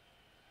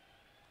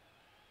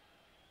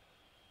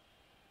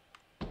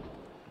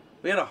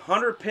 We had a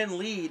 100-pin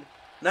lead,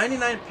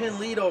 99-pin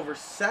lead over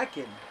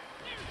second.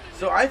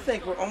 So I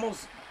think we're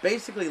almost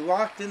basically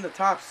locked in the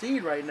top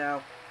seed right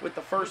now with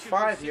the first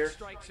 5 here.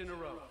 Strikes in a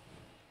row.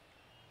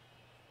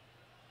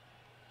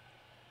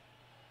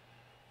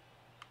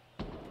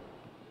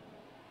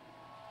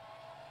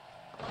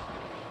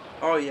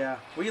 Oh yeah,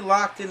 we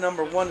locked in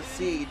number 1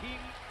 seed.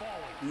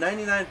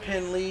 99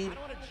 pin lead.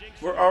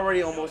 We're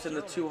already almost in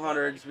the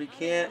 200s. We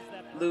can't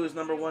lose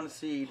number 1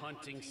 seed.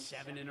 Hunting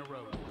 7 in a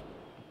row.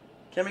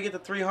 Can we get the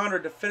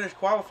 300 to finish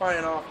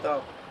qualifying off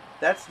though?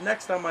 That's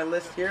next on my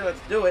list here.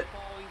 Let's do it.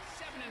 Falling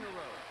 7 in a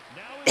row.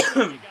 Now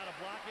you gotta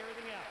block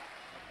everything out.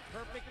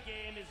 Perfect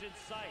game is in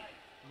sight.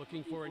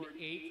 Looking for an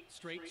 8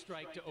 straight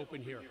strike to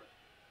open here.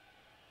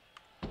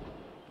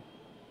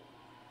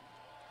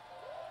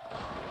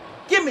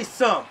 Give me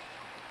some.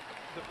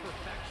 The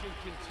perfection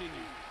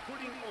continues,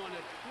 putting on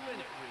a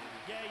clinic,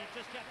 Randy. Yeah, you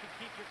just have to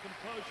keep your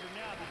composure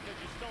now because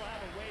you still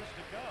have a ways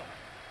to go.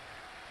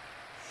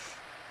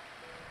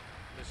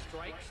 The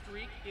strike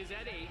streak is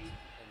at 8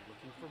 and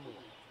looking for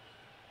more.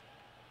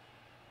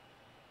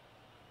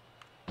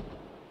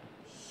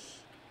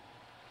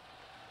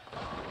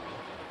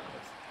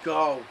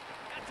 Go.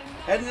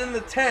 Heading into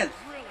the 10th.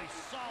 Really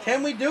solid.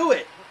 Can we do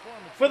it?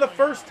 Performance For the going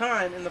first on.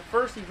 time in the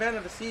first event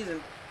of the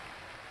season.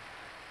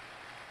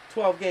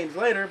 12 games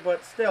later,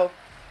 but still.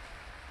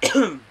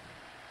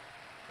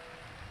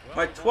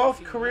 My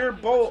 12th career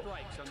bowl,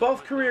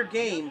 12th career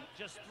game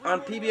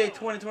on PBA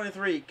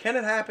 2023. Can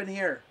it happen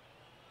here?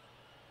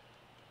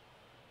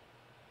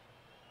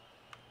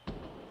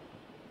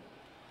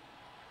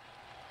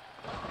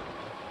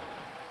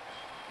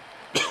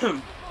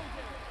 Two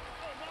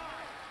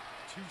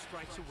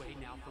strikes away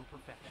now from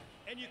perfection.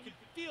 And you can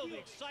feel the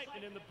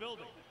excitement in the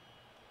building.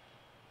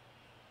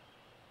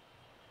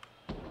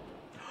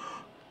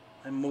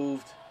 I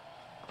moved.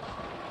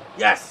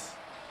 Yes!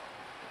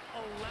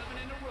 11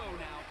 in a row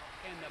now,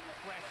 and the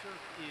pressure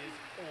is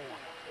on.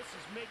 This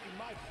is making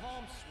my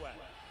palms sweat.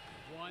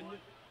 1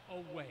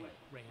 away,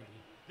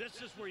 Randy.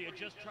 This is where you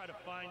just try to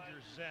find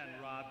your zen,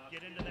 Rob.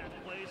 Get into that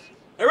place.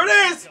 There it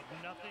is! Think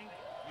of nothing.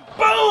 You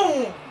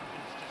Boom!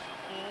 It's just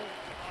full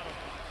autopilot.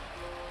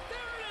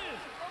 There it is!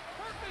 A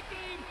perfect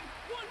game,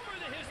 one for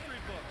the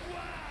history book.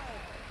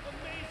 Wow!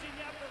 Amazing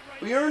effort right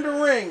We earned a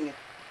ring.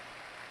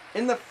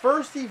 In the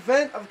first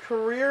event of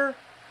career,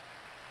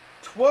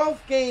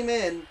 12th game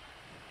in,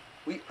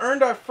 we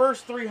earned our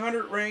first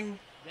 300 ring.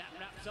 That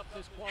wraps up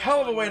this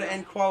Hell of a way to qualifying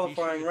end round.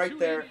 qualifying Be sure to right tune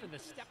there. in for the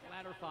step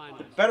ladder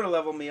finals. Better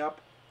level me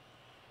up.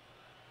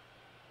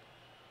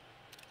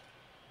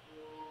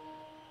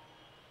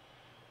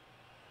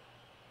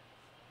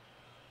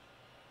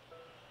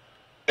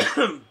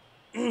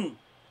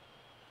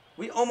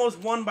 We almost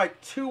won by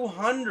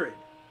 200.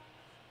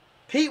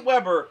 Pete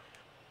Weber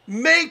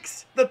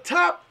makes the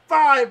top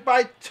 5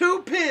 by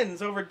 2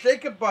 pins over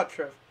Jacob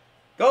Buttriff.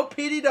 Go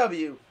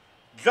PDW.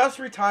 Just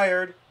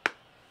retired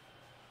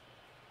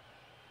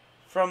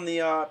from the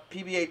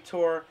PBA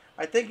tour.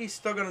 I think he's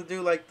still going to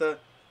do like the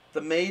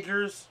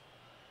majors,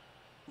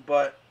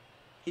 but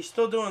he's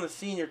still doing the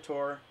senior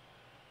tour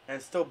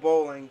and still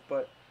bowling,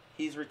 but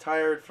he's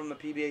retired from the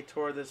PBA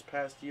tour this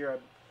past year.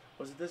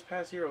 Was it this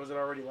past year or was it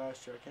already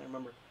last year? I can't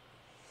remember.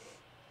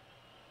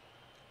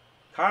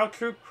 Kyle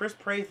Troup, Kris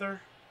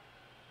Prather.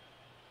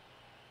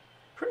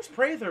 Kris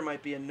Prather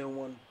might be a new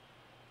one.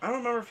 I don't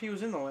remember if he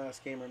was in the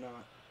last game or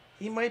not.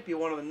 He might be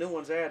one of the new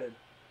ones added.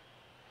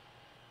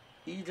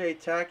 EJ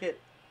Tackett,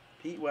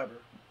 Pete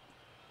Weber.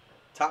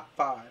 Top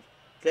 5.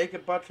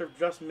 Jacob Buttriff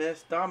just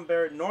missed. Dom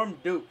Barrett, Norm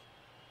Duke,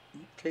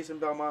 Jason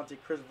Belmonte,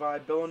 Chris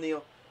Vide, Bill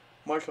O'Neill,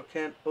 Marshall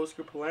Kent,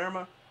 Oscar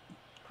Palermo,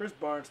 Chris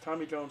Barnes,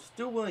 Tommy Jones,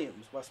 Stu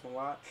Williams, Wes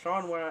Malott,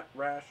 Sean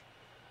Rash,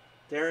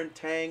 Darren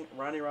Tang,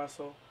 Ronnie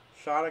Russell,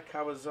 Shada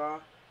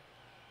Kawaza,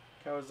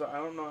 I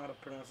don't know how to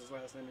pronounce his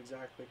last name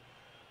exactly.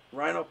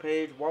 Rhino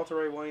Page, Walter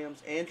Ray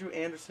Williams, Andrew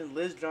Anderson,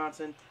 Liz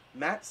Johnson,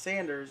 Matt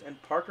Sanders,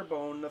 and Parker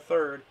Bone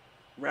III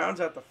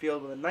rounds out the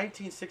field with a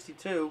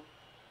 1962.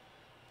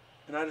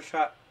 And I just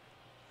shot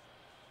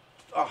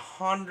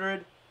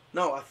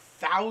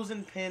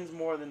 1,000 pins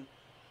more than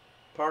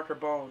Parker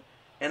Bone.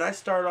 And I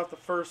started off the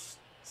first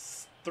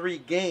 3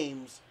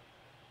 games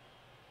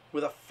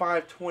with a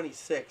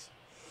 526.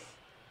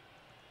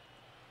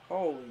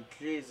 Holy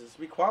Jesus.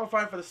 We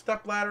qualified for the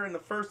step ladder in the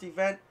first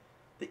event,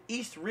 the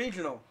East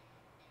Regional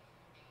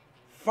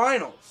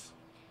Finals.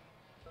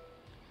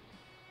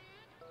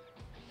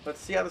 Let's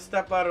see how the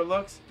step ladder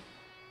looks.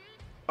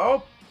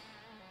 Oh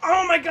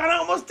my God, I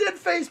almost did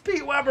face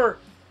Pete Weber.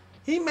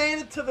 He made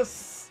it to the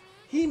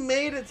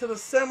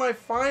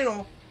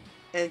semifinal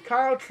and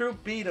Kyle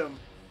Troup beat him.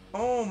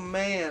 Oh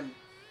man.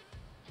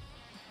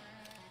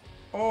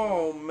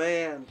 Oh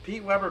man,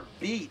 Pete Weber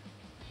beat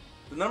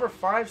the number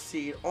 5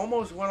 seed,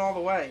 almost went all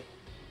the way.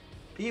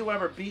 Pete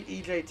Weber beat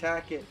EJ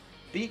Tackett,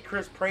 beat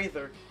Kris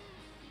Prather,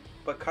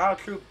 but Kyle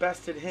Troup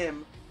bested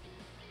him.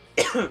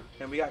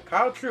 And we got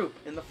Kyle Troup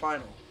in the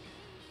final.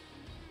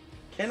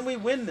 Can we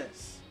win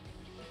this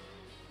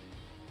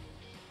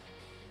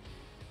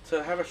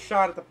to have a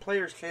shot at the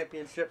Players'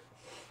 Championship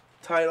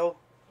title?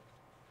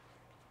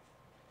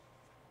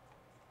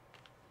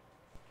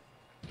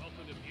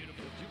 Welcome to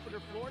beautiful Jupiter,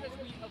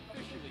 we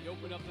officially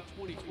open up the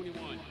 2021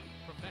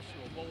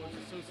 Professional Bowlers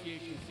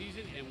Association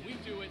season, and we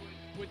do it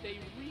with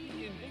a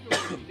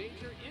reinvigorated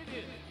nature. It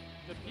is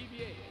the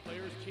PBA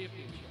Players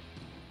Championship.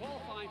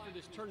 Qualifying for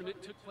this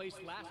tournament took place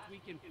last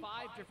week in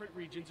 5 different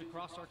regions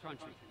across our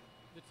country.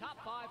 The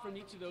top 5 from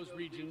each of those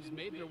regions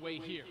made their way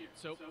here.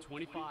 So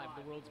 25 of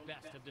the world's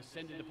best have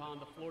descended upon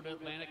the Florida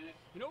Atlantic.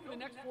 And over the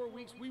next 4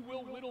 weeks, we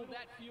will whittle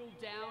that field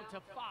down to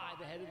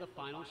 5 ahead of the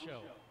final show.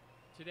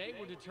 Today,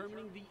 we're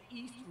determining the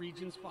East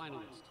Region's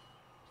finalists.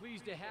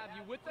 Pleased to have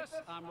you with us.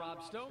 I'm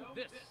Rob Stone.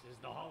 This is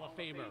the Hall of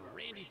Famer,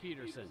 Randy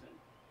Peterson.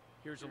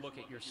 Here's a look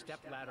at your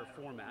step-ladder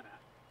format.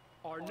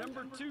 Our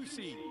number 2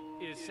 seed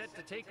is set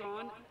to take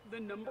on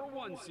the number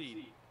 1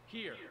 seed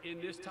here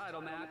in this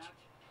title match.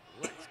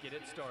 Let's get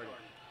it started.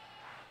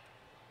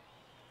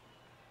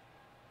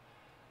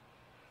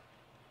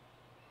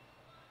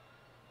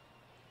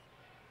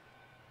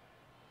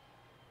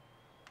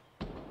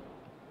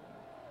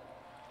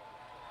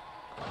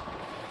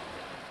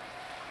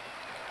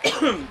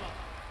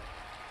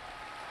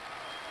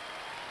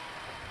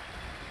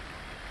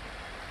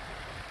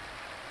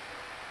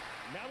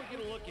 Now we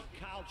get a look at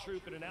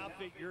Troup in an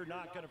outfit you're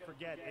not going to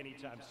forget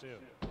anytime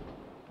soon.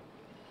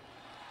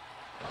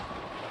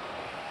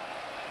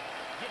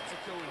 Gets it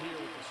going here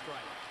with the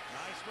strike.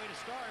 Nice way to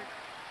start.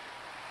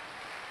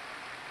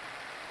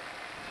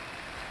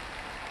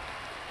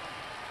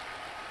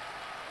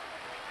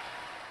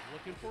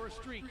 Looking for a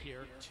streak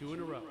here, 2 in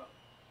a row.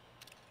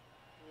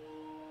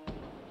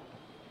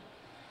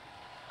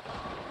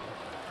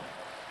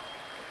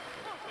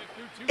 Perfect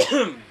through 2.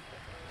 Trying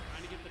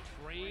to get the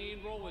train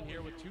rolling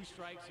here with 2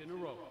 strikes in a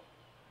row.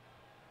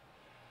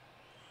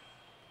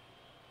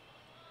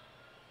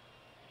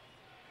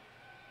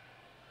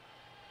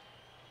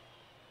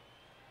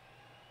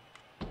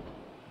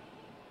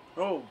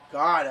 Oh,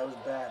 God, that was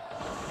bad.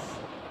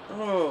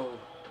 Oh.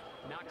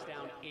 Knocks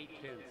down 8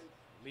 pins,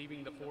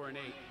 leaving the 4 and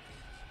 8.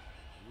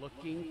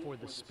 Looking for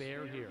the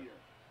spare here.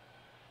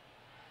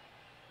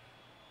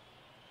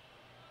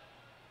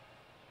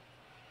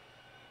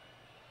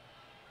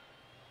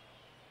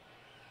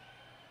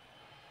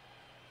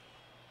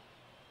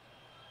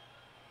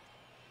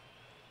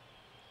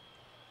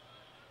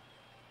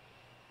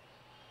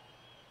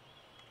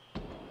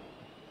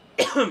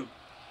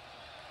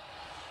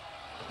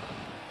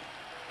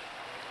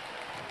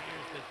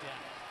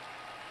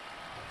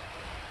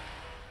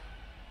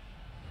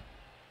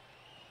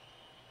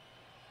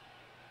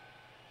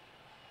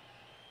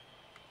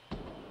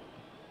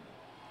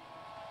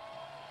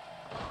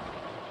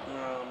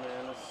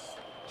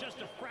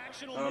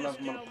 I don't know if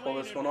I'm going to pull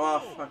this one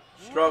off. I'm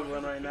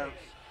struggling right now.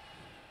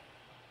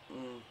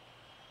 It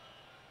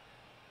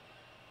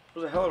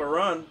was a hell of a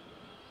run.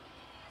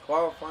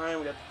 Qualifying,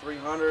 we got the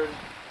 300.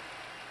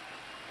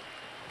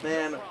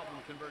 Man,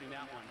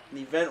 an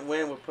event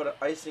win would put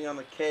icing on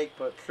the cake,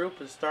 but Troup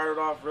has started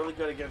off really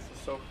good against us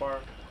so far.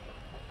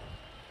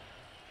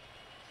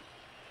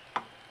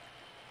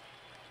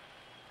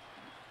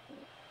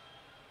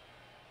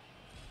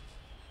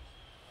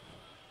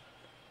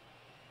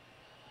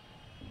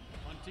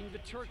 The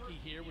turkey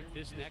here with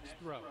this next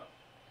throw.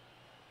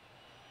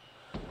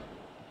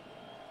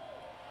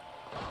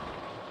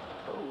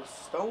 Oh,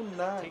 Stone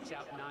 9. Takes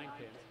out 9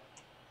 pins.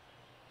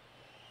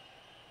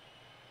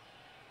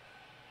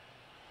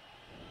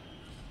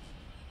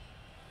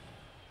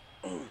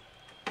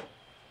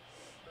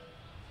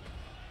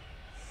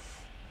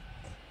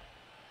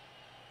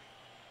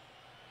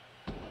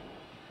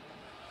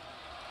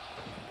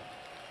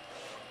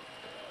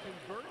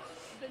 Converts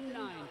the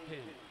 9 pin.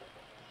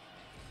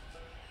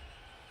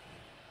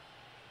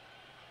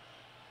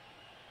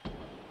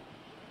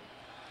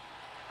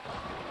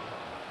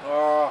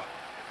 Oh.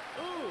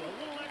 Ooh, a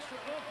little extra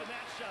oomph in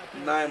that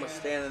shot. 9 was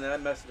standing there.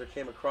 That messenger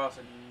came across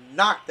and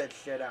knocked that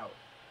shit out.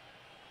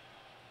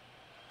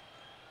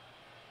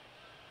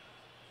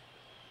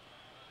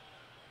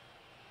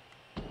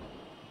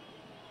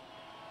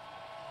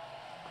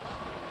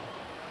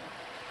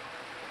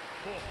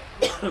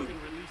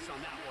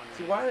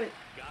 See, why?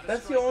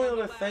 That's the only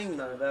other thing,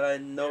 though, that I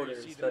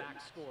noticed. That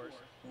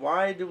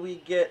why do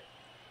we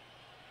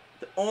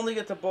only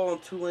get to bowl in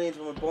 2 lanes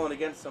when we're bowling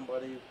against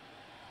somebody?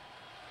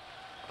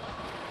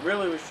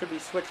 Really, we should be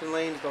switching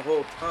lanes the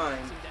whole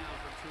time,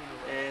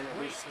 and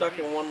we're stuck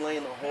in 1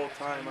 lane the whole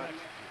time.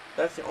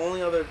 That's the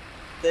only other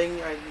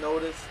thing I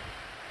noticed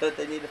that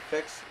they need to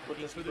fix with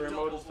this career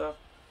mode and stuff.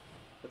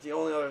 That's the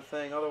only other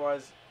thing.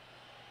 Otherwise,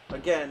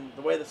 again,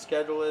 the way the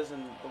schedule is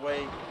and the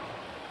way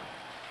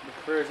the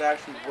career is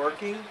actually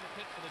working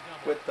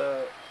with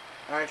the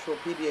actual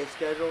PBA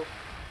schedule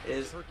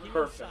is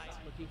perfect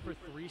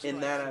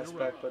in that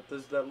aspect. But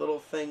there's that little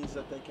things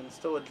that they can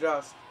still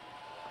adjust.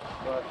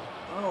 But,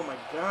 oh my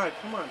God,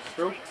 come on,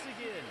 Troup.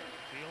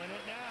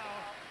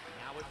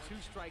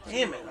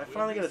 Damn it, I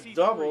finally got a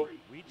double.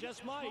 We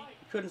just might.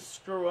 You couldn't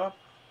screw up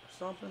or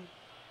something?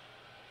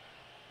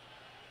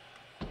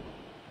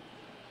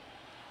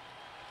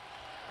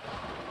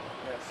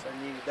 Yes,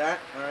 I needed that.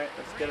 Alright,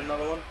 let's get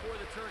another one.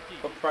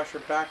 Put pressure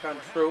back on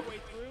Troup.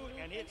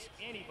 And it's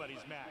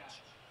anybody's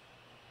match.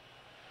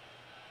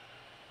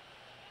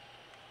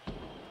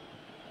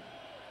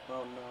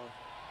 Oh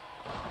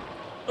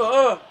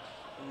no.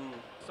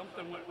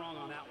 Something went wrong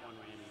on that one,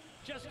 Randy.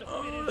 Just a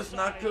Oh, bit it's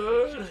not inside,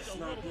 good. just It's a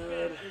not little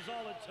good. bit is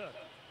all it took.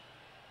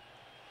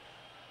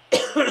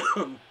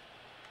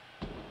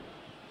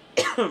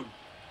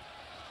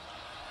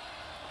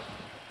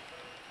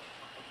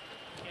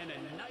 And a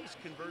nice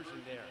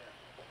conversion there.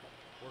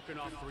 Working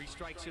off 3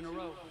 strikes in a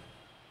row.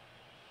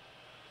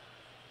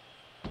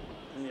 I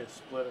need a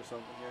split or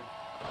something here.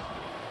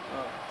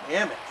 Oh,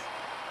 damn it.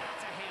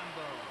 That's a ham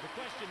bone. The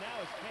question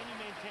now is, can you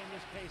maintain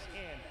this pace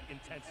and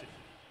intensity?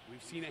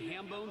 We've seen a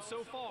ham bone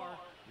so far.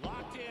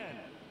 Locked in.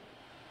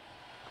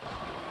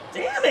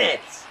 Damn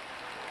it!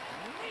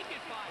 Make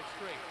it 5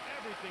 straight.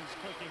 Everything's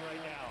clicking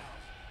right now.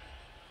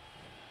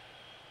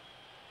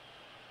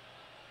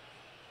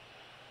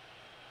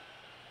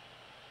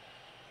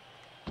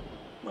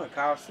 Come on,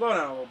 Kyle. Slow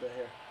down a little bit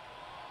here.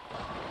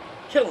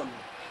 Killing me.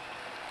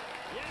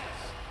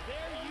 Yes,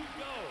 there you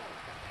go.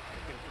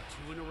 Looking for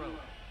 2 in a row.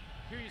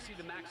 Here you see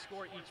the max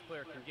score each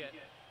player can get.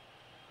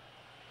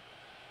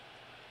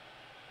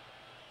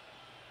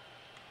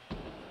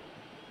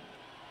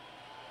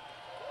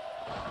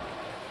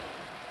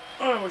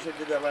 Oh, I wish I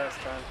did that last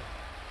time.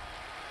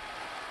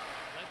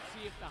 Let's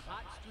see if the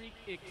hot streak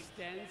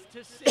extends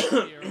to 6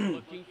 here.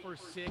 Looking for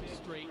 6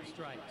 straight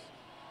strikes.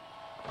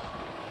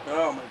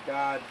 Oh my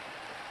God.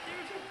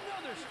 There's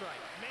another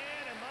strike.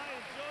 Man, am I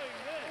enjoying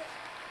this.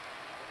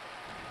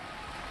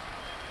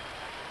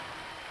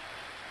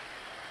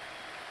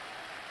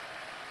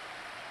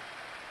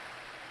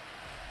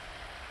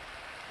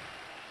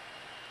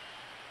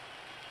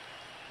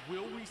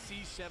 Will we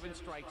see 7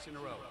 strikes in a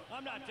row?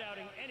 I'm not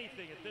doubting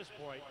anything at this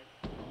point.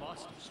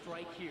 Must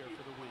strike here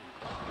for the win.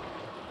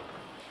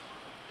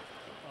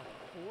 A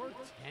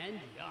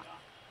 410 yuck.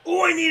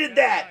 Oh, I needed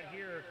that. Right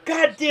here,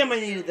 God damn, I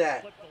needed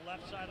that. flip the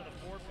left side of the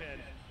 4-pin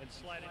and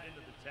slide it into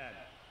the 10.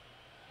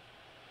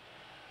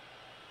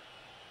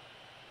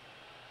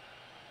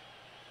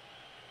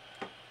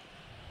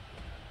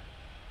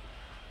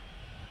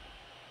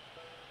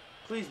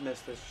 Please miss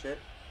this shit.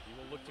 We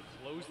will look to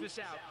close this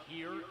out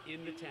here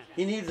in the 10th.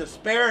 He needs a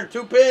spare and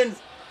 2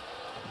 pins.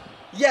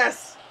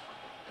 Yes.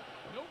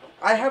 Nope.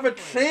 I have a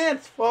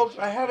chance, folks.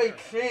 I have a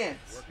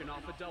chance. Working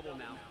off a double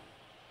now.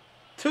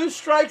 2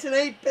 strikes and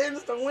 8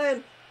 pins to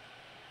win.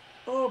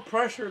 Oh,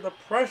 pressure. The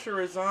pressure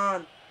is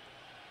on.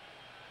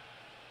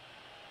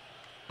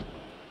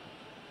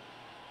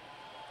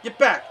 Get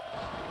back.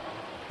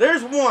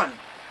 There's 1. The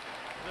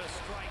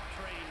strike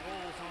train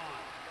rolls on.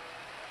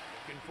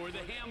 Looking for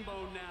the ham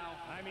bone now.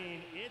 I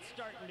mean, it's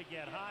starting to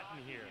get hot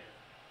in here.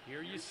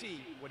 Here you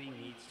see what he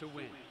needs to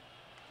win.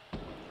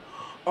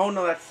 Oh,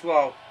 no, that's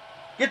slow.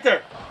 Get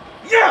there.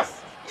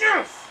 Yes.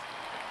 Yes.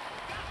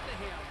 Got the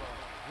ham bone.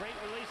 Great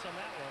release on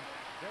that one.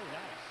 Very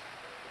nice.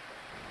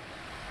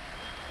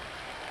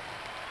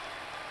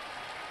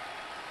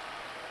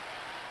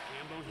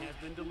 Ham bone has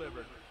been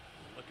delivered.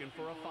 Looking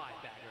for a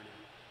 5-bagger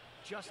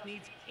now. Just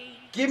needs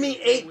 8. Give me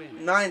to 8,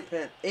 win. 9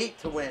 pin. 8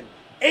 to win.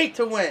 8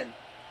 to win.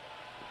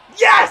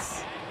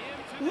 Yes. And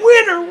him to the-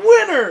 Winner,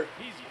 winner.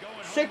 He's going home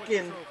with the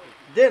Chicken trophy.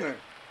 dinner.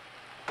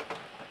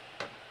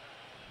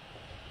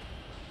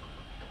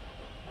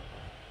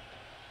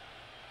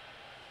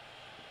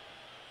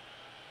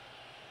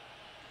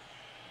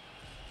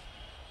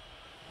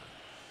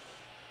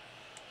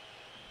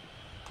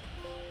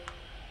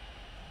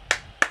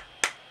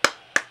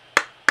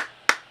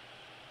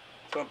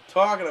 That's what I'm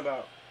talking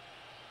about.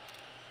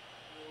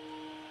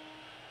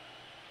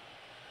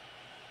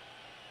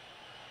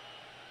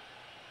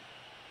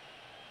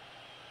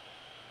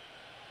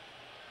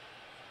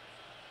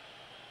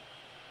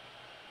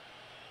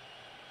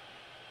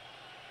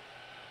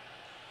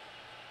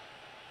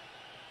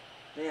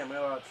 Damn, I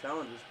got a lot of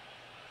challenges.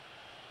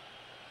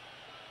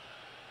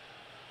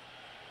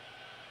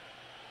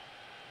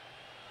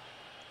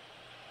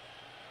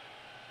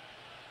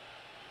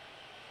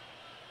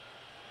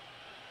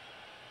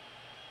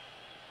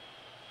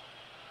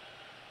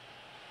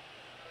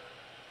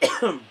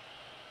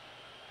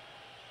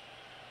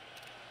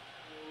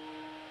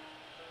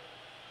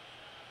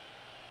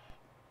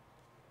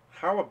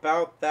 How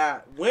about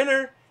that?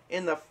 Winner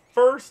in the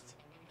first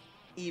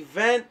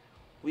event.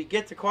 We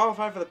get to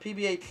qualify for the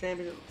PBA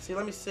championship. See,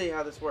 let me see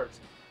how this works.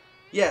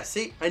 Yeah,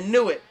 see, I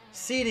knew it.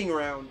 Seeding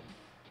round.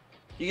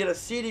 You get a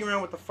seeding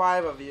round with the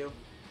 5 of you.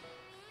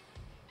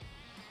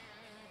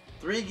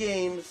 3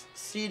 games,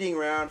 seeding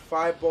round,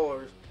 5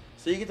 bowlers.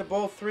 So you get to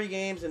bowl 3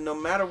 games, and no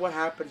matter what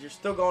happens, you're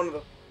still going to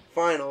the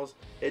finals.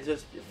 It's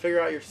just you figure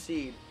out your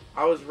seed.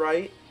 I was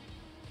right.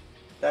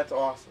 That's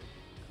awesome.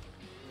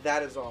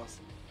 That is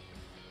awesome.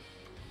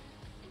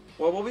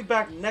 Well, we'll be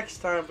back next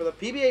time for the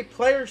PBA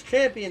Players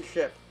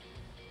Championship.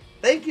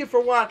 Thank you for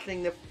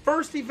watching the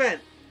first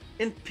event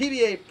in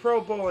PBA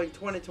Pro Bowling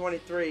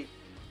 2023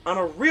 on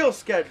a real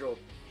schedule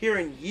here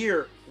in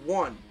year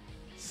 1.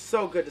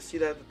 So good to see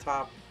that at the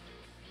top.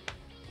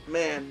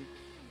 Man,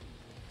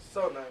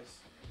 so nice.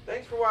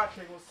 Thanks for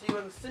watching. We'll see you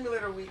in the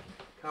simulator week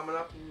coming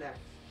up next.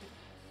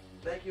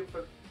 Thank you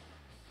for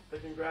the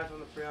congrats on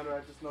the 300. I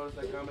just noticed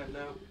that comment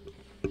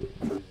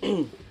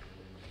now.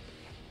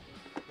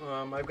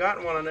 I've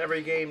gotten one on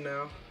every game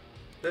now.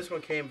 This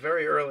one came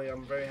very early.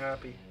 I'm very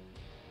happy.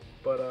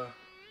 But,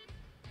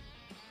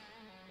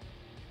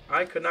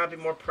 I could not be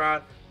more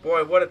proud.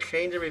 Boy, what a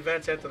change of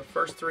events after the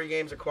first 3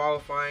 games of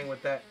qualifying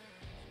with that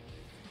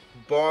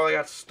ball I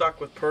got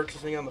stuck with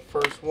purchasing on the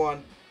first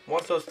one.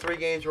 Once those 3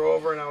 games were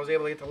over and I was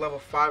able to get to level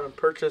 5 and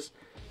purchase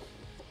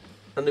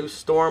a new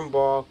storm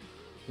ball,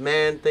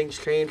 man, things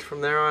changed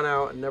from there on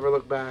out and never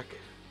looked back.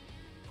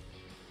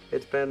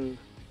 It's been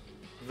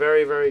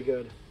very, very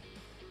good.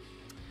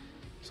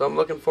 So I'm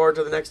looking forward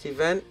to the next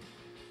event.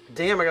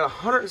 Damn, I got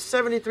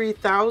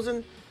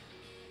 173,000.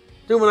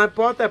 Dude, when I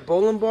bought that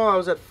bowling ball, I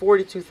was at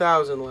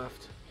 42,000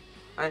 left.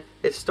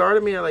 It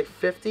started me at like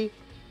 50.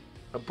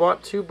 I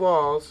bought 2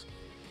 balls.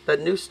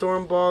 That new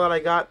storm ball that I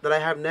got, that I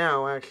have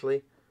now,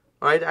 actually.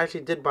 I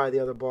actually did buy the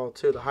other ball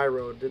too, the high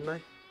road, didn't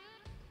I?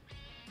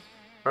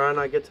 Or did I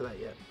not get to that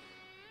yet?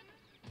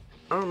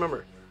 I don't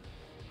remember.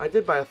 I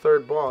did buy a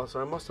 3rd ball,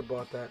 so I must have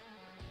bought that.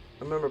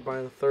 I remember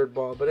buying a 3rd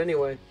ball, but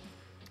anyway.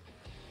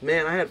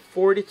 Man, I had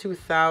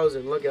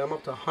 42,000. Look, I'm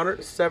up to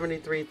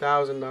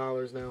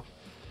 $173,000 now.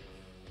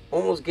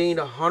 Almost gained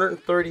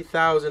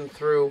 130,000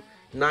 through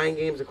 9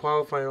 games of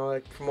qualifying, all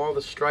that, from all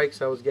the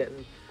strikes I was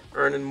getting,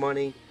 earning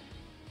money.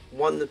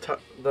 Won the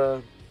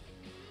oh,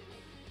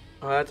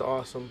 that's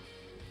awesome.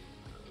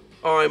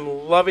 Oh, I'm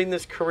loving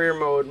this career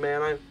mode,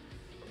 man.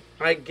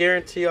 I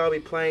guarantee I'll be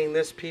playing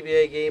this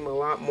PBA game a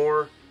lot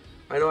more.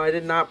 I know I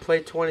did not play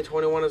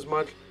 2021 as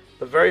much.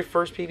 The very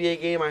first PBA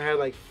game, I had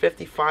like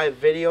 55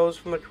 videos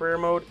from the career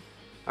mode.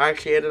 I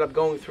actually ended up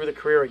going through the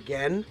career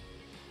again.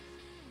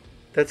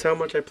 That's how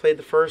much I played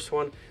the first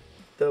one.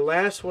 The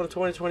last one,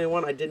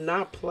 2021, I did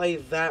not play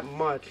that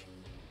much.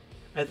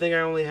 I think I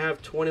only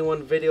have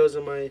 21 videos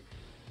in my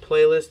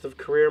playlist of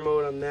career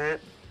mode on that.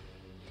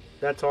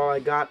 That's all I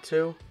got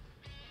to.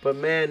 But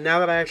man, now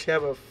that I actually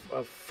have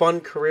a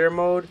fun career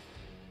mode,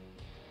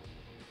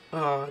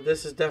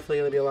 this is definitely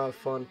going to be a lot of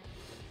fun.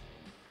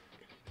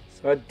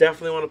 So I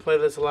definitely want to play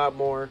this a lot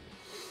more.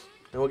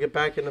 And we'll get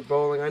back into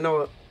bowling. I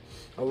know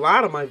a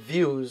lot of my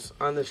views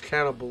on this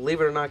channel,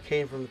 believe it or not,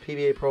 came from the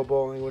PBA Pro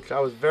Bowling, which I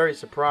was very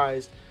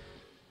surprised.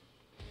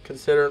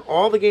 Considering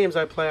all the games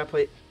I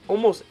play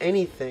almost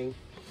anything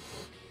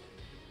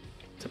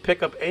to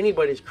pick up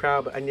anybody's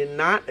crowd. But I did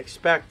not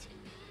expect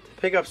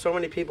to pick up so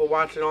many people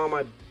watching all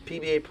my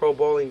PBA Pro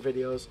Bowling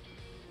videos.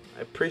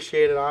 I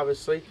appreciate it,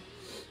 obviously.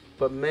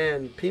 But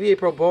man, PBA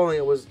Pro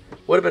Bowling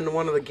would have been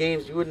one of the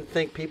games you wouldn't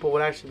think people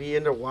would actually be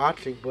into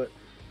watching. But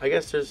I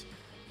guess there's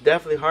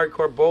definitely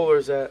hardcore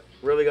bowlers that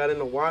really got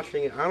into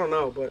watching it. I don't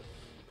know, but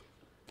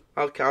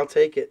I'll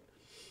take it.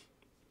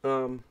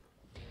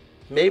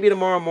 Maybe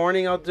tomorrow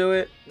morning I'll do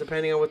it,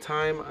 depending on what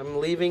time. I'm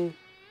leaving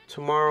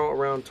tomorrow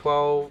around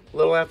 12, a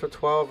little after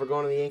 12. We're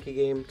going to the Yankee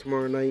game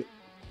tomorrow night.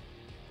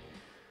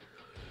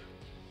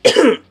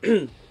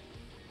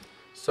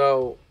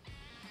 So,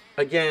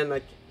 again,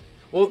 like,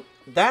 well,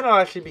 that'll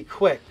actually be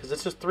quick, because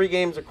it's just 3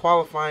 games of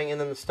qualifying and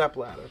then the step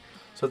ladder.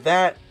 So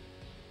that,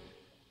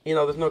 you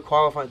know, there's no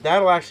qualifying.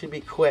 That'll actually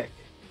be quick.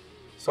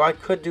 So I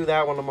could do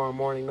that one tomorrow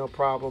morning, no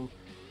problem.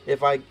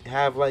 If I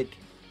have, like,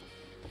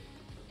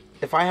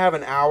 if I have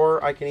an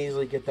hour, I can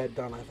easily get that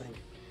done, I think.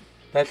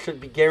 That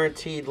should be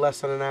guaranteed less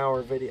than an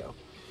hour video.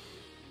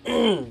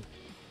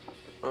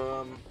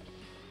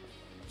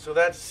 So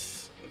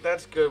that's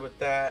good with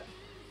that.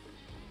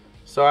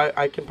 So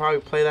I can probably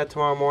play that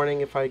tomorrow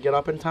morning if I get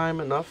up in time,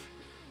 enough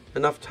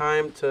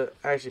time to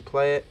actually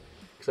play it,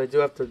 because I do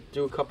have to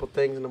do a couple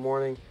things in the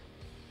morning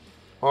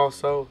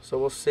also, so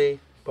we'll see.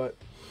 But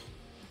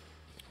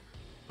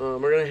we're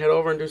going to head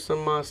over and do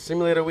some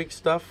Simulator Week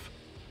stuff.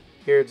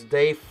 Here it's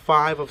day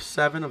 5 of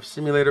 7 of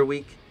Simulator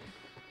Week,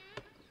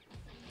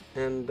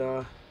 and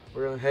we're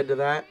going to head to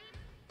that,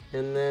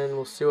 and then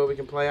we'll see what we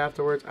can play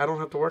afterwards. I don't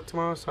have to work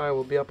tomorrow, so I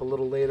will be up a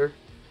little later,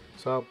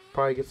 so I'll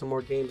probably get some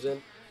more games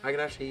in. I can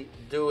actually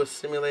do a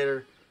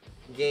simulator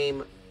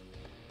game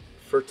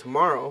for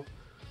tomorrow.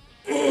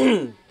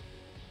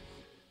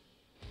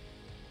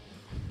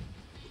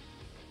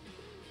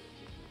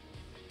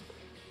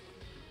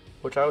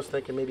 Which I was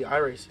thinking maybe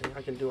iRacing.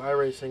 I can do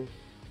iRacing,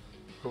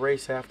 a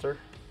race after.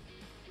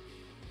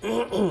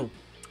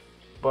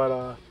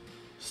 But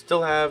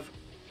still have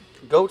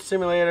Goat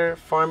Simulator,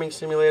 Farming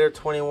Simulator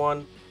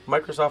 21,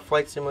 Microsoft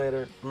Flight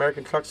Simulator,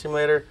 American Truck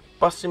Simulator,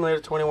 Bus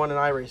Simulator 21, and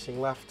iRacing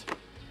left.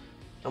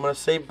 I'm going to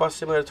save Bus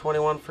Simulator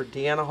 21 for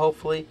Deanna,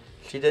 hopefully.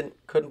 She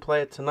couldn't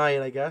play it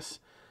tonight, I guess.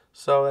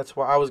 So that's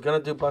why I was going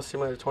to do Bus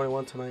Simulator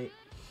 21 tonight.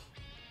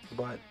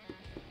 But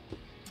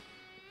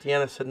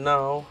Deanna said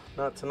no,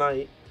 not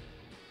tonight.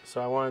 So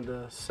I wanted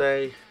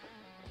to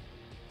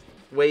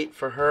wait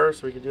for her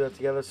so we could do that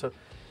together. So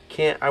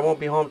I won't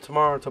be home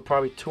tomorrow until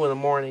probably 2 in the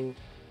morning,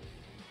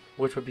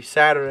 which would be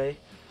Saturday.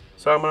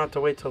 So I'm going to have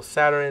to wait till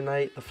Saturday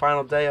night, the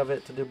final day of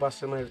it, to do Bus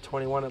Simulator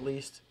 21 at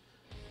least.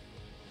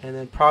 And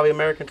then probably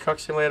American Truck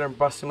Simulator and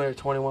Bus Simulator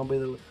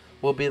 21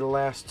 will be the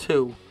last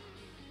 2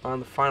 on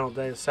the final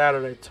day of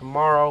Saturday.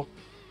 Tomorrow,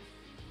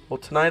 well,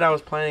 tonight I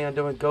was planning on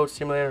doing Goat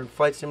Simulator and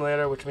Flight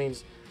Simulator, which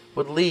means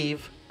would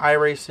leave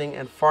iRacing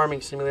and Farming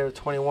Simulator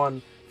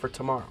 21 for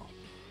tomorrow.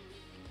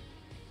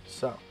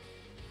 So,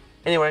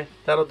 anyway,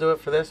 that'll do it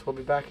for this. We'll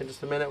be back in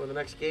just a minute with the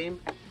next game.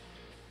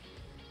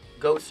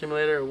 Goat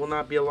Simulator. It will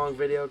not be a long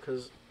video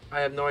because I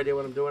have no idea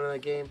what I'm doing in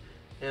that game.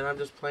 And I'm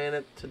just playing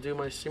it to do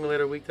my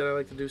simulator week that I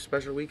like to do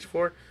special weeks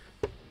for.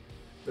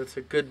 That's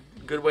a good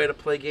way to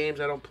play games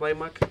I don't play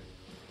much.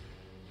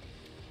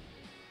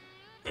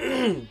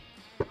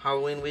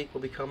 Halloween week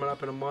will be coming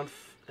up in a month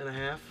and a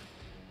half.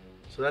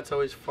 So that's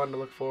always fun to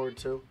look forward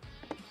to.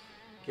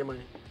 Get my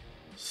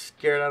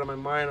scared out of my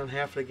mind on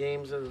half of the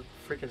games, and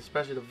freaking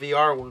especially the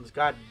VR ones.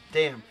 God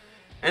damn.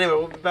 Anyway,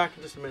 we'll be back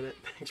in just a minute.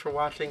 Thanks for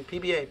watching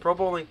PBA Pro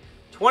Bowling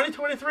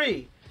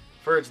 2023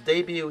 for its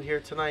debut here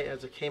tonight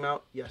as it came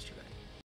out yesterday.